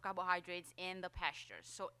non-structural carbohydrates in the pastures.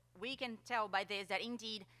 So we can tell by this that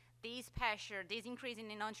indeed these increase in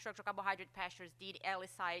the non-structural carbohydrate pastures did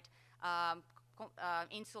elicit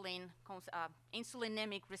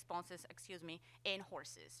insulinemic responses, in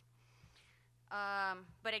horses.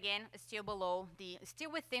 But again, still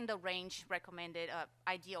within the range recommended,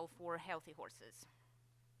 ideal for healthy horses.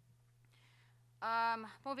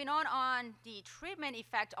 Moving on the treatment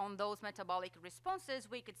effect on those metabolic responses,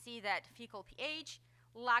 we could see that fecal pH,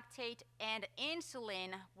 lactate, and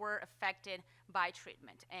insulin were affected by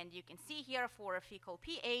treatment. And you can see here for fecal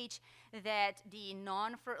pH that the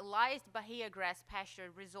non-fertilized Bahia grass pasture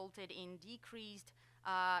resulted in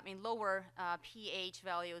lower pH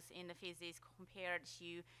values in the feces compared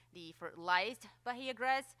to the fertilized Bahia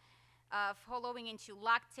grass. Following into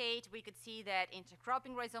lactate, we could see that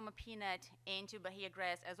intercropping rhizoma peanut into Bahia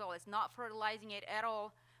grass, as well as not fertilizing it at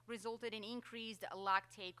all, resulted in increased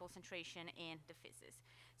lactate concentration in the feces.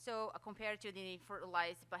 So compared to the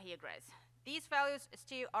fertilized Bahia grass. These values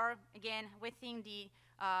still are, again, within the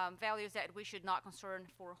values that we should not concern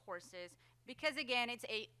for horses, because again, it's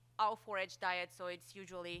a all forage diet, so it's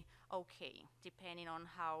usually okay, depending on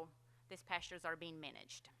how these pastures are being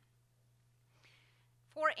managed.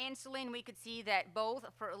 For insulin, we could see that both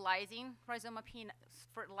fertilizing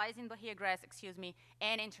Bahia grass,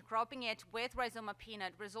 and intercropping it with rhizoma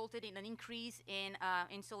peanut resulted in an increase in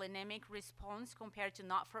insulinemic response compared to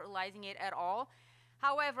not fertilizing it at all.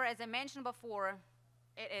 However, as I mentioned before,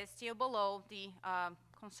 it is still below the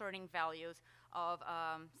concerning values of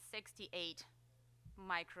 68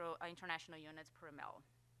 micro international units per ml.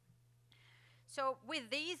 So with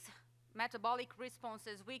these metabolic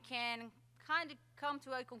responses, we can kind of come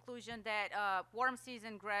to a conclusion that warm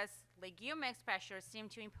season grass legume mixed pastures seem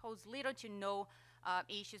to impose little to no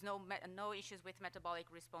issues with metabolic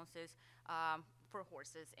responses for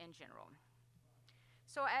horses in general.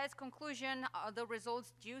 So as conclusion, the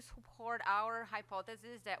results do support our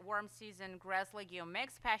hypothesis that warm season grass legume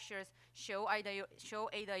mixed pastures show a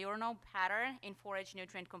diurnal pattern in forage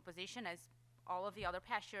nutrient composition as all of the other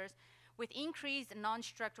pastures, with increased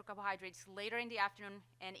non-structural carbohydrates later in the afternoon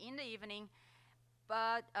and in the evening.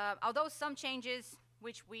 But although some changes,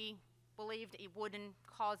 which we believed it wouldn't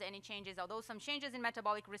cause any changes, although some changes in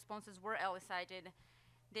metabolic responses were elicited,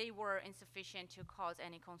 they were insufficient to cause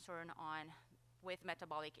any concern with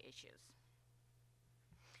metabolic issues.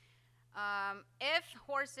 If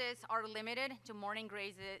horses are limited to morning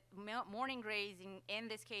grazing, in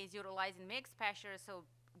this case utilizing mixed pastures, so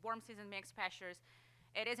warm season mixed pastures,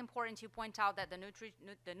 it is important to point out that the nutrient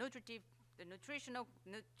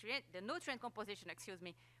composition,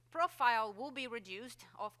 profile will be reduced,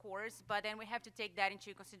 of course, but then we have to take that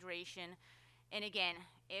into consideration. And again,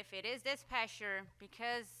 if it is this pasture,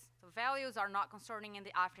 because the values are not concerning in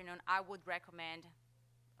the afternoon, I would recommend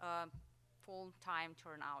full-time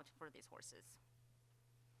turnout for these horses.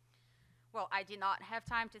 Well, I did not have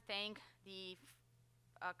time to thank the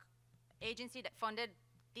agency that funded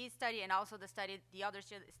this study and also the other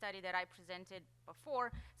study that I presented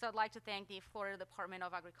before. So I'd like to thank the Florida Department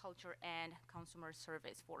of Agriculture and Consumer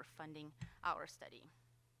Service for funding our study.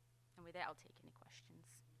 And with that, I'll take any questions.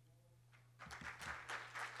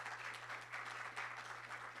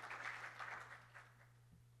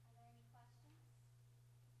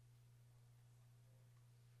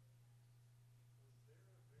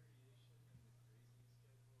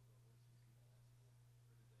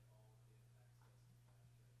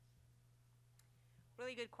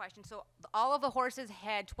 Really good question. So all of the horses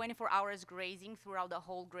had 24 hours grazing throughout the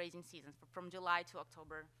whole grazing season, from July to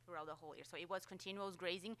October, throughout the whole year. So it was continuous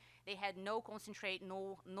grazing. They had no concentrate,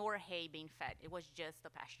 nor hay being fed. It was just the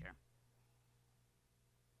pasture.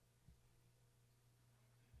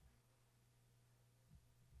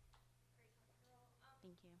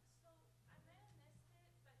 Thank you.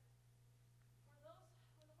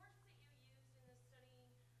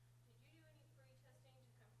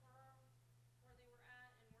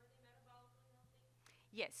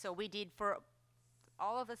 Yes, so we did for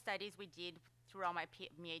all of the studies we did throughout my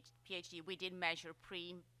PhD, we did measure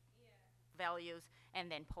pre-values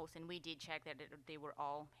and then post, and we did check that they were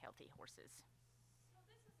all healthy horses.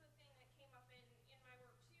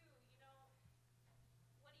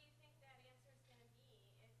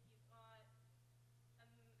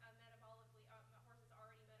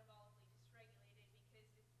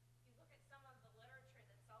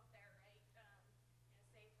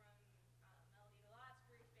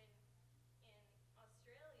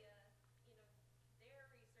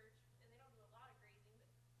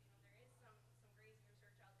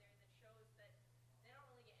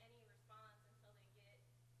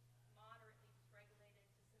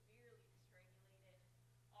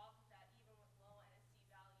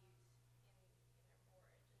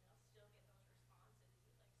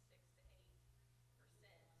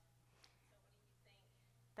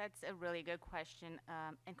 That's a really good question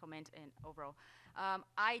and comment and overall.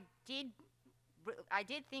 I did I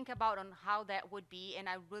did think about on how that would be, and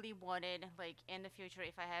I really wanted, like, in the future,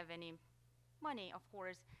 if I have any money, of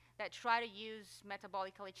course, that try to use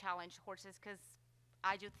metabolically challenged horses, because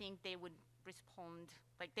I do think they would respond,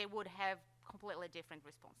 like, they would have completely different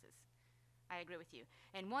responses. I agree with you.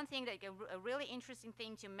 And one thing, like a really interesting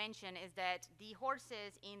thing to mention is that the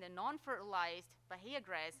horses in the non-fertilized Bahia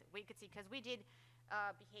grass, we could see, because we did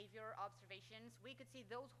behavior observations, we could see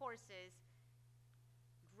those horses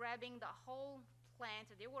grabbing the whole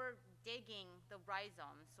plant. They were digging the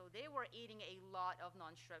rhizomes, so they were eating a lot of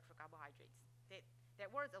non-structural carbohydrates.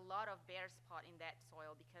 There was a lot of bare spot in that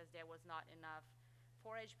soil because there was not enough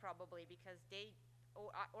forage, probably because they,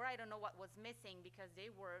 or I don't know what was missing, because they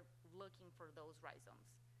were looking for those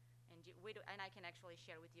rhizomes. And and I can actually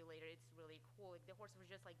share with you later. It's really cool. Like, the horse was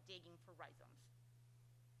just like digging for rhizomes.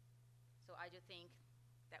 So I do think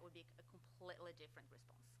that would be a completely different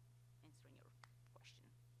response, answering your question.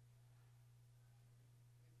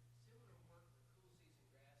 Similar work for cool season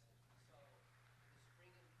grasses. We saw in the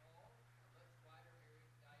spring and fall a much wider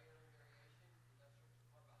diurnal variation in non-structural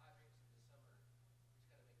carbohydrates in the summer, which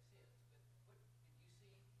kind of makes sense. But did you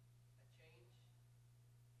see a change over the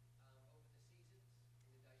seasons in the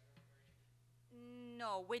diurnal variation?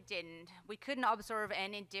 No, we didn't. We couldn't observe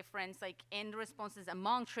any difference, like, in the responses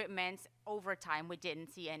among treatments over time. We didn't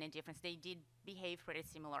see any difference. They did behave pretty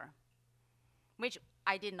similar, which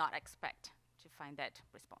I did not expect to find that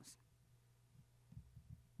response.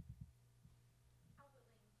 How willing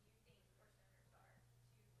do you think horse owners are to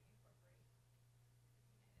incorporate Equine in their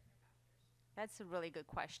pastures? That's a really good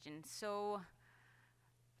question. So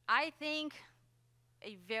I think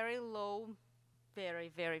a very low, very,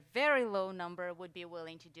 very, very low number would be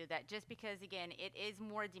willing to do that, just because, again, it is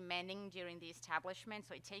more demanding during the establishment,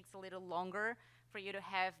 so it takes a little longer for you to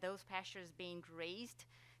have those pastures being grazed.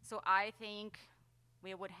 So I think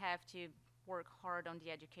we would have to work hard on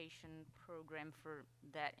the education program for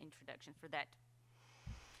that introduction,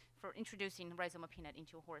 for introducing rhizoma peanut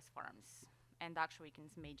into horse farms. And Dr.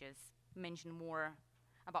 Wickens may just mention more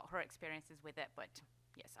about her experiences with it, but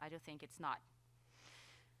yes, I do think it's not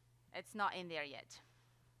in there yet.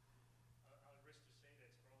 I would risk to say that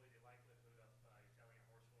it's probably the likelihood of you telling a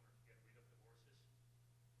horse owner to get rid of the horses,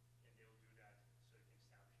 and they'll do that so you can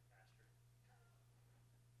establish a pasture.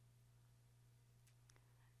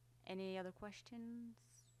 Any other questions?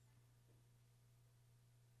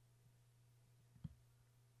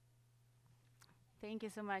 Thank you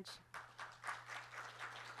so much.